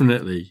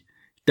definitely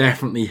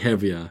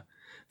heavier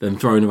than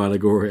Throne of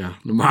Allegoria.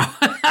 No matter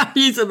how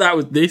you said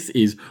that, this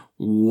is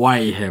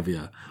way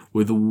heavier,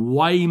 with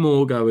way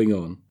more going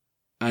on.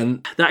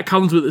 And that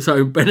comes with its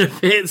own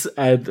benefits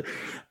and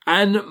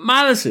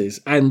malices.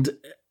 And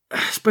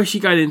especially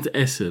going into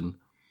Essen,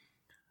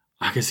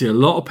 I can see a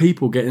lot of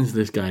people getting into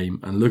this game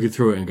and looking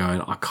through it and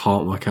going, I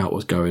can't work out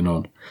what's going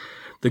on.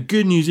 The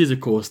good news is,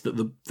 of course, that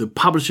the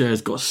publisher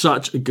has got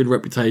such a good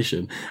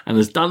reputation and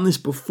has done this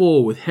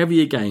before with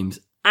heavier games,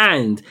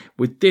 and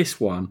with this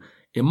one,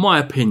 in my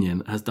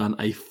opinion, has done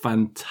a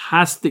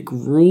fantastic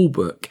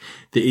rulebook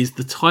that is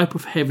the type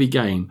of heavy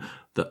game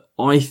that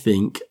I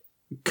think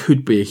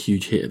could be a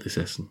huge hit at this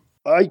Essen.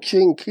 I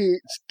think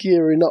it's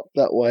gearing up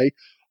that way.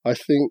 I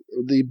think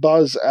the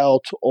buzz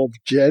out of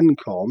Gen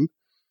Con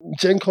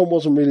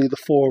wasn't really the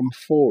forum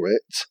for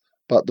it,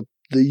 but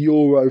the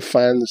Euro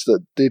fans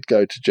that did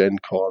go to Gen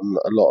Con,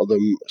 a lot of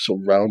them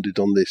sort of rounded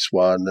on this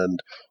one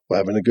and were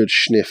having a good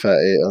sniff at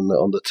it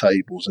on the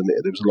tables, and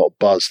there was a lot of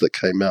buzz that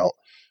came out.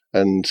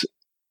 And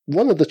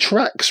one of the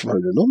tracks,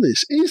 Ronan, on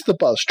this is the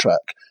buzz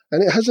track,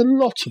 and it has a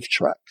lot of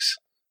tracks.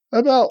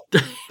 About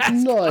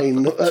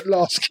 9 at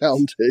last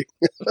counting.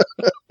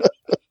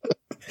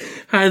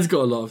 Has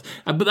got a lot of...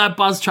 But that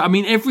buzz track, I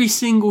mean, every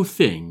single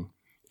thing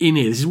in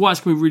here, this is why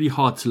it's going to be really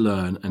hard to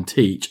learn and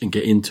teach and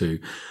get into.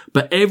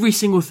 But every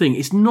single thing,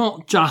 it's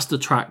not just a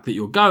track that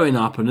you're going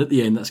up and at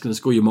the end that's going to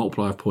score you a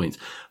multiplier of points.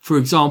 For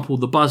example,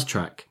 the buzz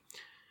track.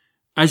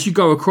 As you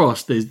go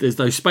across, there's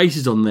those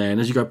spaces on there,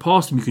 and as you go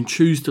past them, you can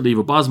choose to leave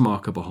a buzz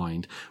marker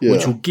behind,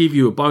 which will give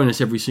you a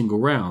bonus every single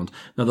round.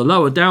 Now, the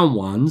lower down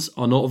ones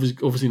are not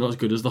obviously not as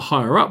good as the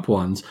higher up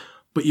ones,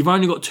 but you've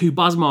only got 2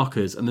 buzz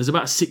markers, and there's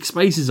about 6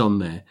 spaces on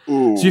there.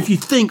 Ooh. So if you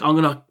think, I'm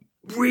going to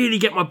really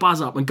get my buzz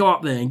up and go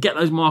up there and get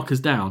those markers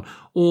down,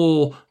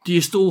 or do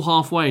you stall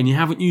halfway and you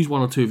haven't used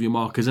 1 or 2 of your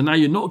markers, and now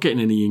you're not getting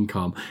any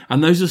income,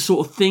 and those are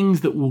sort of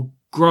things that will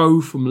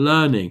grow from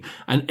learning.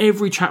 And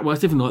every track works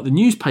different, like the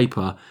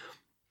newspaper.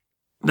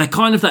 They're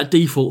kind of that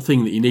default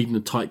thing that you need in a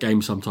tight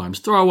game sometimes.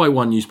 Throw away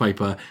 1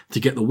 newspaper to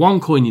get the 1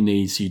 coin you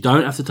need so you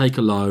don't have to take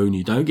a loan,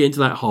 you don't get into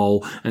that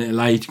hole, and it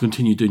allows you to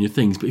continue doing your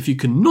things. But if you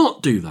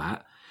cannot do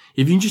that,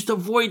 if you can just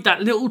avoid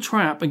that little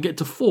trap and get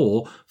to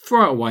 4,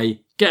 throw it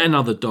away, get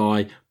another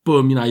die,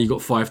 boom, you've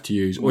got 5 to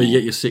use, or you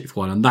get your 6th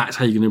one, and that's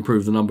how you can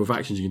improve the number of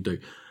actions you can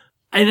do.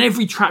 And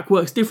every track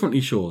works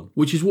differently, Sean,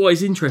 which is what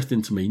is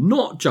interesting to me.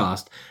 Not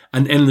just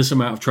an endless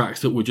amount of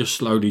tracks that we're just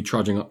slowly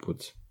trudging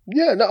upwards.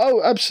 Yeah, no,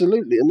 oh,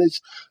 absolutely. And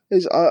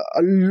there's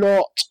a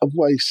lot of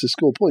ways to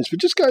score points.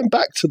 But just going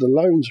back to the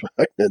loans,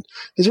 Ronan,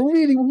 there's a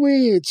really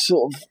weird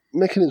sort of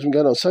mechanism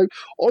going on. So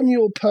on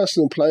your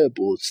personal player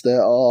boards,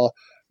 there are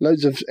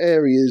loads of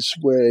areas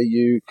where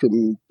you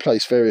can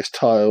place various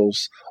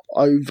tiles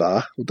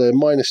over. They're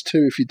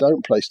 -2 if you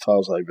don't place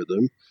tiles over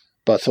them.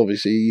 But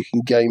obviously you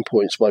can gain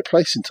points by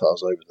placing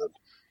tiles over them.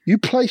 You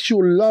place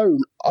your loan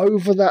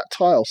over that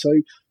tile. So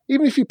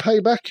even if you pay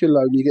back your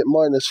loan, you get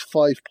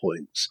 -5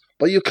 points.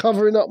 But you're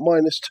covering up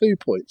 -2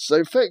 points. So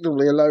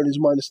effectively a loan is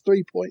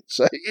 -3 points.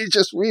 So it's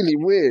just really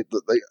weird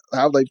that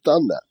how they've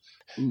done that.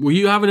 Were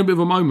you having a bit of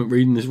a moment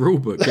reading this rule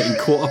book, getting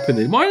caught up in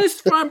it?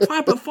 -5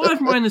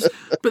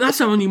 but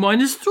that's only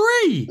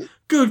 -3.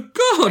 Good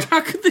God, how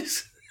could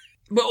this...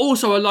 But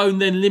also a loan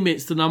then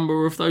limits the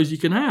number of those you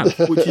can have,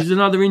 which is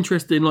another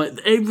interesting, like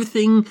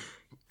everything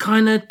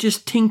kind of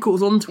just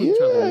tinkles onto each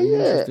other in an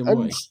interesting way.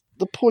 And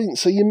the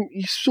points, so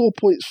you saw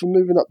points for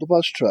moving up the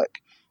bus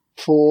track,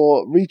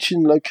 for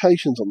reaching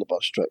locations on the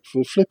bus track,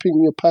 for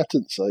flipping your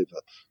patents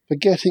over, for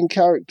getting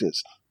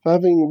characters, for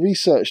having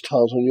research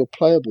tiles on your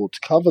player board to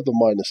cover the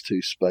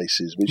 -2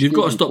 spaces. You've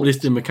got to stop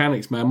listing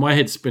mechanics, man. My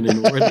head's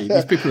spinning already.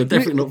 These people are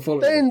definitely not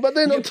following. But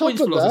then on top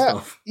of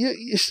that,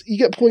 you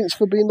get points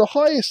for being the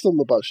highest on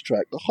the bus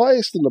track, the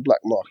highest on the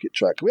black market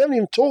track. We haven't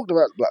even talked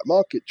about the black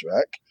market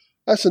track.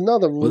 That's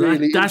another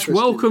that's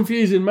well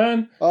confusing,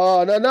 man.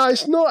 Oh, no,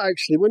 it's not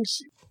actually.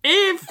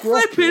 If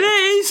flipping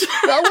is.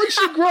 Now, once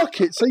you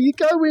grok it, so you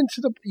go in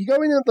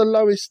at the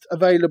lowest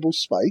available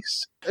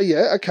space.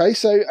 Yeah, okay.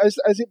 So as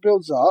it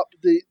builds up,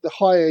 the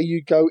higher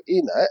you go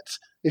in at.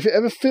 If it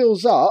ever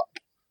fills up,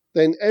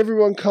 then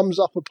everyone comes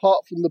up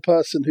apart from the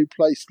person who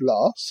placed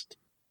last,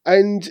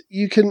 and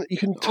you can.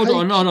 Hold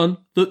on.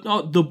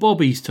 The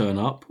bobbies turn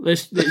up.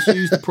 Let's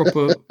use the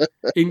proper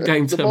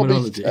in-game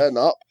terminology. The bobbies turn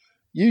up.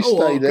 You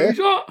stay there.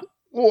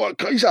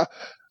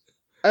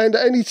 And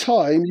at any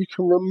time, you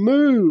can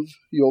remove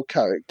your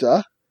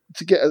character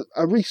to get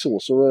a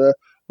resource or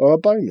a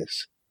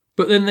bonus.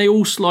 But then they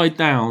all slide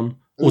down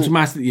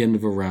automatically at the end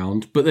of a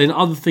round. But then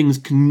other things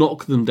can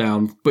knock them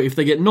down. But if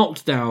they get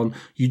knocked down,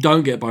 you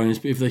don't get a bonus.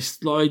 But if they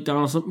slide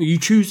down or something, you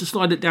choose to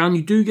slide it down,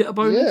 you do get a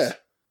bonus. Yeah.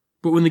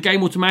 But when the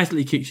game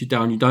automatically kicks you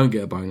down, you don't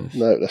get a bonus.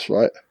 No, that's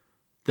right.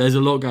 There's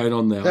a lot going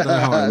on there. I don't know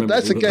how I remember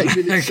that's a game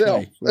in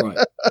itself. Okay, right.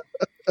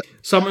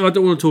 Something I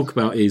don't want to talk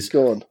about is...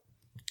 Go on.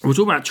 We're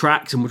talking about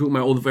tracks and we're talking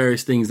about all the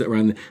various things that are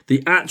around there.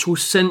 The actual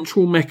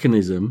central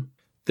mechanism,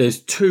 there's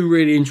two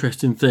really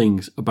interesting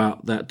things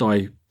about that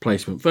die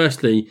placement.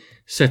 Firstly,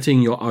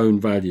 setting your own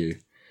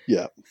value.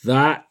 Yeah.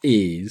 That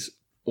is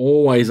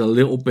always a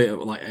little bit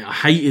of, like, I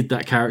hated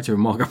that character in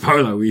Marco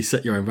Polo where you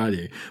set your own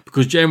value,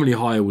 because generally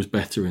higher was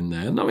better in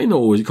there. I mean, not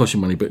always, it cost you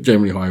money, but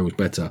generally higher was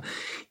better.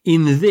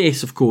 In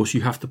this, of course,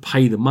 you have to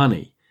pay the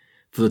money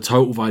for the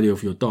total value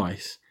of your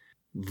dice.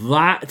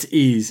 That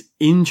is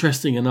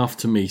interesting enough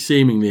to me,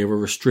 seemingly of a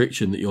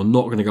restriction that you're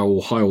not going to go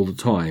all high all the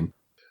time.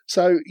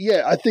 So,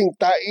 yeah, I think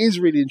that is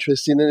really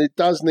interesting, and it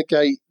does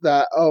negate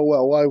that, oh,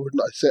 well, why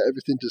wouldn't I set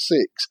everything to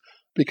 6?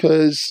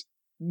 Because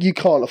you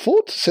can't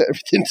afford to set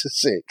everything to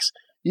 6.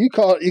 You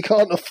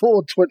can't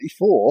afford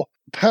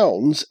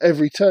 £24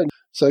 every turn.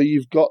 So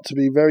you've got to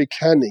be very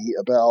canny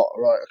about,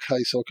 right,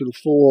 okay, so I can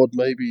afford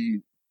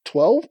maybe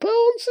 £12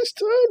 this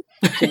turn?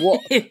 So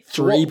what?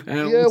 £3.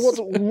 Yeah,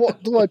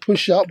 what do I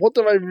push up? What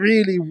do I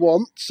really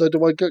want? So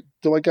do I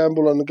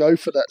gamble and go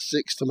for that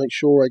 6 to make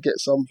sure I get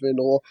something,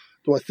 or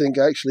do I think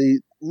actually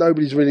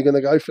nobody's really going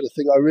to go for the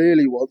thing I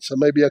really want, so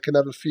maybe I can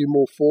have a few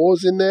more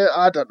 4s in there?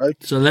 I don't know.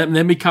 So let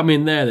me come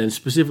in there then,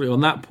 specifically on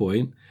that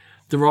point.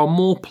 There are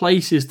more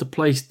places to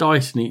place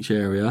dice in each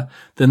area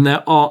than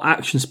there are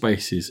action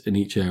spaces in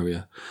each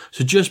area.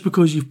 So just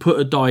because you've put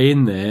a die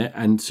in there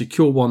and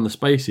secure one of the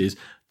spaces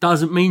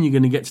doesn't mean you're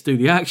going to get to do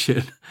the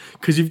action,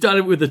 because you've done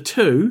it with a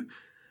 2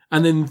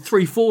 and then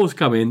 3 4s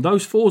come in.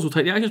 Those 4s will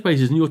take the action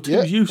spaces and your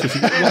 2's useless.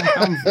 You get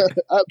 £1 for it.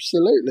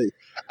 Absolutely.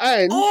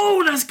 And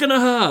that's going to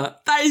hurt.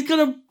 That is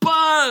going to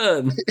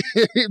burn.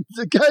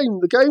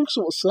 the game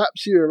sort of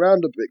slaps you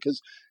around a bit,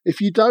 because if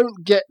you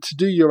don't get to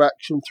do your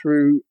action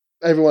through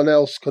everyone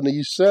else kind of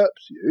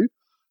usurps you,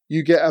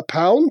 you get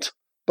 £1,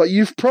 but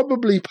you've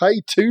probably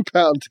paid £2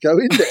 to go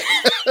in there.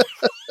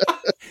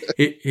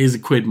 Here's a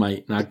quid,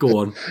 mate. Now go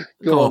on.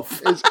 Go on.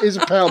 Here's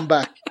 £1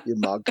 back, you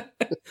mug.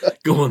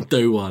 Go on,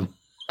 do one.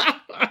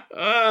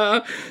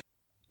 What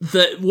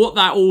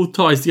that all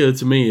ties together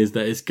to me is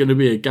that it's going to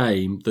be a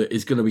game that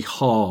is going to be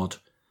hard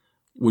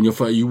when you're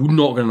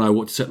not going to know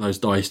what to set those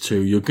dice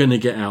to. You're going to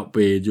get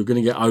outbid. You're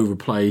going to get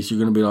overplaced. You're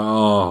going to be like,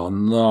 oh,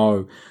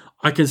 no.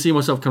 I can see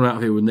myself coming out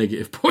of here with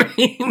negative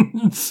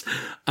points.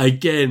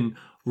 Again,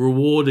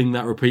 rewarding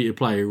that repeated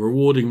play,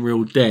 rewarding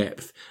real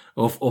depth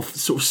of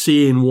sort of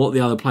seeing what the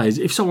other players.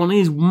 If someone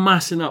is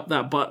massing up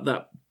that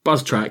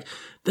buzz track,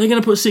 they're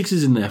going to put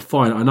sixes in there.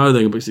 Fine, I know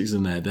they're going to put sixes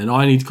in there. Then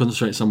I need to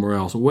concentrate somewhere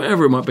else, or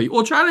whatever it might be,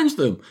 or challenge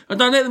them and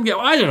don't let them get.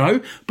 I don't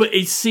know, but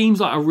it seems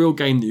like a real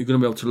game that you're going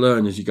to be able to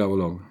learn as you go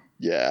along.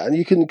 Yeah, and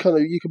you can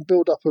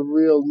build up a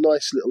real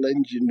nice little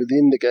engine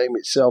within the game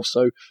itself.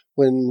 So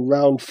when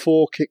round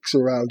 4 kicks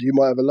around, you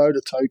might have a load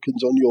of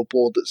tokens on your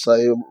board that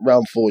say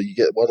round 4 you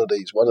get one of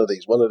these, one of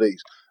these, one of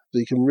these. So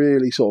you can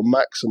really sort of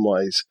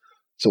maximise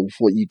sort of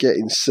what you get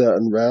in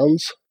certain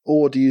rounds.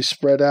 Or do you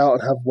spread out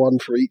and have one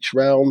for each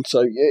round?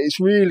 So yeah,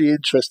 it's really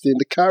interesting.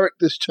 The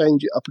characters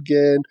change it up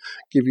again,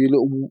 give you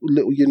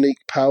little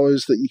unique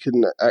powers that you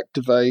can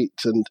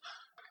activate, and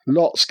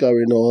lots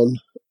going on.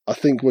 I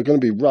think we're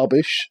going to be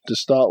rubbish to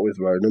start with,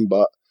 Ronan,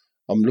 but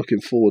I'm looking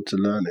forward to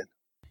learning.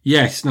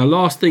 Yes. Now,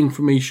 last thing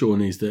for me,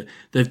 Sean, is that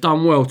they've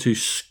done well to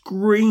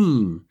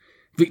scream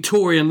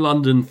Victorian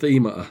London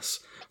theme at us.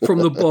 From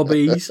the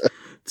bobbies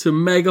to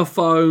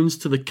megaphones,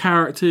 to the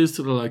characters,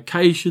 to the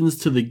locations,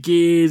 to the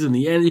gears and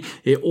the energy.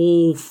 It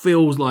all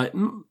feels like,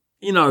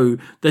 you know,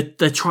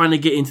 they're trying to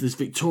get into this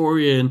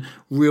Victorian,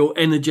 real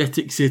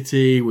energetic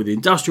city with the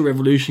Industrial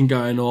Revolution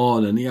going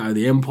on and, you know,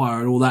 the Empire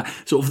and all that.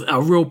 Sort of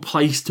a real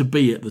place to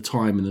be at the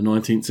time in the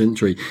 19th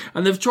century.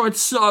 And they've tried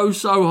so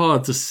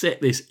hard to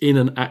set this in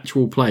an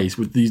actual place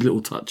with these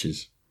little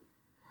touches.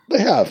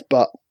 They have,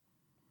 but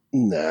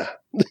nah.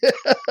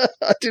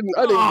 I didn't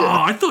get.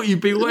 I thought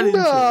you'd be well into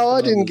it. No,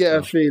 I didn't get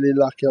a feeling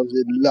like I was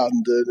in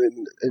London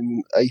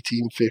in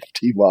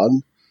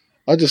 1851.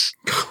 I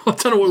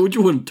don't know, what would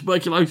you want?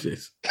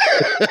 Tuberculosis?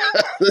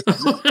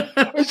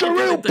 It's a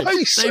real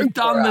place. They've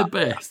done their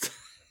best.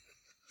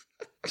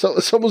 So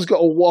someone's got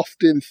to waft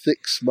in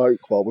thick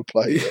smoke while we're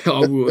playing.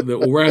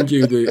 Around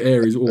you, the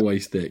air is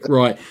always thick.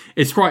 Right.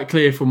 It's quite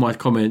clear from my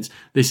comments.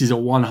 This is a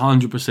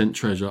 100%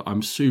 treasure.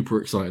 I'm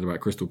super excited about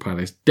Crystal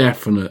Palace.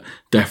 Definite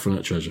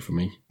treasure for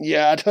me.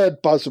 Yeah, I'd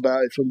heard buzz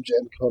about it from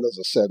Gen Con, as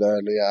I said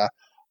earlier.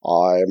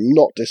 I'm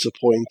not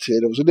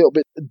disappointed. I was a little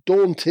bit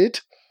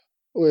daunted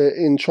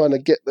in trying to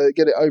get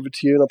it over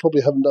to you, and I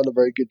probably haven't done a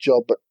very good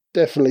job, but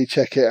definitely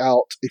check it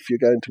out if you're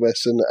going to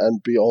Essen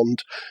and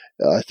beyond.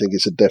 I think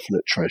it's a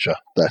definite treasure.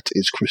 That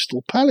is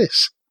Crystal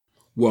Palace.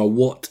 Well,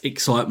 what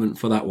excitement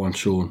for that one,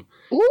 Sean.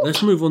 What?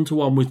 Let's move on to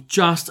one with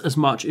just as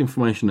much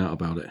information out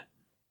about it.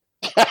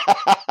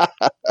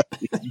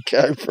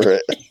 Go for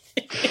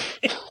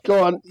it.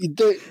 Go on. You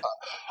do.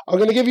 I'm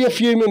going to give you a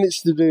few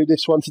minutes to do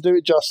this one, to do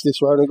it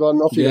justice, Ronan. Go on,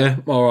 off you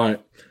go. All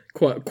right.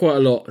 Quite a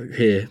lot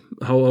here.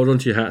 Hold on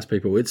to your hats,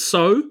 people. It's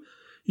So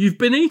You've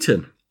Been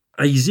Eaten.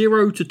 A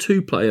 0 to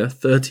 2 player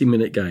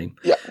 30-minute game.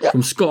 Yeah.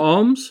 From Scott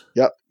Arms.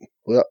 Yep.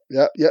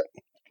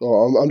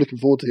 Oh, I'm looking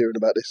forward to hearing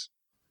about this.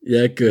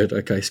 Yeah, good.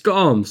 Okay. Scott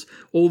Arms,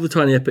 all the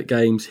Tiny Epic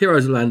games,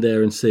 Heroes of Land,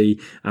 Air and Sea,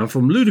 and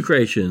from Luda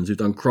Creations, who've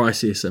done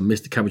Crisis and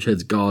Mr.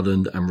 Cabbagehead's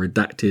Garden and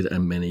Redacted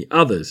and many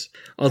others.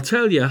 I'll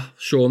tell you,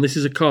 Sean, this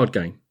is a card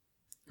game,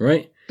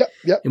 right?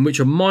 Yep. In which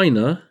a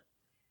miner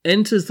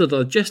enters the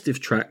digestive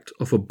tract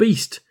of a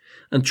beast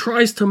and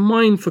tries to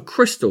mine for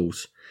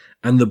crystals.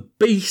 And the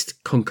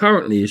beast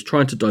concurrently is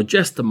trying to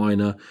digest the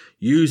miner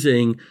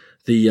using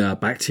the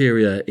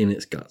bacteria in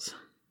its guts.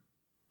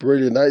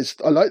 Brilliant.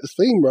 I like the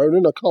theme,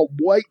 Ronan. I can't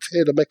wait to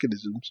hear the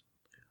mechanisms.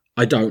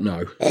 I don't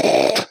know.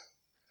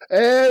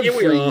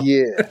 Every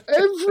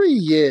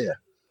year.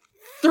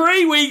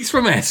 3 weeks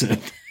from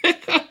Essen.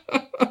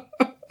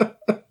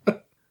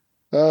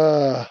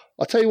 I'll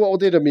tell you what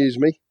did amuse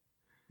me,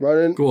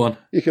 Ronan. Go on.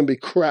 You can be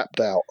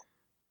crapped out.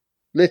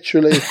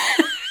 Literally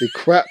be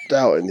crapped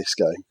out in this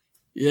game.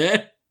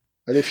 Yeah.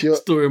 And if you're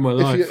story of my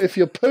life. If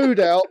you're pooed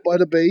out by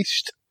the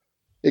beast,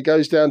 it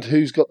goes down to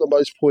who's got the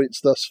most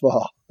points thus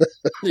far.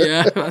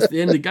 Yeah, that's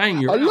the end of the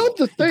game. I love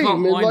the thing. You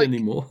can't mine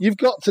anymore. You've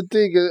got to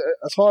dig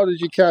as hard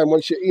as you can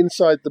once you're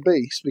inside the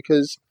beast,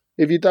 because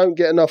if you don't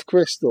get enough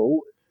crystal,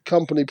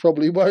 company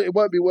probably it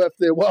won't be worth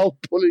their while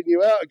pulling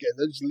you out again.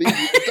 They'll just leave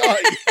you to die.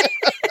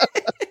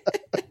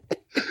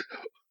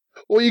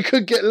 Or you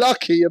could get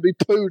lucky and be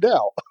pooed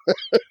out.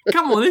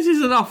 Come on, this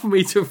is enough for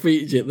me to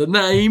feature. The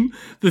name,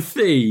 the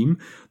theme,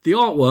 the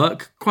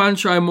artwork,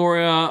 Kwancho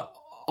Moria,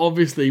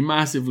 obviously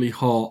massively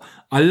hot.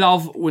 I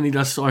love when he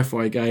does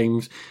sci-fi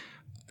games.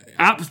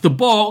 The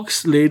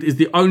box lid is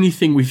the only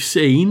thing we've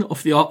seen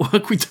off the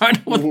artwork. We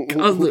don't know what the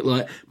cards look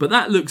like. But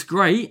that looks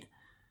great.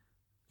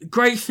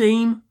 Great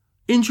theme,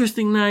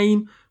 interesting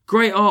name,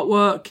 great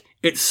artwork.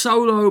 It's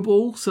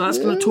soloable, so that's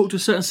going to talk to a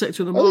certain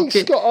sector of the market. I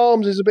think Scott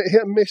Arms is a bit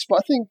hit and miss,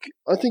 but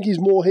I think he's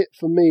more hit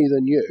for me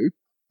than you.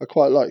 I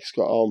quite like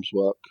Scott Arms'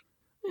 work.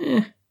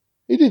 Yeah.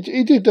 He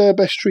did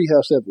Best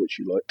Treehouse Ever, which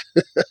you liked.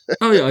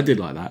 Oh yeah, I did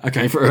like that.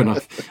 Okay, fair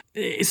enough.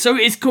 So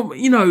it's,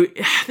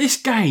 this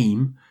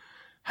game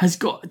has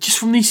got, just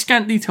from these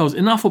scant details,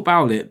 enough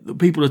about it that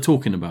people are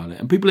talking about it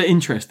and people are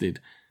interested,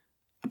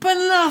 but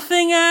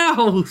nothing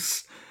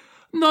else.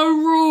 No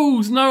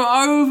rules, no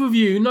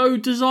overview, no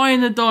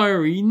designer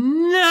diary,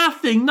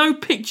 nothing, no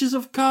pictures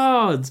of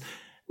cards,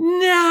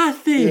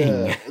 nothing.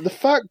 Yeah. The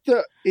fact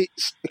that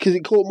because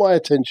it caught my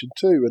attention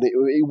too, and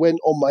it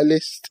went on my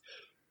list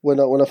when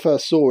I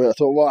first saw it. I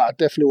thought, wow, I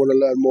definitely want to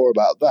learn more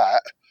about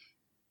that.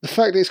 the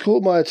fact that it's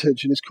caught my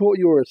attention, it's caught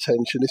your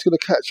attention, it's going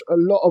to catch a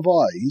lot of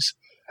eyes.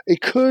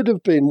 It could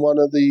have been one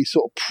of the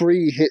sort of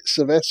pre-hits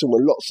of Essen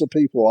when lots of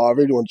people, I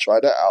really want to try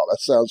that out. That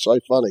sounds so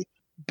funny.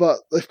 But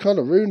they've kind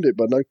of ruined it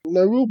by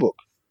no rule book.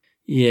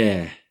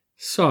 Yeah.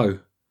 So,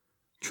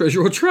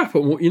 treasure or trap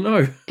on what you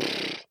know?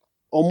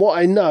 On what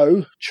I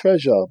know,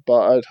 treasure, but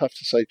I'd have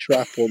to say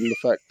trap on the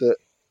fact that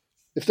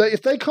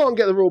if they can't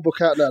get the rule book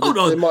out now,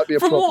 there might be a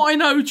problem. From what I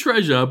know,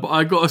 treasure, but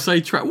I got to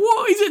say trap.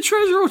 What is it,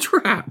 treasure or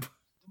trap?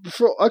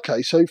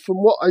 Okay, so from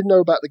what I know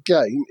about the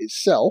game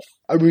itself,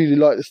 I really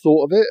like the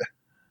thought of it,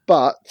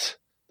 but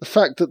the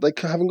fact that they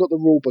haven't got the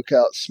rule book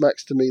out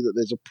smacks to me that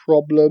there's a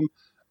problem,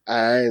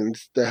 and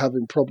they're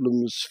having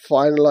problems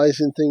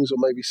finalising things, or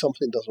maybe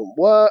something doesn't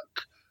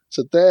work.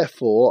 So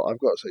therefore, I've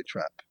got to say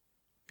trap.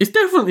 It's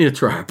definitely a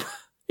trap.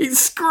 It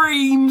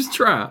screams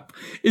trap.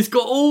 It's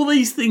got all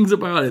these things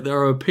about it that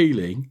are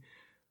appealing,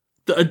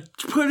 that are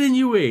putting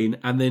you in,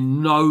 and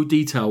then no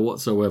detail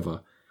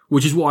whatsoever,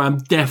 which is why I'm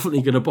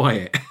definitely going to buy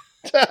it.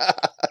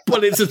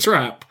 But it's a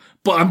trap,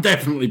 but I'm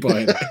definitely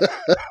buying it.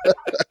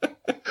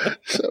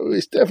 So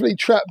it's definitely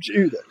trapped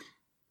you then?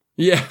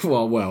 Yeah,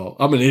 well,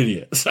 I'm an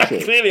idiot. So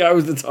clearly I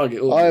was the target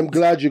audience. I am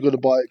glad you're going to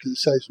buy it because it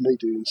saves me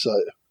doing so.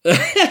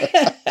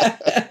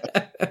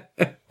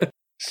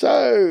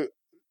 So,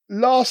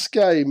 last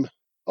game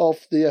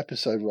of the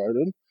episode,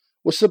 Roland,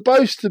 was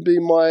supposed to be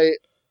my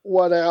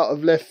one out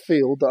of left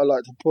field that I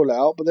like to pull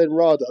out, but then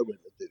Rado went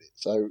and did it.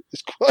 So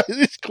it's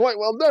quite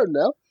well known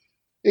now.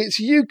 It's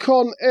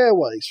Yukon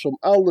Airways from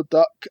Al the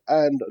Duck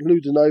and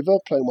Ludenova,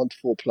 playing 1 to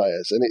 4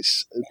 players, and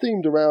it's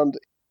themed around.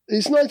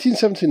 It's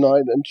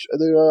 1979, and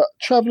there are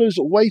travellers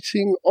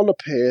waiting on a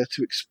pier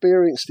to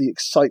experience the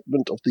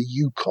excitement of the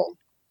Yukon.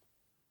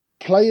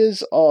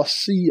 Players are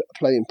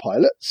seaplane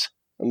pilots,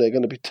 and they're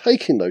going to be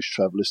taking those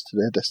travellers to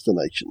their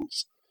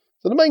destinations.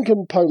 So the main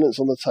components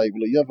on the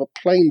table are you have a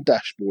plain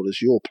dashboard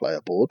as your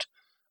player board,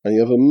 and you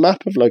have a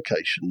map of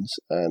locations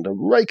and a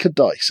rake of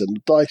dice, and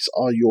the dice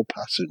are your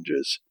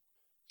passengers.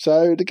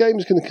 So the game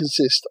is going to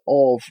consist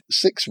of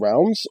 6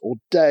 rounds, or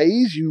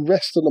days. You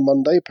rest on a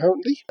Monday,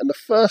 apparently, and the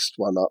first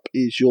one up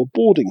is your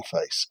boarding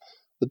phase.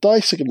 The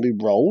dice are going to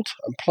be rolled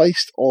and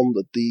placed on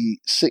the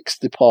 6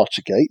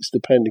 departure gates,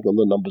 depending on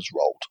the numbers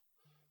rolled.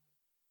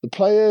 The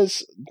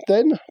players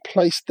then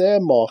place their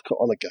marker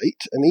on a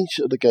gate, and each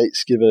of the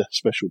gates give a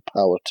special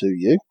power to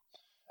you.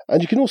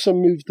 And you can also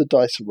move the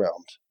dice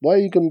around. Why are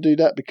you going to do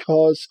that?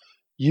 Because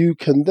you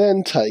can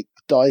then take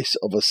dice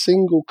of a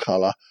single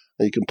colour,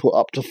 and you can put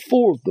up to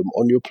 4 of them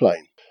on your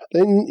plane.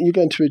 Then you're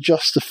going to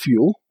adjust the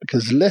fuel,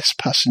 because less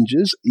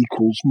passengers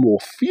equals more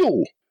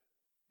fuel.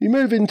 You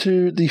move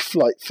into the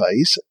flight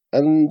phase,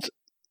 and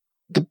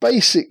the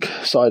basic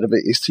side of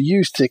it is to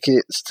use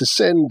tickets to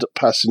send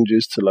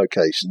passengers to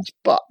locations,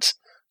 but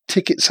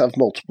tickets have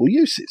multiple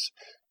uses.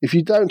 If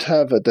you don't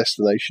have a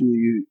destination,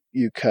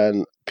 you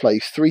can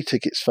place 3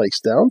 tickets face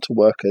down to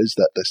work as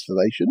that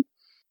destination.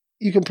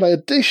 You can play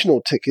additional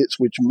tickets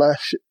which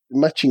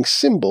matching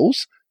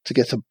symbols to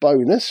get a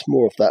bonus,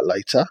 more of that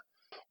later.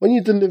 When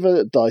you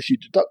deliver dice, you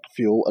deduct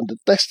fuel, and the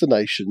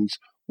destinations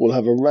will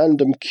have a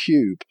random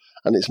cube,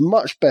 and it's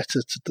much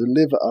better to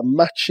deliver a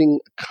matching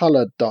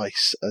coloured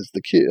dice as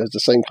the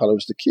same colour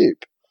as the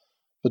cube.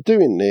 For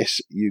doing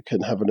this, you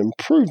can have an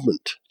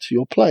improvement to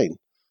your plane.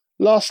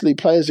 Lastly,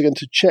 players are going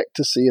to check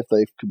to see if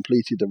they've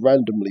completed a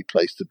randomly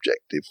placed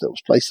objective that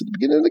was placed at the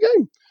beginning of the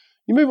game.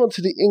 You move on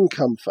to the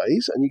income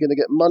phase, and you're going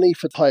to get money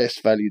for the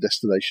highest value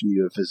destination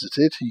you have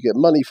visited. You get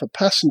money for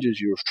passengers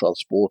you have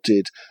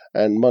transported,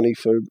 and money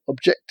for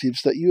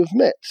objectives that you have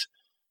met.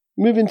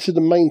 Move into the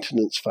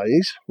maintenance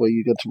phase, where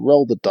you're going to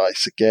roll the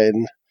dice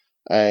again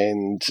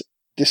and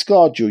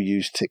discard your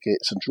used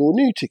tickets and draw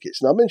new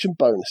tickets. Now, I mentioned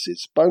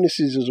bonuses.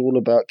 Bonuses is all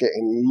about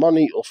getting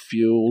money or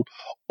fuel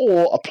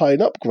or a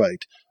plane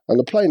upgrade. And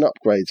the plane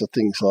upgrades are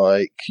things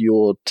like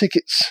your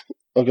tickets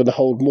are going to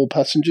hold more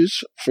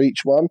passengers for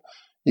each one.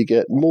 You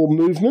get more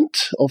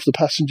movement of the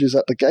passengers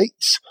at the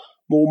gates,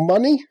 more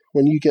money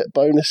when you get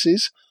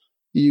bonuses.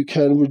 You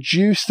can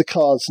reduce the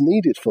cards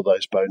needed for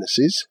those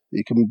bonuses.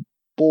 You can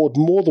board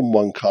more than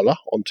one colour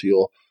onto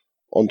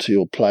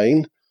your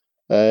plane,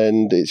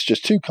 and it's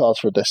just 2 cards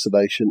for a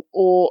destination,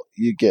 or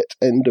you get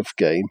end of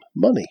game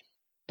money.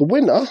 The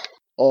winner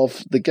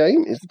of the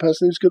game is the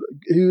person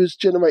who has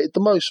generated the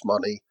most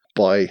money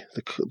by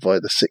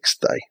the 6th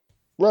day.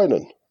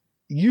 Ronan,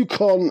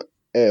 Yukon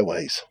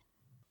Airways.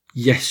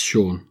 Yes,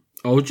 Sean.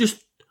 I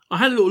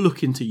had a little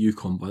look into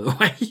Yukon, by the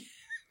way.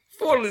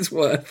 For what it's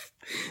worth.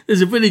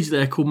 There's a village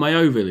there called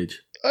Mayo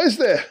Village. Oh, is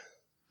there?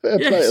 Fair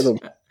play to them.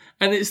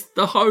 And it's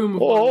the home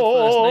of one of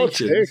the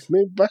First Nations. Take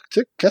me back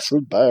to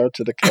Castlebar,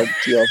 to the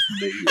county of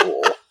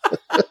Mayo.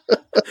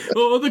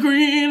 Oh, the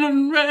green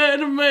and red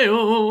of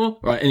Mayo.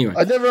 Right, anyway.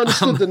 I never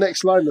understood the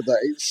next line of that.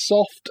 It's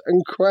soft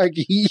and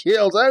craggy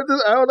hills.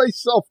 How are they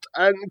soft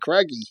and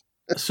craggy?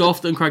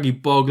 Soft and craggy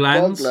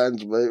boglands.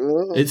 Boglands,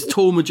 mate. It's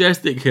tall,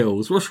 majestic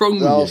hills. What's wrong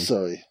with you? Oh,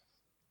 sorry.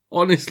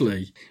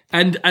 Honestly.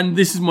 And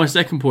this is my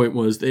second point,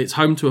 was that it's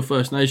home to a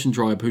First Nation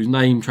tribe whose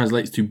name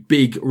translates to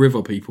big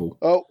river people.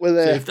 Oh, we're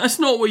there. So if that's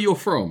not where you're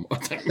from, I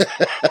don't know.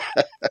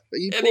 Are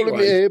you calling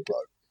me here, bro?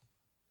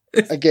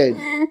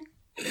 Again.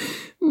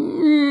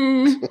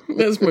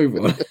 Let's move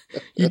on.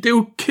 You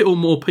do kill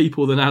more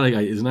people than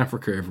alligators in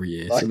Africa every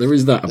year, so there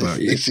is that about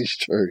you. This is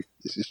true.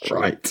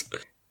 Right.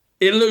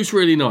 It looks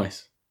really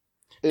nice.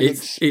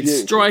 It's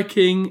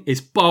striking,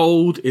 it's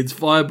bold, it's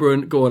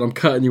vibrant. Go on, I'm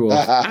cutting you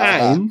off.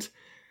 And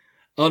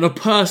on a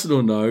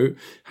personal note,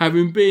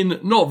 having been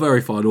not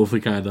very far north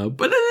of Canada,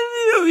 but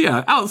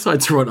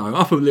outside Toronto,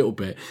 up a little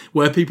bit,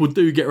 where people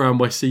do get around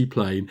by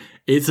seaplane,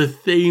 it's a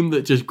theme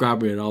that just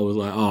grabbed me, and I was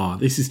like,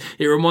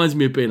 it reminds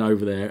me of being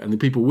over there and the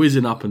people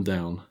whizzing up and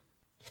down.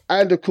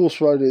 And of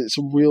course, Ronan, it's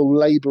a real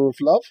labour of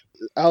love.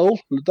 Al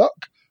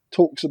Leduc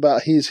talks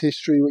about his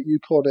history with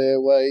Yukon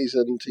Airways,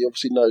 and he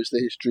obviously knows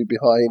the history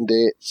behind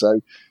it, so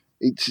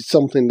it's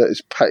something that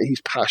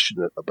he's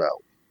passionate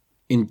about.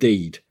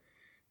 Indeed.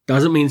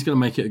 Doesn't mean it's going to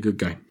make it a good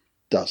game.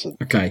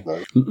 Doesn't. Okay.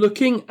 No.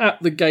 Looking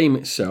at the game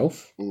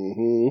itself,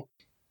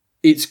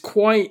 it's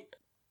quite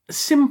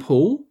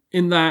simple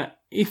in that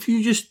if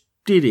you just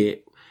did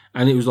it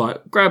and it was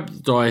like, grab the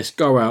dice,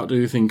 go out, do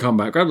the thing, come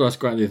back, grab the dice,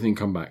 go out, do the thing,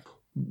 come back.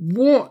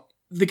 What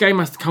the game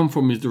has to come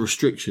from is the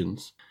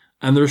restrictions.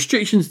 And the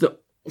restrictions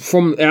that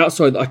from the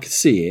outside that I could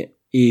see it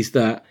is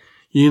that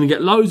you're going to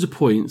get loads of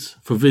points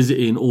for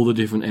visiting all the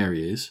different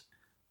areas.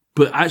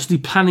 But actually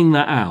planning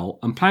that out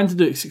and plan to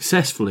do it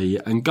successfully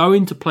and go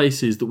into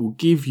places that will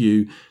give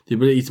you the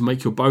ability to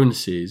make your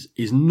bonuses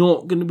is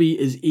not going to be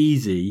as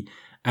easy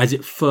as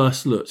it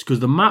first looks, because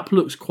the map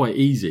looks quite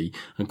easy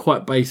and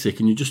quite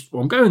basic, and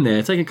I'm going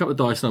there, taking a couple of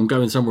dice, and I'm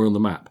going somewhere on the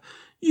map.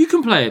 You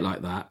can play it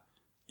like that.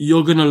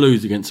 You're going to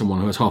lose against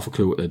someone who has half a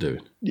clue what they're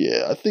doing.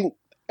 Yeah, I think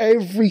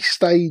every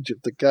stage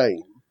of the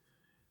game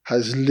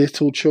has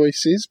little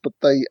choices, but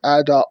they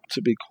add up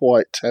to be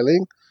quite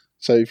telling.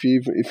 So if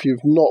you've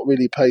not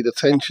really paid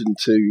attention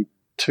to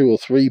 2 or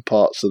 3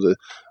 parts of the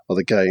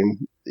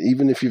game,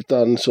 even if you've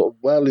done sort of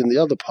well in the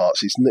other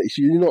parts,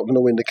 you're not going to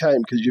win the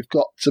game, because you've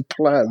got to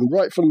plan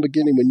right from the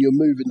beginning when you're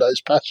moving those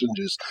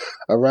passengers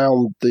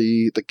around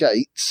the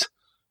gates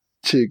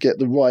to get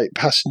the right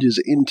passengers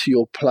into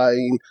your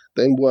plane,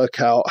 then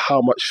work out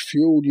how much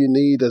fuel you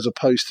need as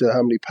opposed to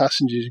how many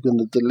passengers you're going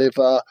to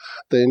deliver,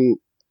 then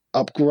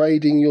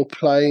upgrading your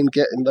plane,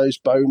 getting those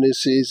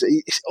bonuses.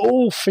 It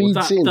all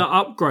feeds in. The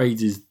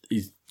upgrades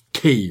is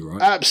key, right?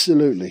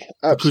 Absolutely.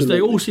 Because they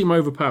all seem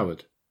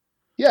overpowered.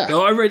 Yeah.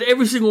 So I read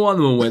every single one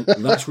of them and went,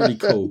 that's really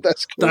cool.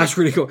 That's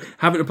really cool.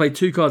 Having to play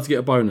 2 cards to get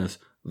a bonus.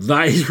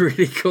 That is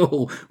really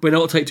cool. But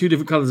I'll take 2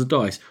 different colours of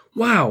dice.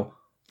 Wow.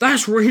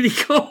 That's really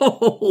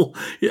cool.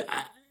 Yeah.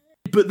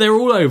 But they're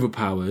all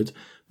overpowered.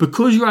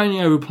 Because you're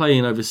only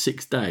overplaying over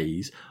 6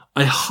 days,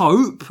 I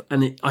hope,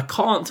 and I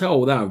can't tell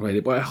without playing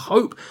it, but I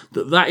hope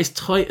that is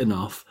tight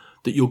enough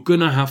that you're going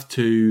to have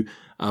to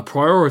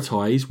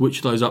prioritise which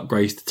of those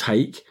upgrades to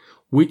take,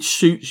 which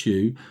suits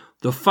you.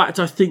 The fact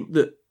I think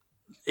that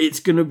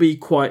it's going to be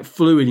quite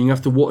fluid. You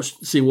have to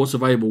see what's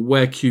available,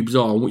 where cubes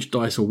are, and which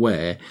dice are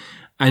where,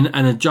 and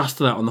adjust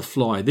to that on the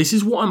fly. This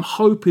is what I'm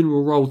hoping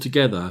will roll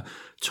together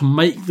to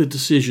make the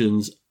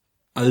decisions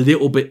a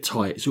little bit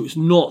tight, so it's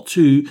not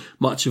too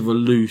much of a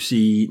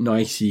loosey,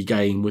 nicey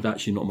game with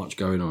actually not much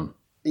going on.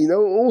 You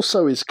know,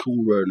 also is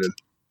cool, Ronan.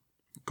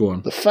 Go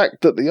on. The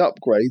fact that the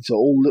upgrades are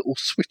all little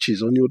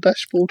switches on your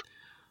dashboard.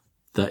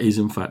 That is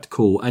in fact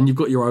cool, and you've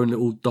got your own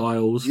little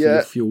dials for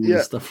your fuel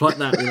and stuff like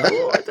that.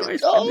 You're like,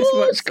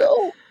 it's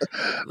cool.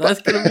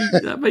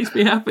 That makes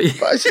me happy.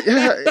 But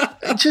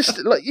it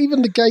just like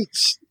even the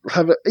gates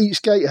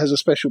each gate has a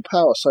special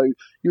power, so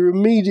you're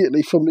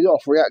immediately from the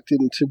off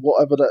reacting to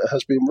whatever that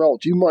has been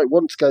rolled. You might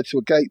want to go to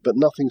a gate, but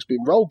nothing's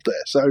been rolled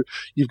there, so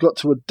you've got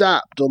to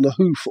adapt on the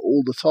hoof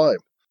all the time.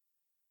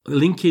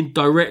 Linking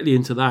directly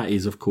into that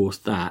is, of course,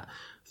 that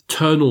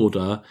turn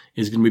order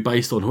is going to be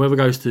based on whoever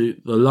goes to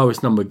the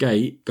lowest number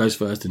gate goes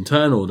first in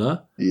turn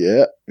order.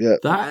 Yeah.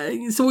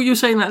 So what you're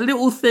saying, that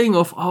little thing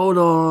of, hold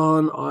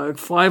on,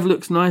 5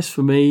 looks nice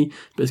for me,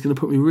 but it's going to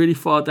put me really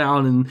far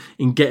down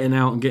in getting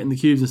out and getting the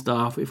cubes and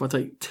stuff. If I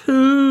take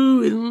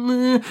 2, I'm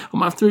going to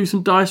have to do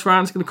some dice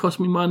rounds. It's going to cost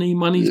me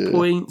money's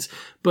points,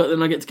 but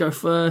then I get to go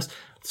first.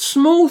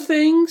 Small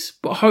things,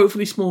 but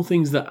hopefully small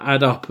things that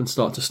add up and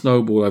start to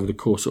snowball over the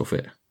course of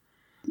it.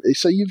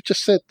 So you've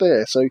just said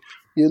there, so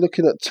you're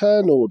looking at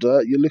turn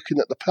order, you're looking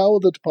at the power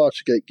the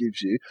departure gate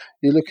gives you,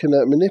 you're looking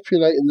at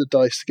manipulating the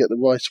dice to get the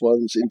right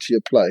ones into your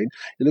plane,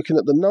 you're looking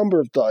at the number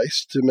of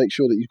dice to make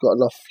sure that you've got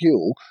enough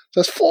fuel. So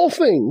there's 4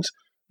 things,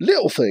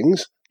 little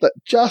things, that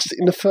just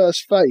in the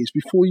first phase,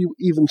 before you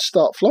even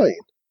start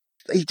flying,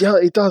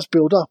 it does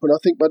build up, and I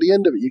think by the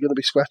end of it, you're going to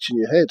be scratching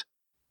your head.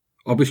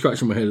 I'll be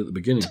scratching my head at the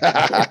beginning.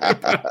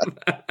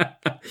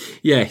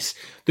 Yes.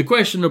 The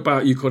question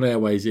about Yukon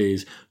Airways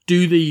is,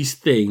 do these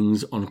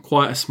things on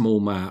quite a small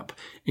map,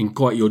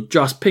 you're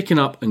just picking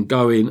up and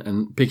going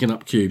and picking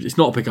up cubes. It's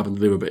not a pick up and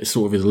deliver, but it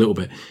sort of is a little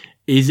bit.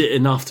 is it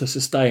enough to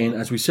sustain,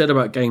 as we said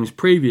about games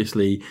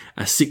previously,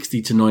 a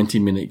 60 to 90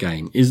 minute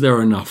game? Is there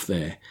enough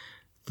there?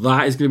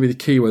 That is going to be the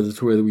key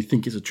whether we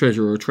think it's a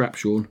treasure or a trap,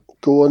 Sean.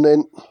 Go on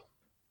then.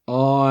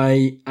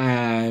 I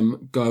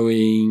am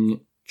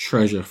going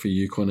treasure for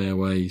Yukon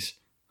Airways.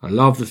 I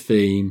love the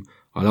theme.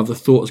 I love the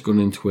thought that's gone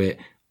into it.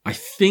 I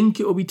think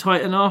it will be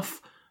tight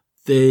enough.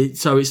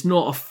 So it's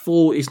not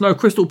it's no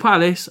Crystal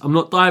Palace. I'm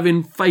not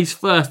diving face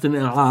first and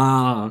then,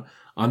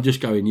 I'm just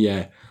going,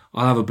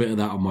 I'll have a bit of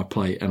that on my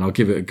plate and I'll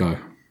give it a go.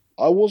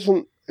 I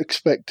wasn't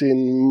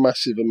expecting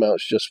massive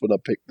amounts just when I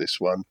picked this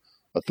one.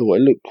 I thought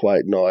it looked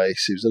quite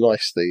nice. It was a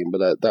nice theme,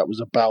 but that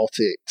was about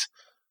it.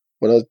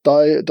 When I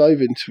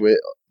dive into it,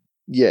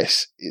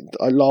 yes,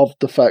 I love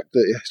the fact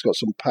that it's got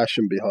some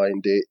passion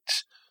behind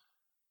it.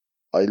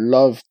 I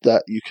love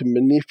that you can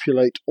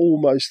manipulate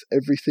almost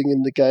everything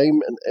in the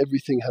game and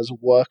everything has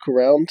a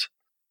workaround.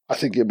 I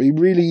think it'd be a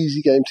really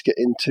easy game to get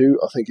into.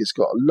 I think it's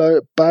got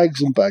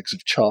bags and bags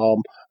of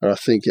charm, and I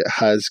think it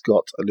has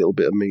got a little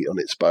bit of meat on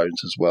its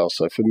bones as well.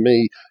 So for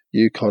me,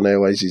 Yukon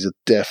Airways is a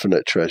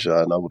definite treasure,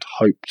 and I would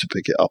hope to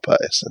pick it up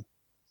at Essen.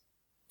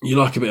 You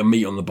like a bit of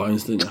meat on the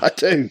bones, don't you? I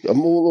do.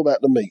 I'm all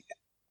about the meat.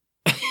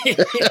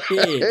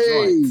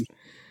 Right.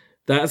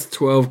 That's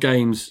 12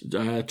 games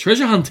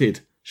treasure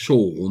hunted,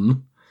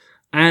 Sean.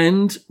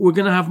 And we're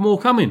going to have more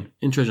coming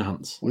in treasure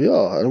hunts. We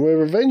are, and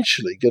we're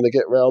eventually going to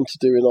get round to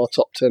doing our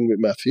top 10 with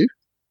Matthew.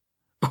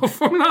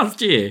 From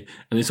last year,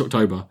 and it's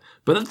October.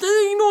 But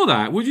ignore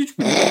that. We're just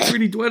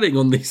really dwelling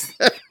on these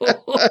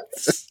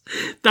thoughts.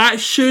 That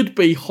should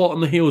be hot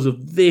on the heels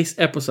of this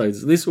episode.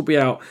 So this will be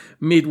out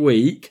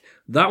midweek.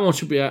 That one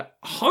should be out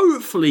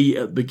hopefully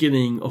at the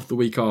beginning of the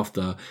week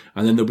after.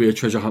 And then there'll be a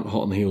treasure hunt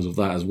hot on the heels of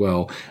that as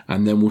well.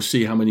 And then we'll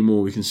see how many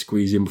more we can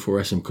squeeze in before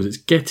Essen, because it's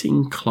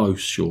getting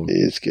close, Sean. It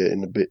is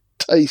getting a bit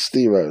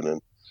tasty, Ronan.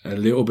 A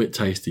little bit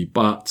tasty,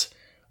 but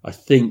I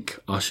think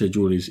our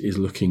schedule is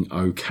looking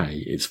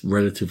okay. It's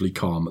relatively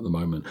calm at the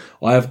moment.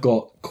 I have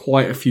got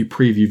quite a few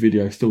preview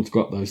videos still to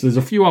go up though. So there's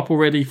a few up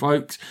already,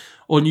 folks.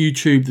 On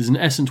YouTube, there's an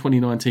Essen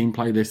 2019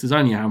 playlist. There's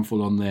only a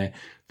handful on there.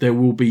 There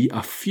will be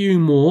a few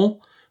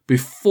more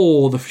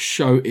before the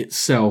show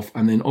itself,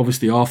 and then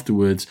obviously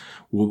afterwards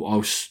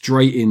I'll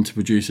straight into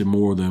producing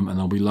more of them, and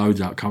there'll be loads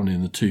out coming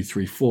in the 2,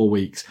 3, 4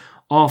 weeks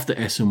after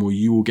Essen, where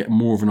you will get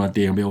more of an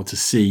idea and be able to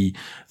see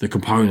the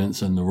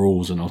components and the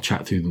rules, and I'll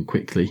chat through them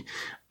quickly.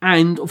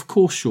 And of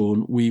course,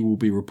 Sean, we will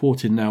be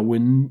reporting now.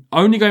 We're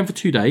only going for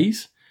 2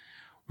 days.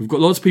 We've got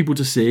lots of people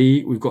to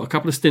see. We've got a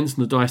couple of stints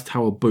in the Dice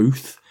Tower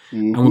booth,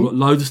 and we've got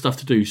loads of stuff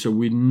to do, so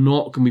we're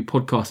not going to be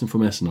podcasting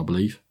from Essen, I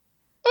believe.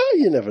 Oh,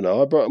 you never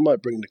know. I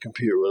might bring the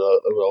computer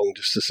along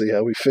just to see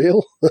how we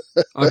feel.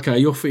 Okay,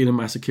 you're feeling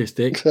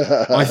masochistic.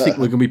 I think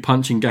we're going to be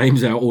punching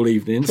games out all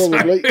evening.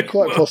 Probably,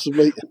 quite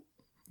possibly.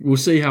 We'll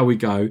see how we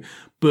go.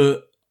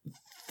 But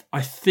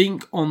I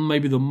think on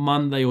maybe the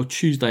Monday or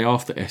Tuesday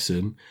after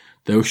Essen,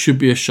 there should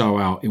be a show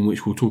out in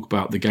which we'll talk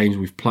about the games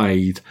we've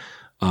played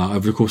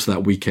over the course of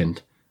that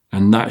weekend.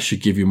 And that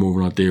should give you more of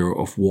an idea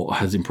of what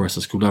has impressed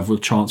us. We'll have a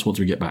chance once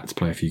we get back to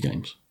play a few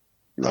games.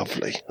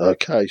 Lovely.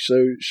 Okay,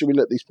 so should we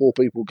let these poor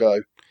people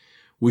go?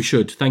 We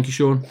should. Thank you,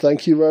 Sean.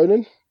 Thank you,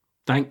 Ronan.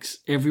 Thanks,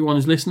 everyone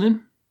who's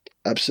listening.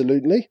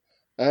 Absolutely.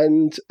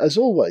 And as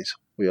always,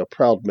 we are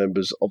proud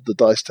members of the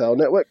Dice Tower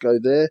Network. Go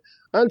there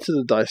and to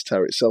the Dice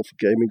Tower itself for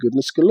gaming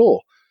goodness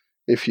galore.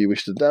 If you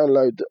wish to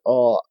download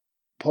our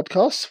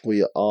podcasts,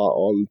 we are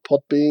on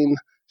Podbean,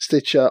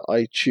 Stitcher,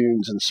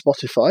 iTunes and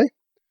Spotify.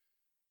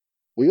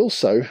 We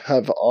also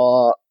have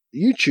our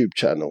YouTube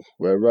channel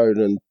where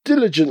Ronan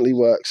diligently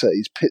works at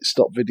his pit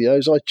stop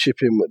videos. I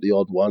chip in with the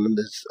odd one, and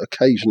there's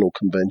occasional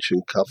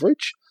convention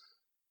coverage.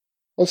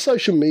 On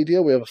social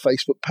media, we have a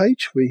Facebook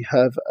page, we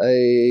have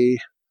a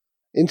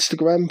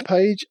Instagram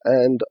page,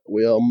 and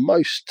we are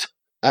most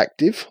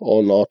active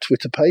on our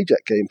Twitter page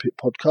at Game Pit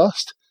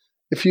Podcast.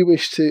 If you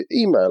wish to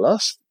email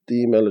us,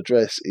 the email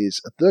address is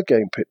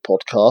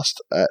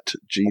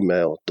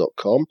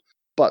thegamepitpodcast@gmail.com.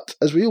 But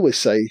as we always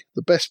say,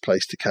 the best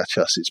place to catch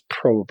us is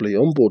probably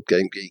on Board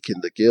Game Geek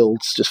in the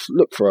guilds. Just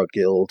look for our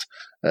guild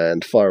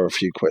and fire a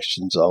few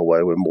questions our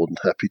way. We're more than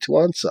happy to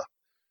answer.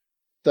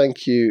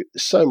 Thank you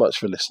so much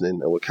for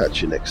listening, and we'll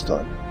catch you next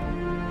time.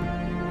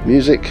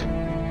 Music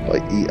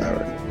by E.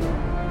 Aaron.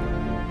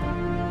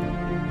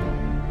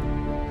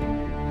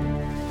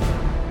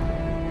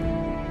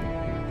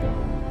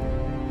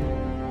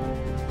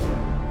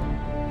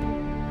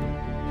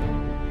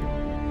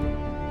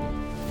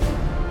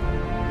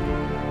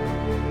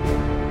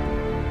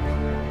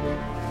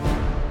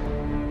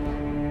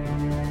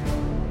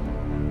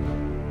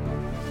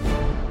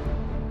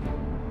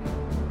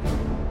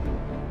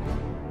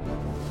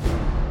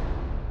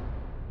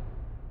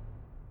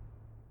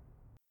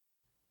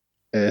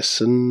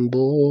 Essen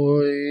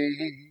boy.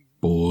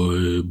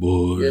 Boy.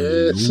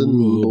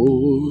 Essen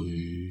boy.